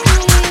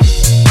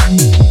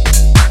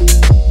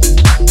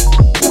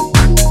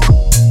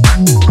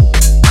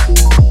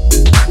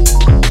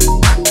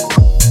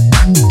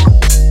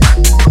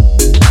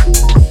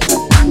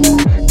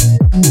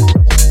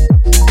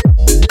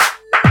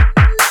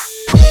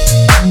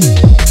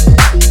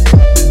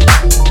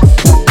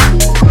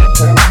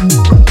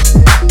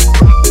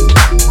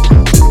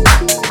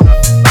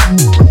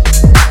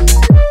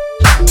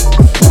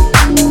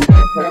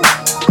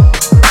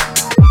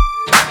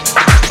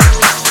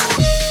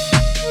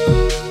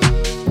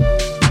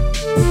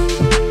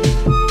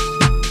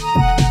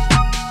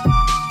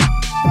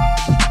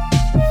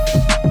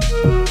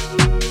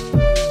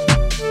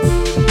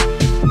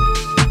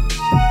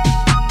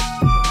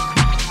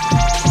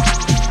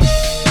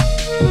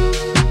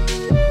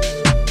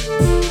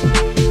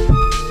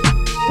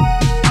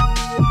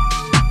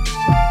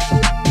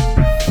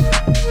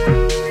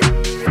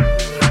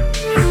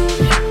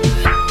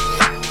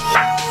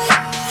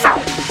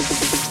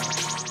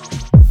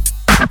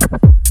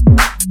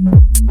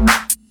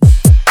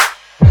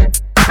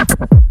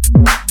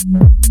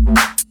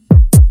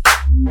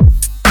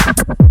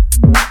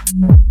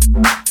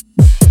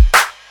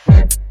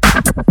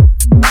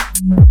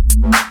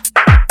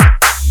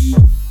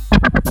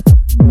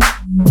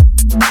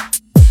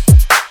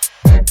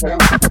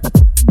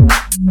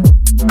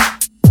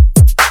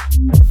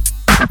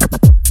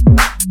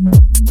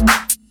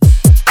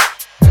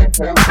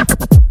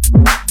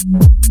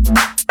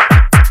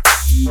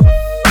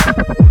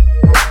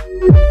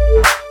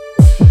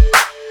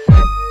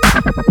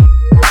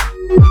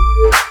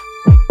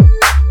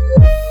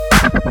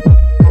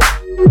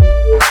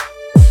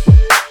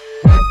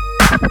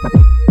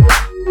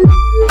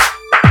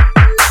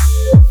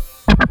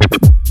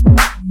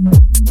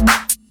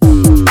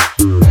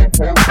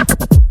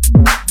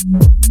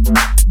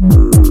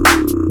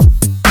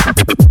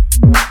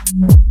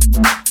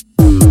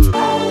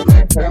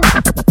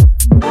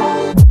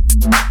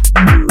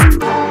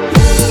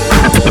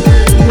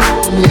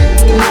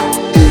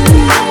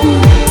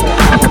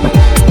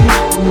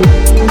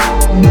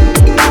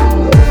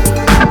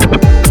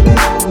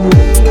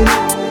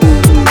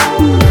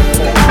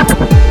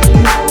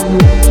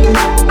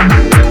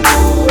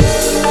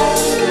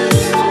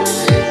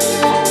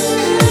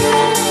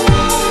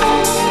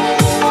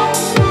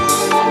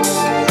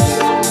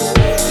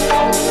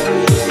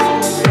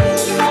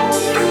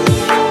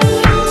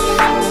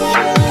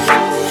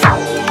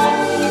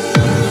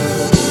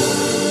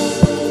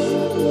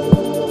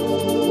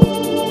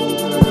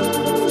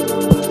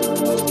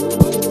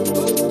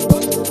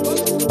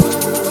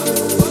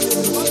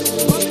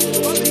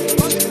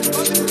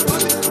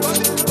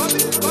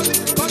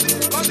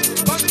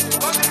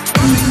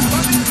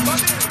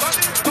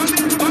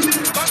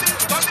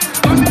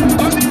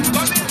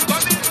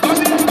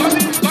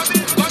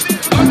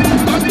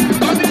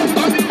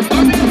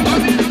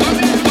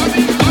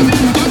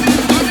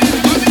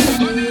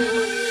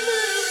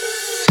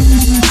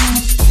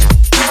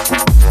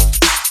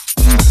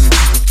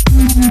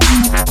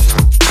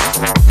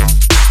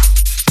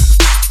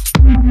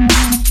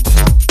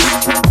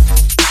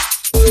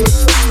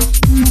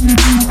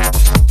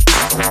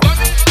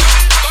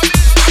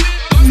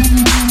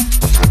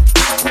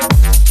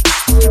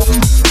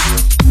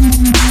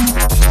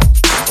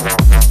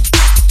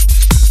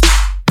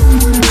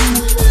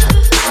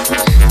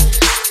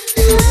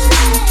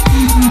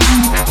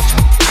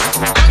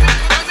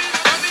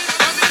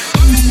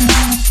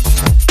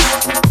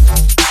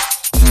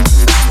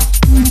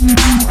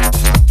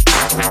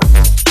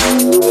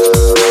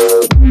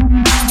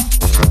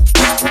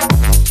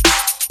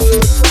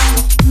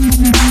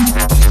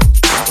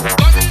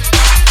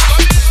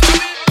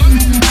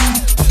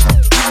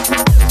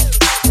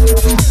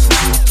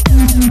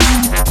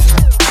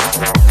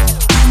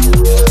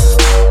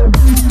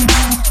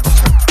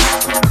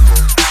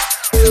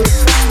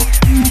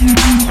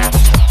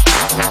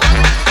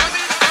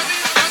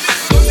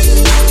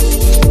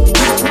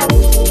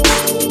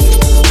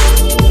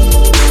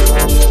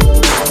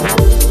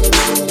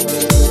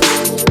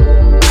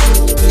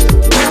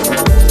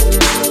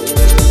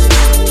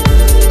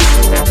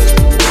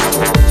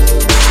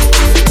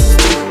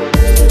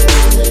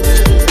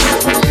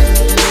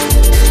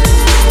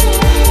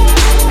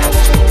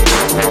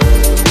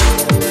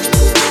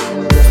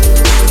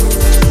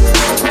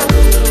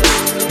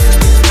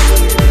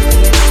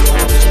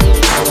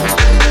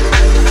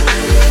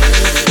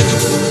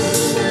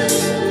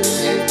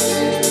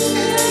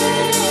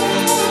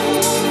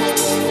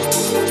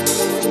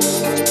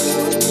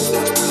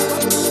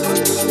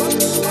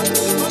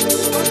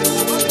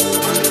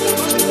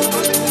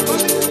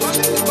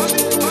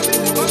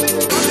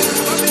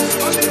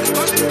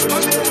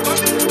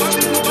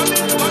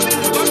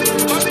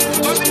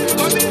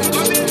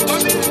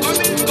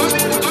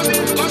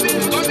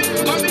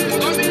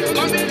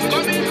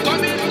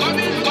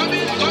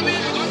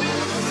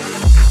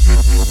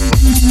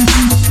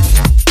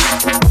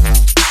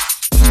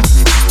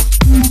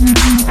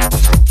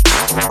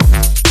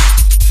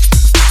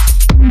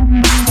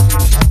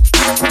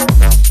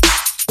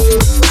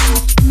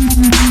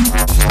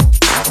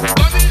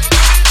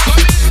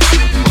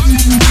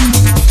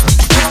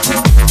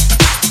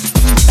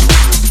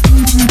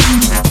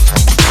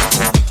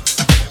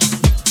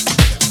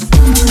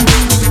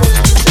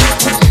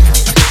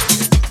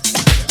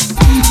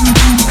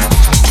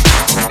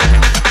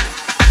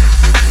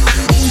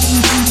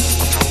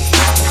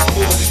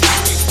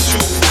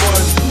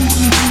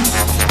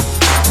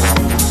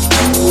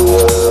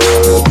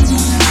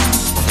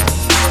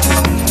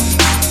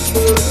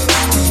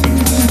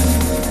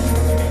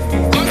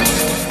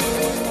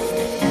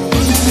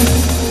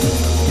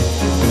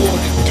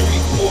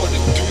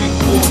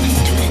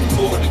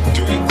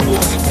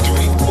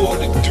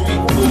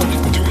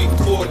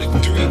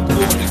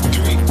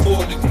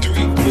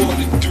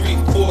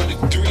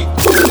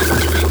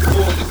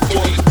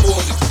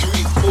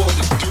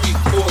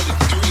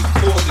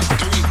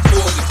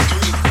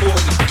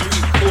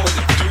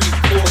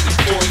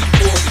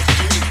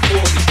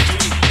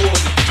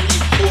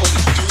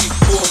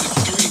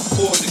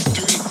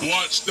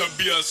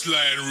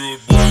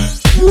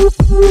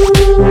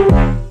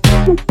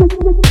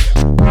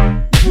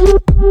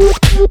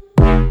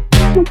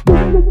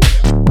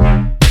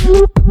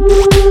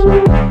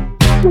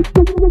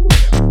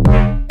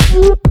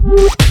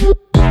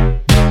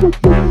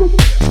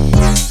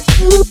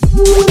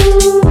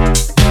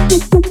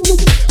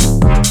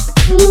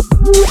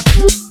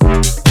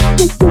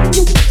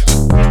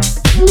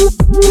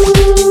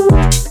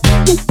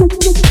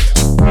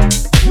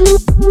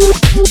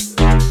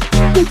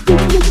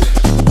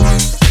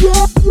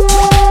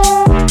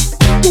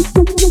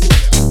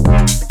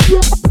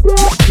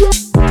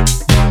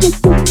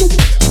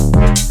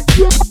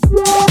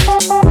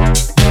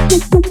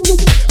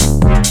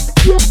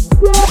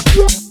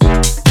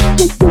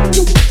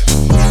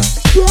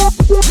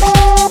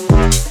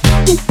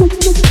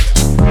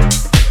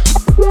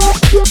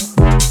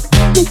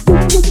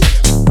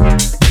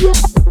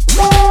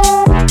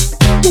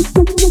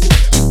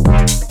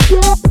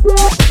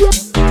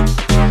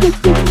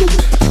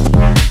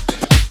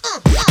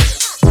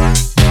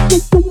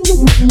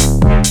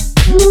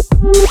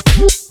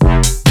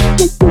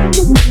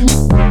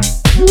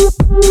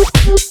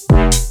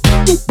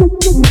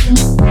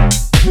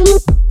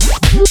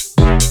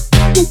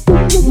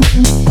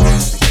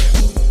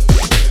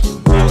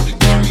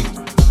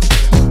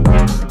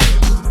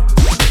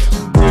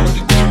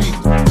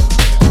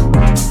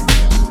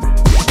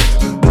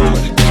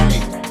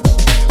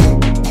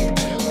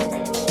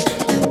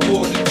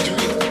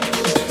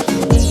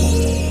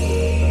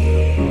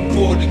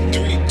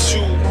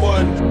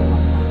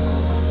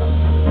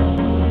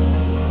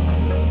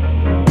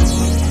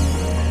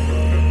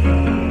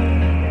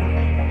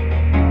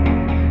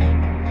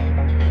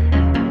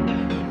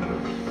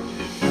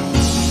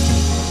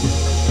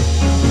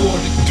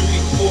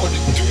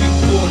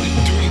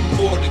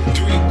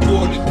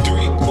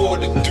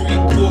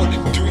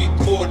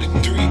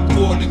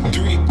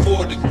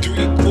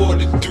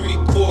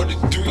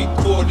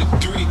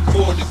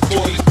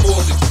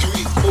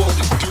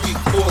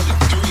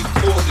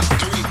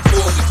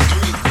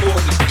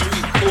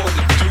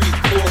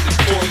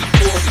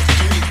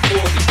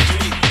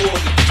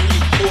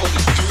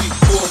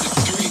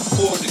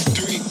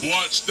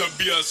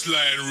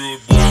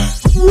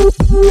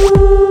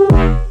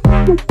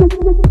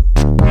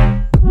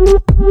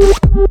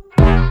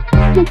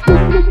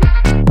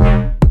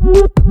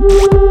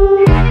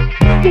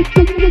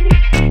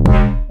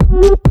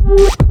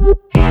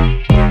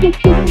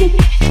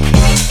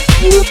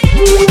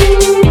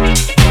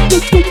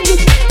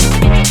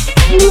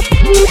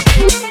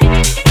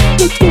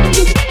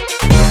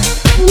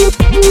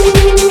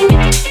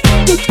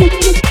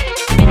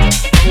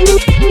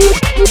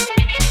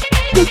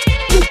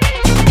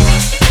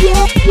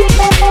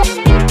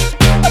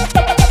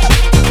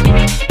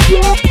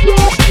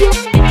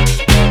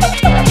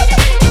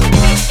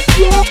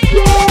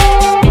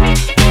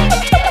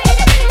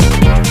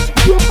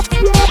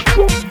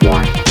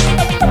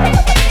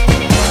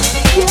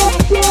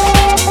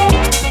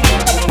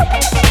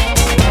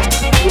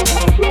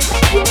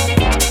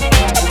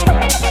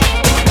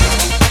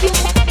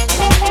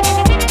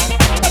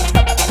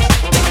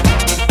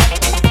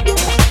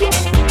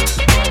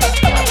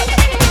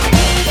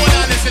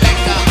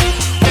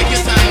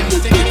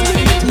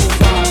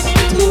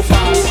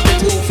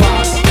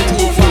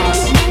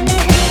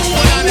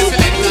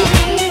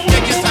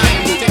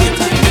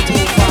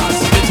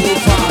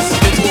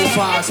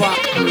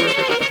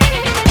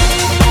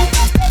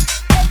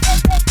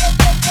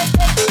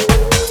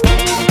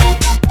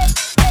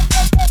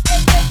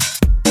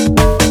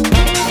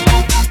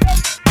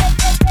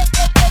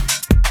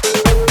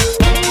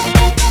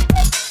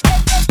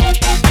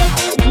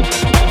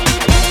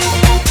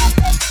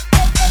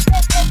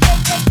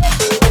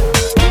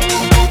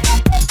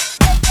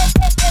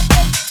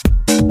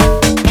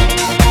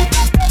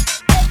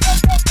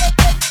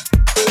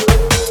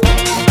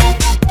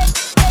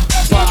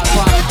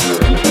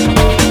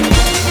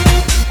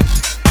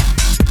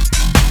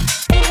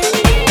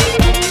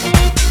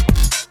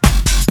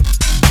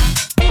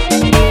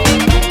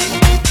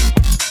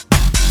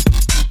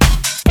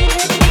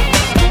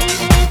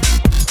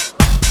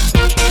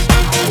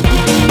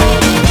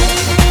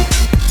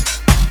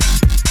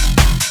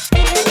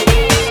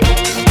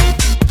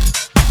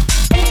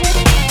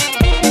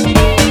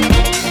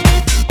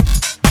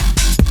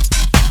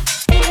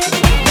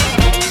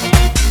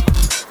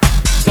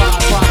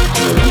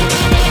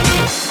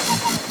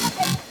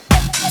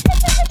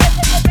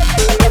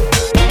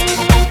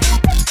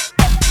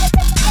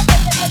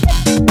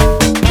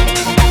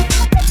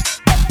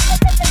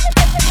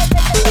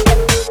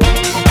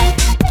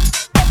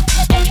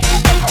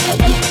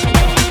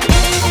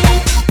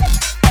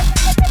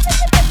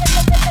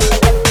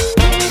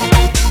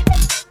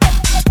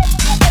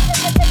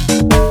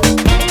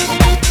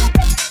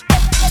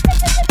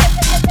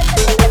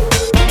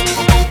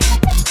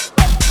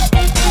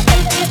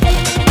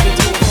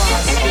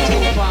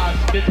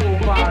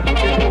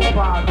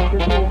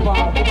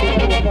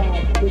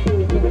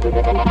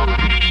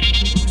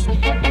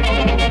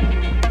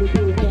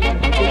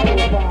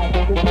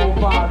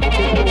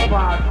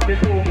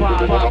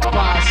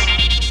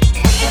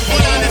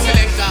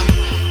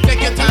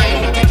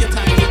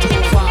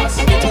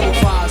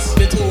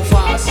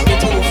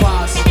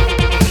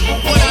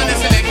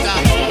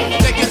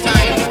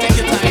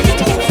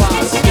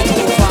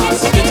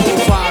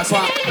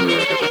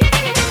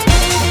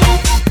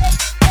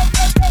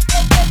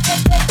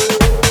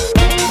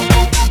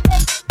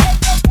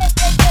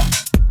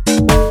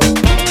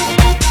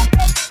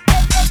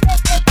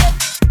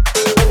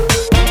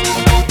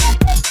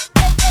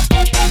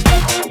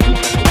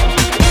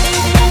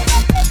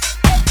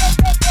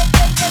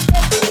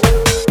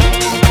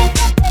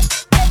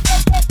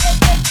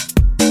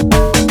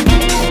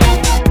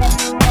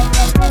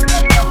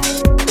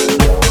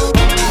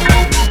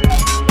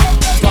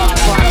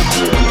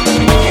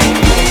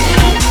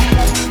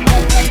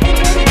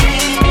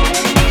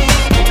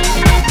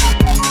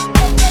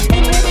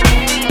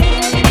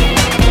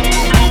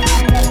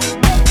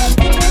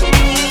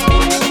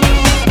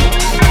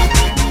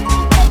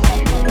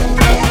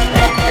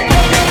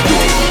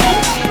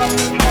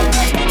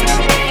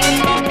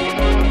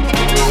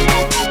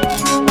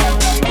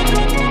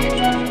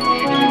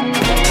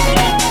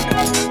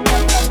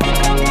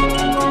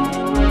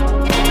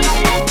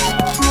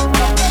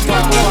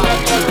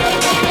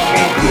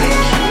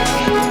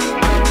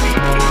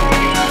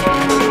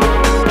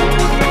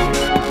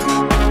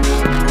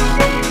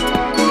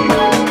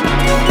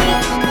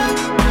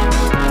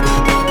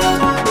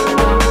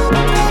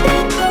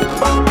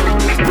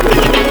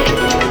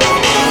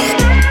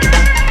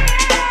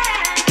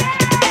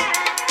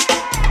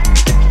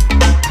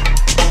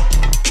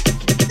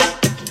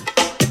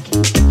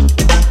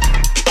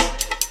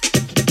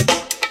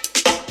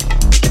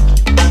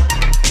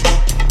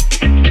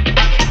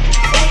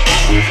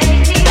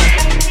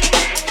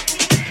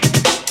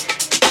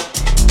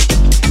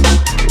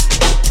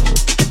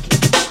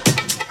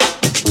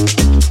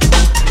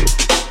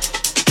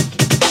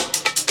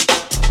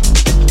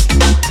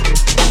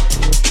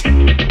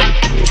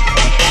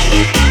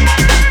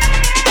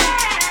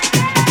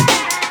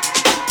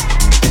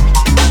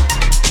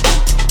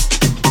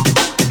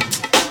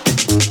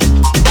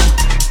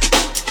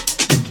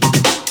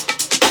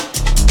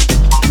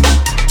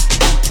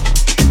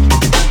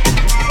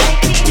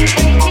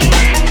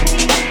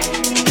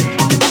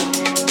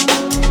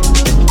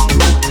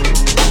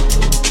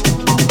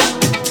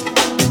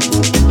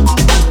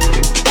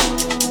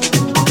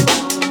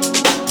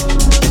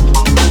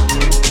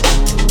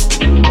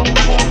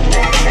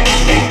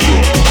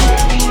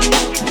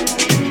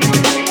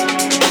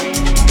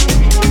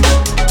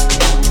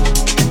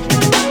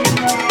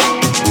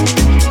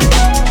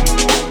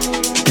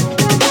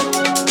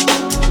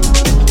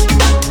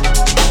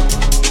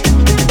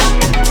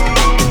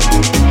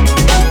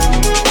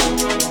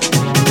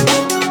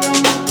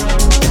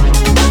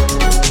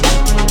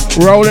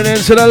 Rolling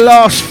into the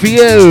last few.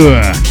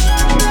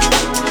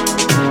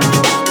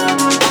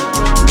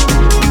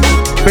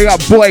 Big up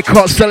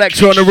Boycott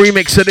Selector on the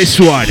remix of this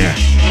one.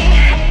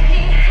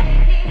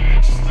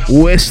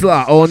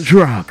 Whistler on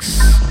drugs.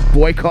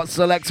 Boycott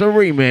Selector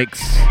remix.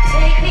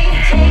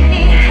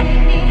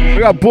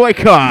 Big up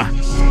Boycott.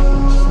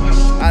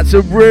 That's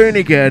a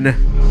Runigan.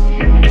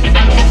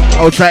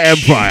 Ultra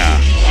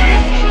Empire.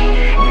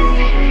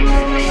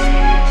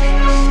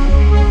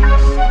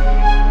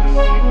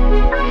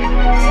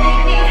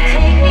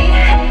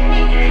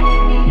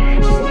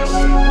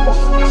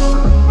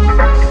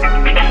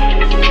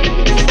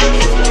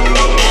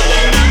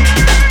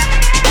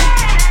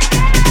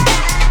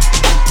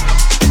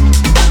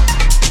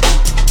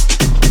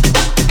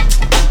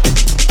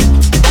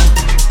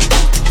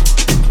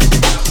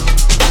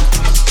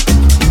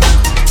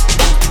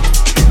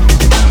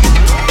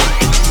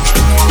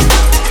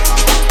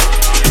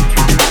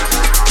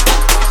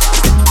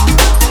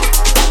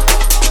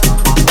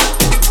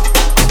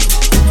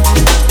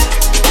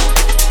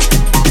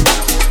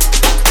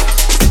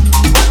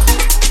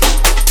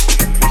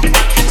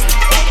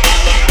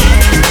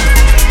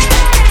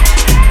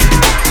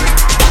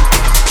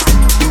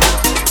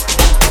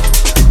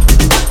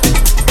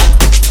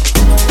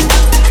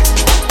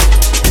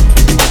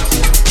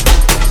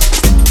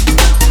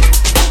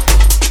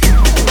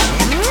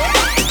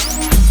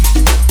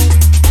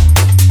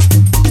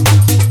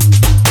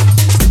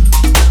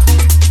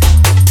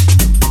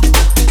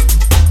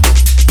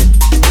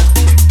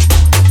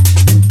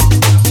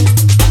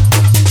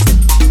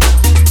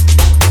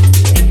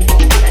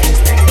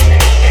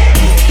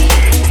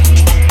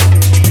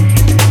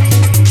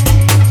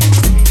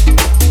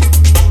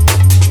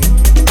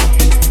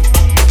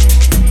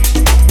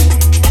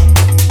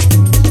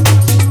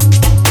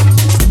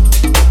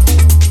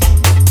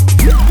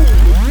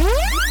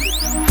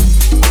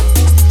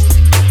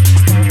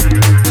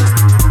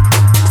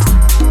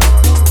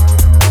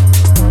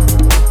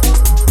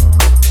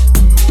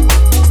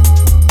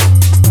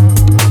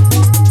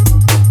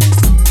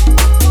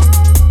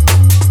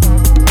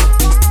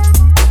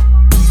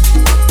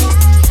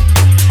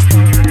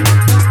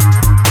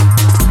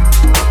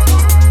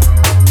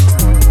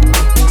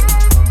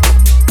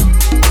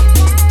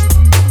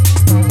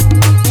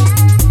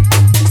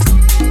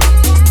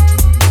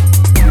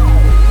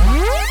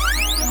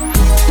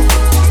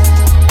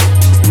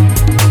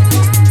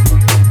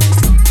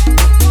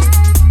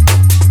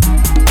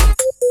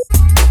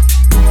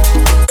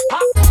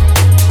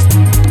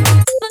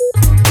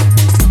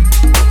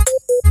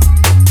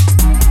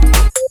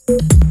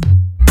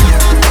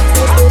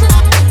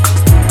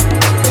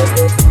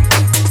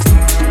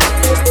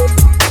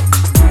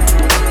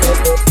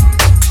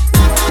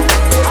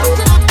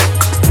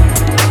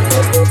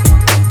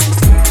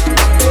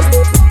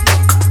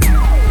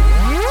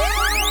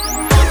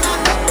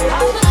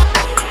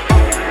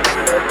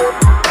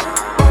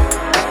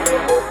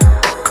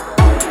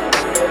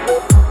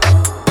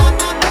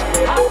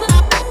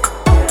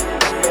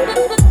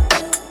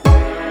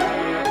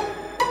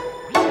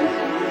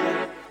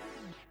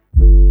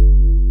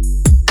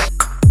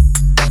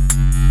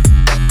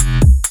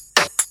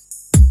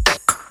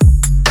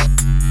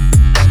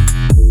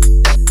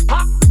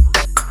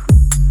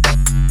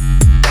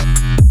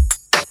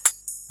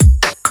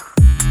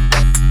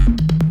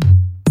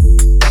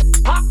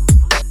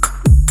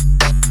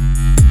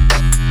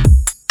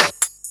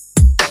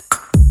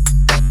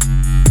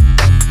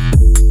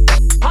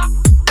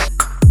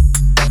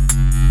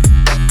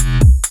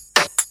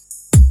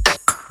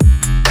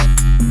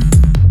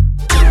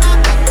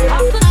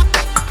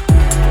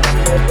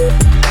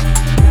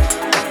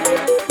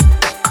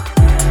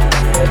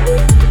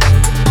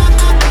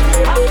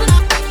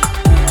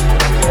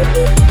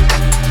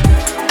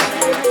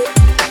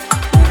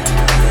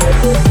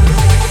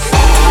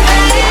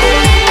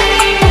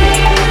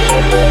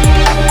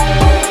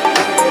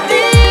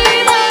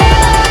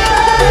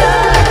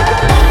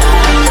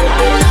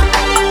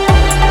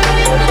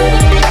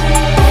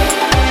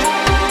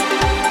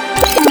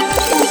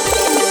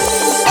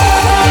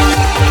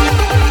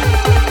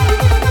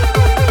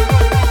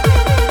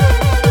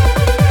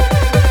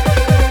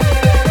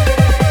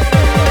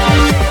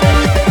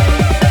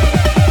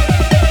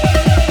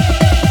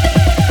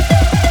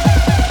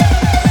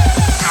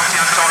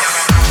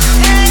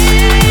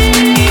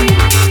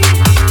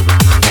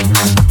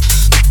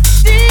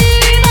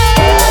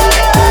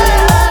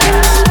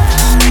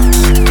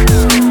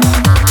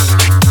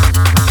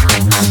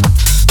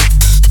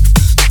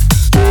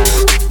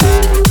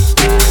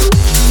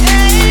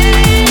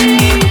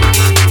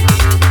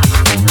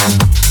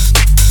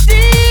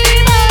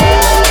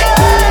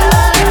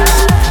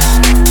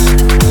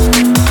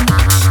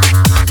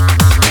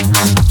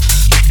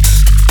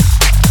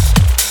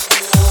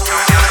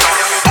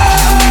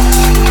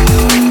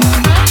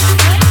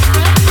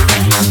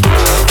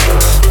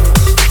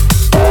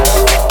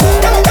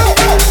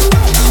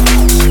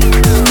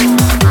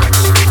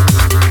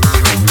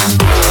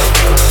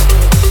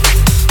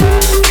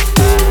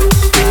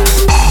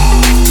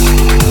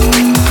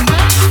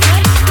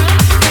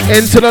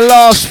 Into the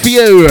last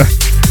few.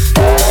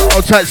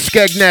 I'll take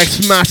Skeg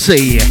next,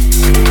 Massey.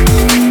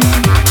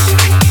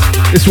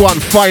 This one,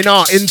 Fine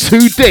Art in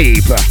Too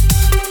Deep.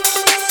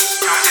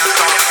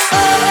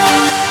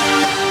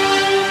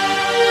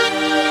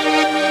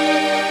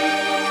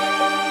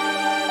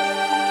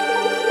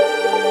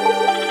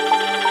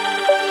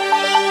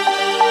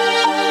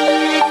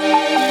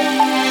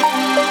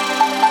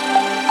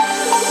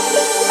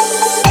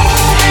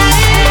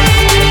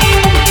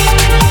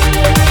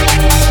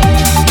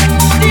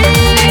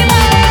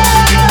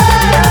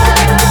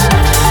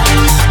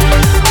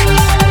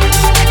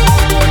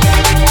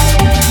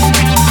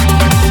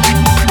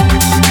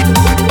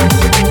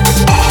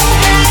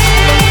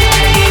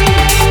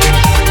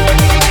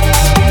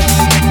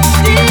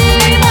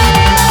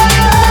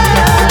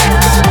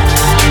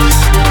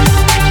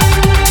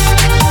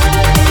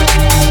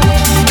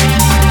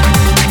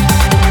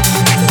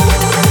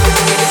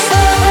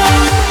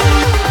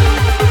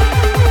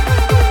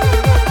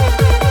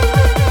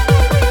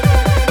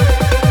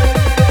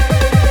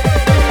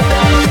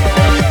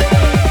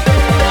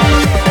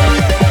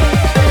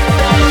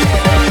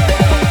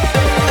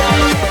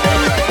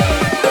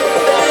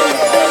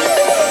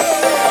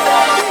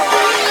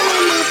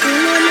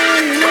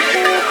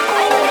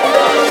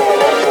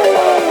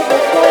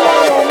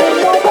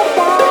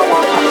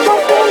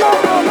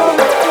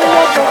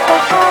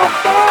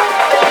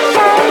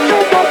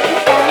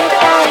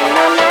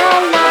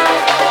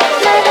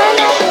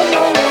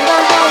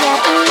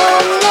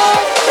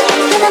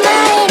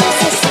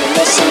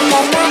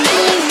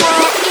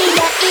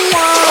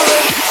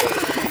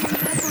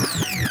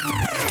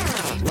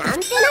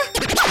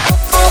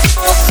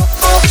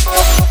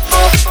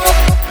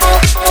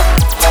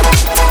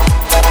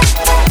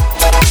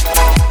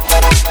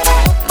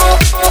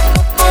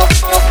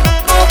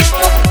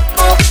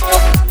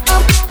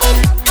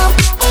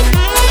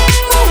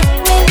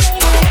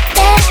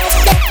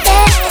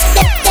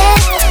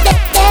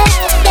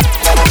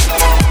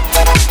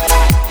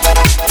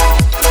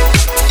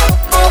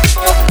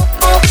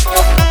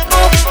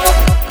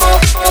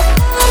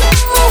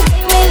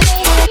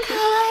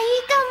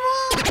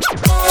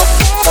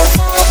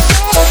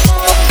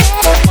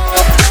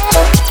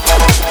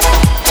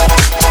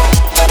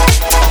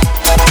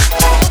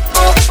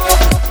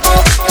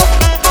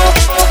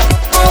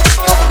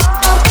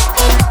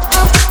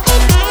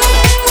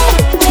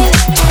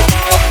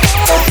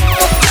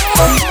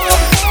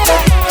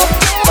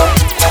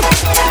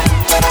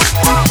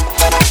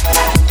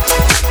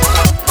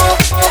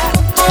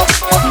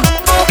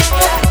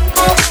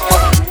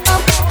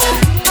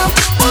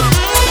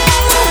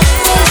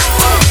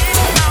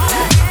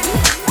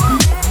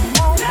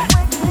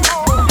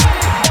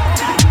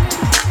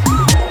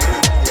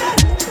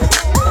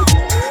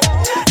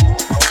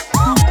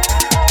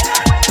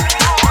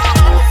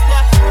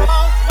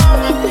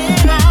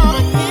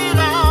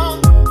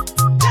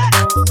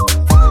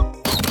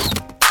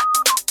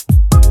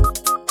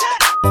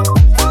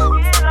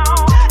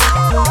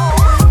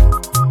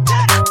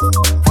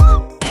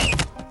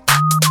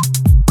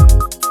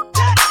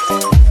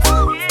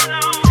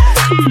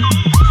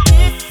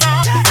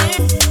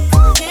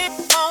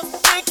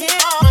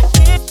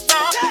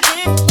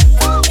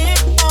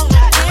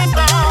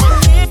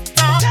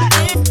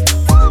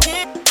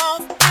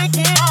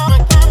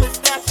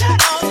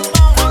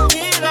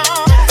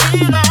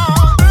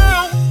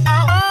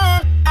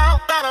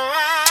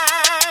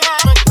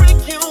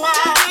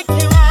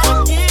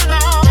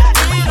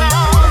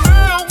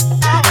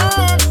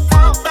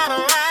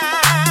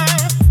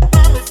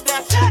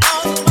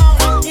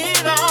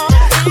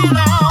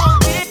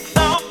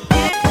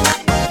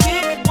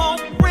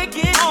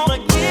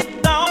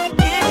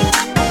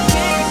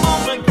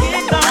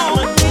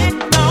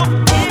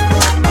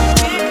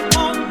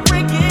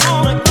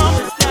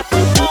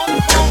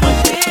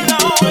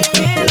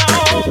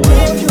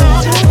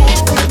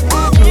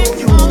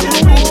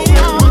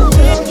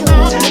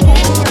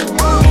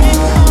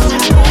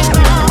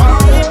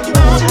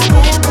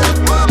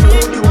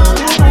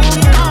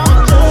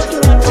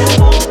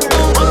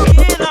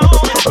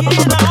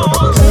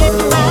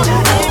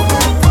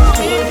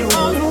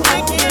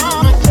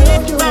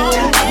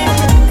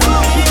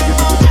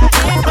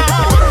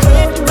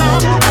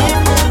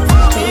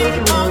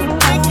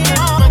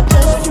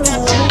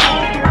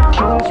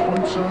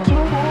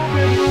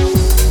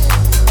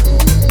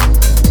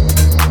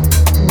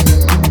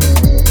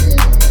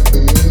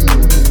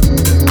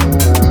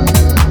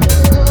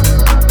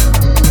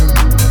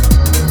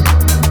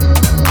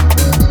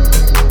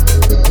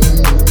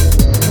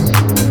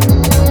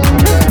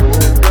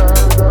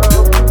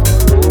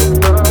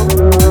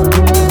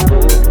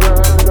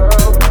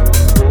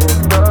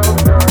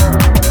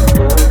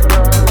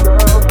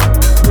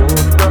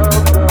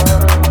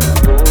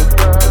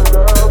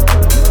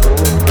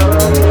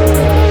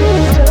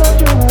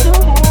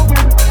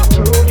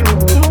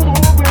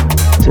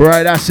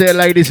 Right, that's it,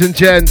 ladies and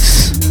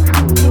gents.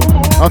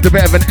 After a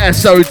bit of an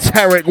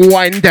esoteric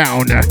wind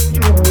down,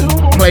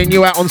 playing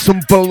you out on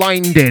some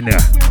blinding.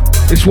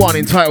 This one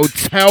entitled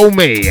Tell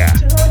Me.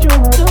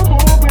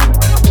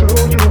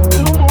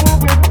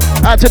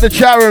 Out to the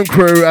Charon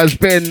crew has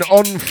been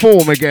on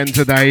form again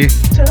today.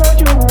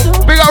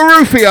 Big up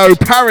Rufio,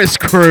 Paris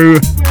crew.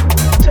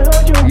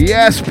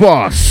 Yes,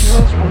 boss.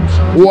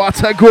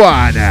 What a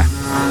guana.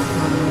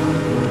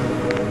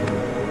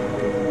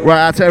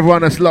 Right, out to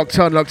everyone that's locked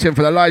in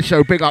for the live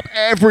show. Big up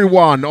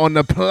everyone on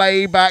the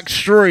playback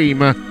stream.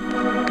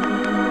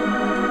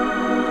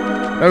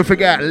 Don't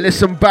forget,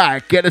 listen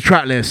back, get the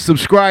track list,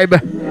 subscribe.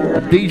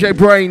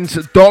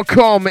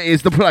 DJBrainz.com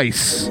is the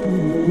place.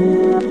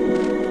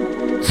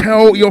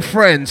 Tell your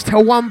friends,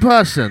 tell one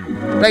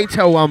person. They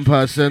tell one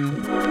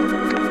person.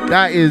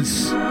 That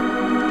is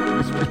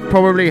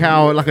probably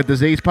how like a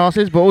disease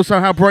passes, but also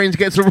how Brainz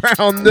gets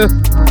around.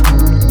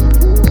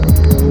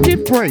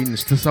 Give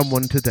Brainz to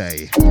someone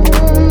today.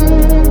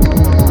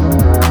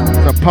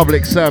 It's a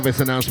public service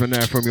announcement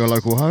there from your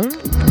local home.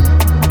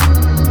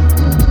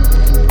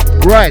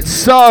 Right,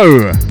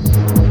 so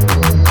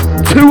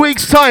 2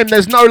 weeks time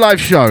there's no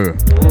live show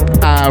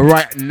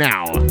right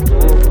now.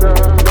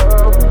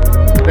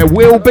 There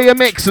will be a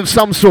mix of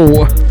some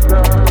sort.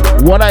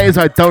 What that is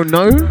I don't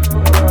know.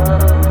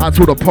 That's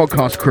all the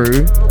podcast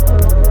crew.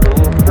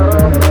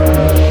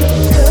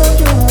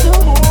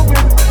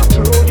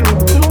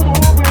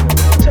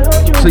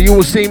 So you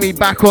will see me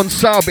back on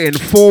sub in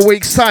 4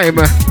 weeks time.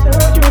 But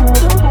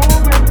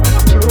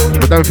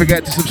don't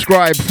forget to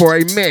subscribe for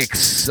a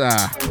mix.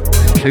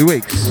 2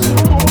 weeks.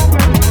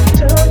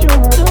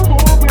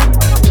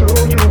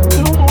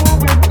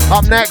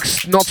 Up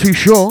next, not too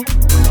sure.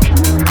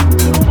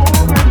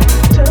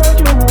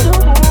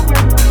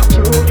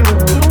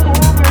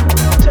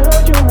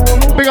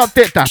 Big up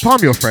Dit Dap,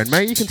 I'm your friend,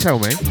 mate. You can tell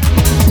me.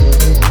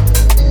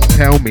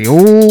 Tell me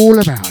all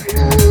about it.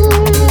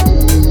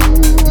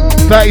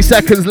 30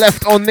 seconds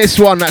left on this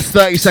one. That's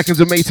 30 seconds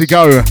of me to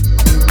go.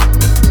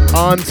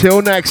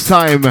 Until next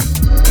time,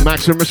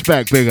 maximum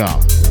respect, big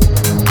up.